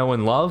currently know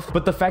and love,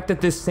 but the fact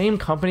that this same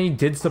company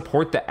did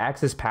support the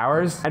Axis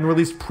powers and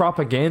released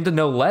propaganda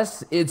no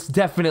less, it's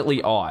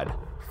definitely odd.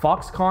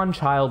 Foxconn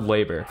child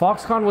labor.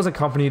 Foxconn was a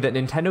company that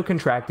Nintendo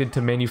contracted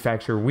to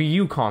manufacture Wii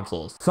U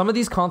consoles. Some of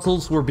these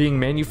consoles were being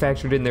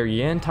manufactured in their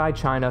Yantai,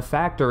 China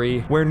factory,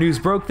 where news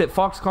broke that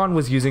Foxconn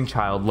was using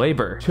child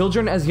labor.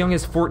 Children as young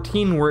as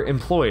 14 were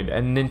employed,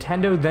 and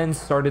Nintendo then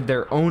started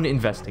their own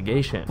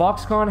investigation.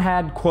 Foxconn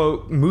had,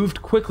 quote,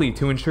 moved quickly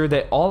to ensure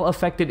that all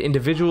affected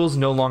individuals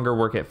no longer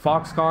work at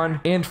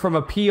Foxconn, and from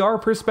a PR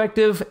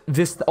perspective,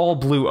 this all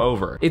blew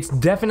over. It's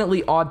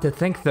definitely odd to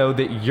think, though,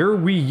 that your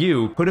Wii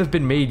U could have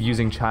been made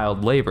using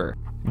child labor.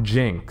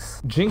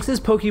 Jinx. Jinx is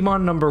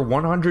Pokemon number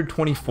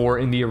 124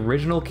 in the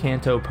original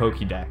Kanto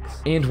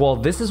Pokédex. And while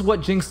this is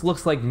what Jinx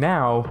looks like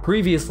now,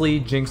 previously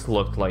Jinx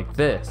looked like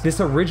this. This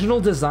original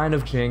design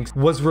of Jinx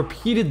was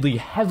repeatedly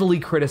heavily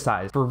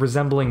criticized for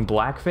resembling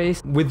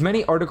blackface, with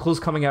many articles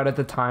coming out at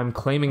the time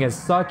claiming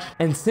as such,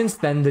 and since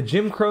then the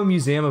Jim Crow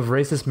Museum of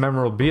Racist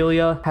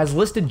Memorabilia has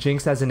listed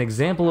Jinx as an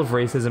example of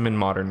racism in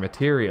modern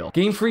material.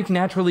 Game Freak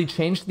naturally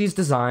changed these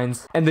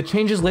designs, and the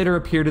changes later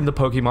appeared in the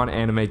Pokemon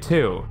anime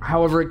too.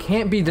 However, it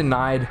can't be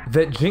denied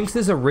that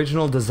Jinx's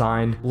original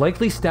design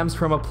likely stems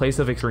from a place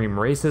of extreme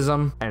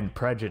racism and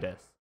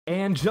prejudice.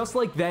 And just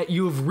like that,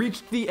 you have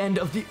reached the end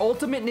of the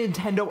ultimate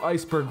Nintendo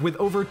Iceberg with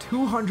over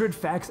 200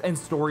 facts and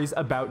stories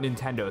about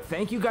Nintendo.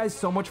 Thank you guys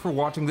so much for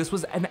watching. This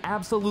was an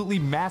absolutely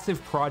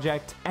massive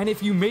project. And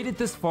if you made it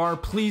this far,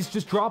 please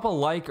just drop a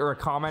like or a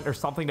comment or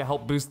something to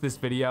help boost this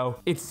video.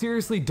 It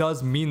seriously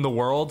does mean the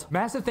world.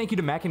 Massive thank you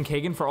to Mac and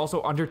Kagan for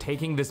also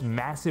undertaking this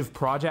massive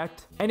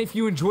project. And if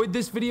you enjoyed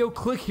this video,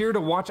 click here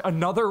to watch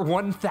another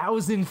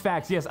 1,000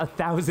 facts. Yes,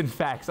 1,000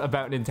 facts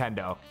about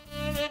Nintendo.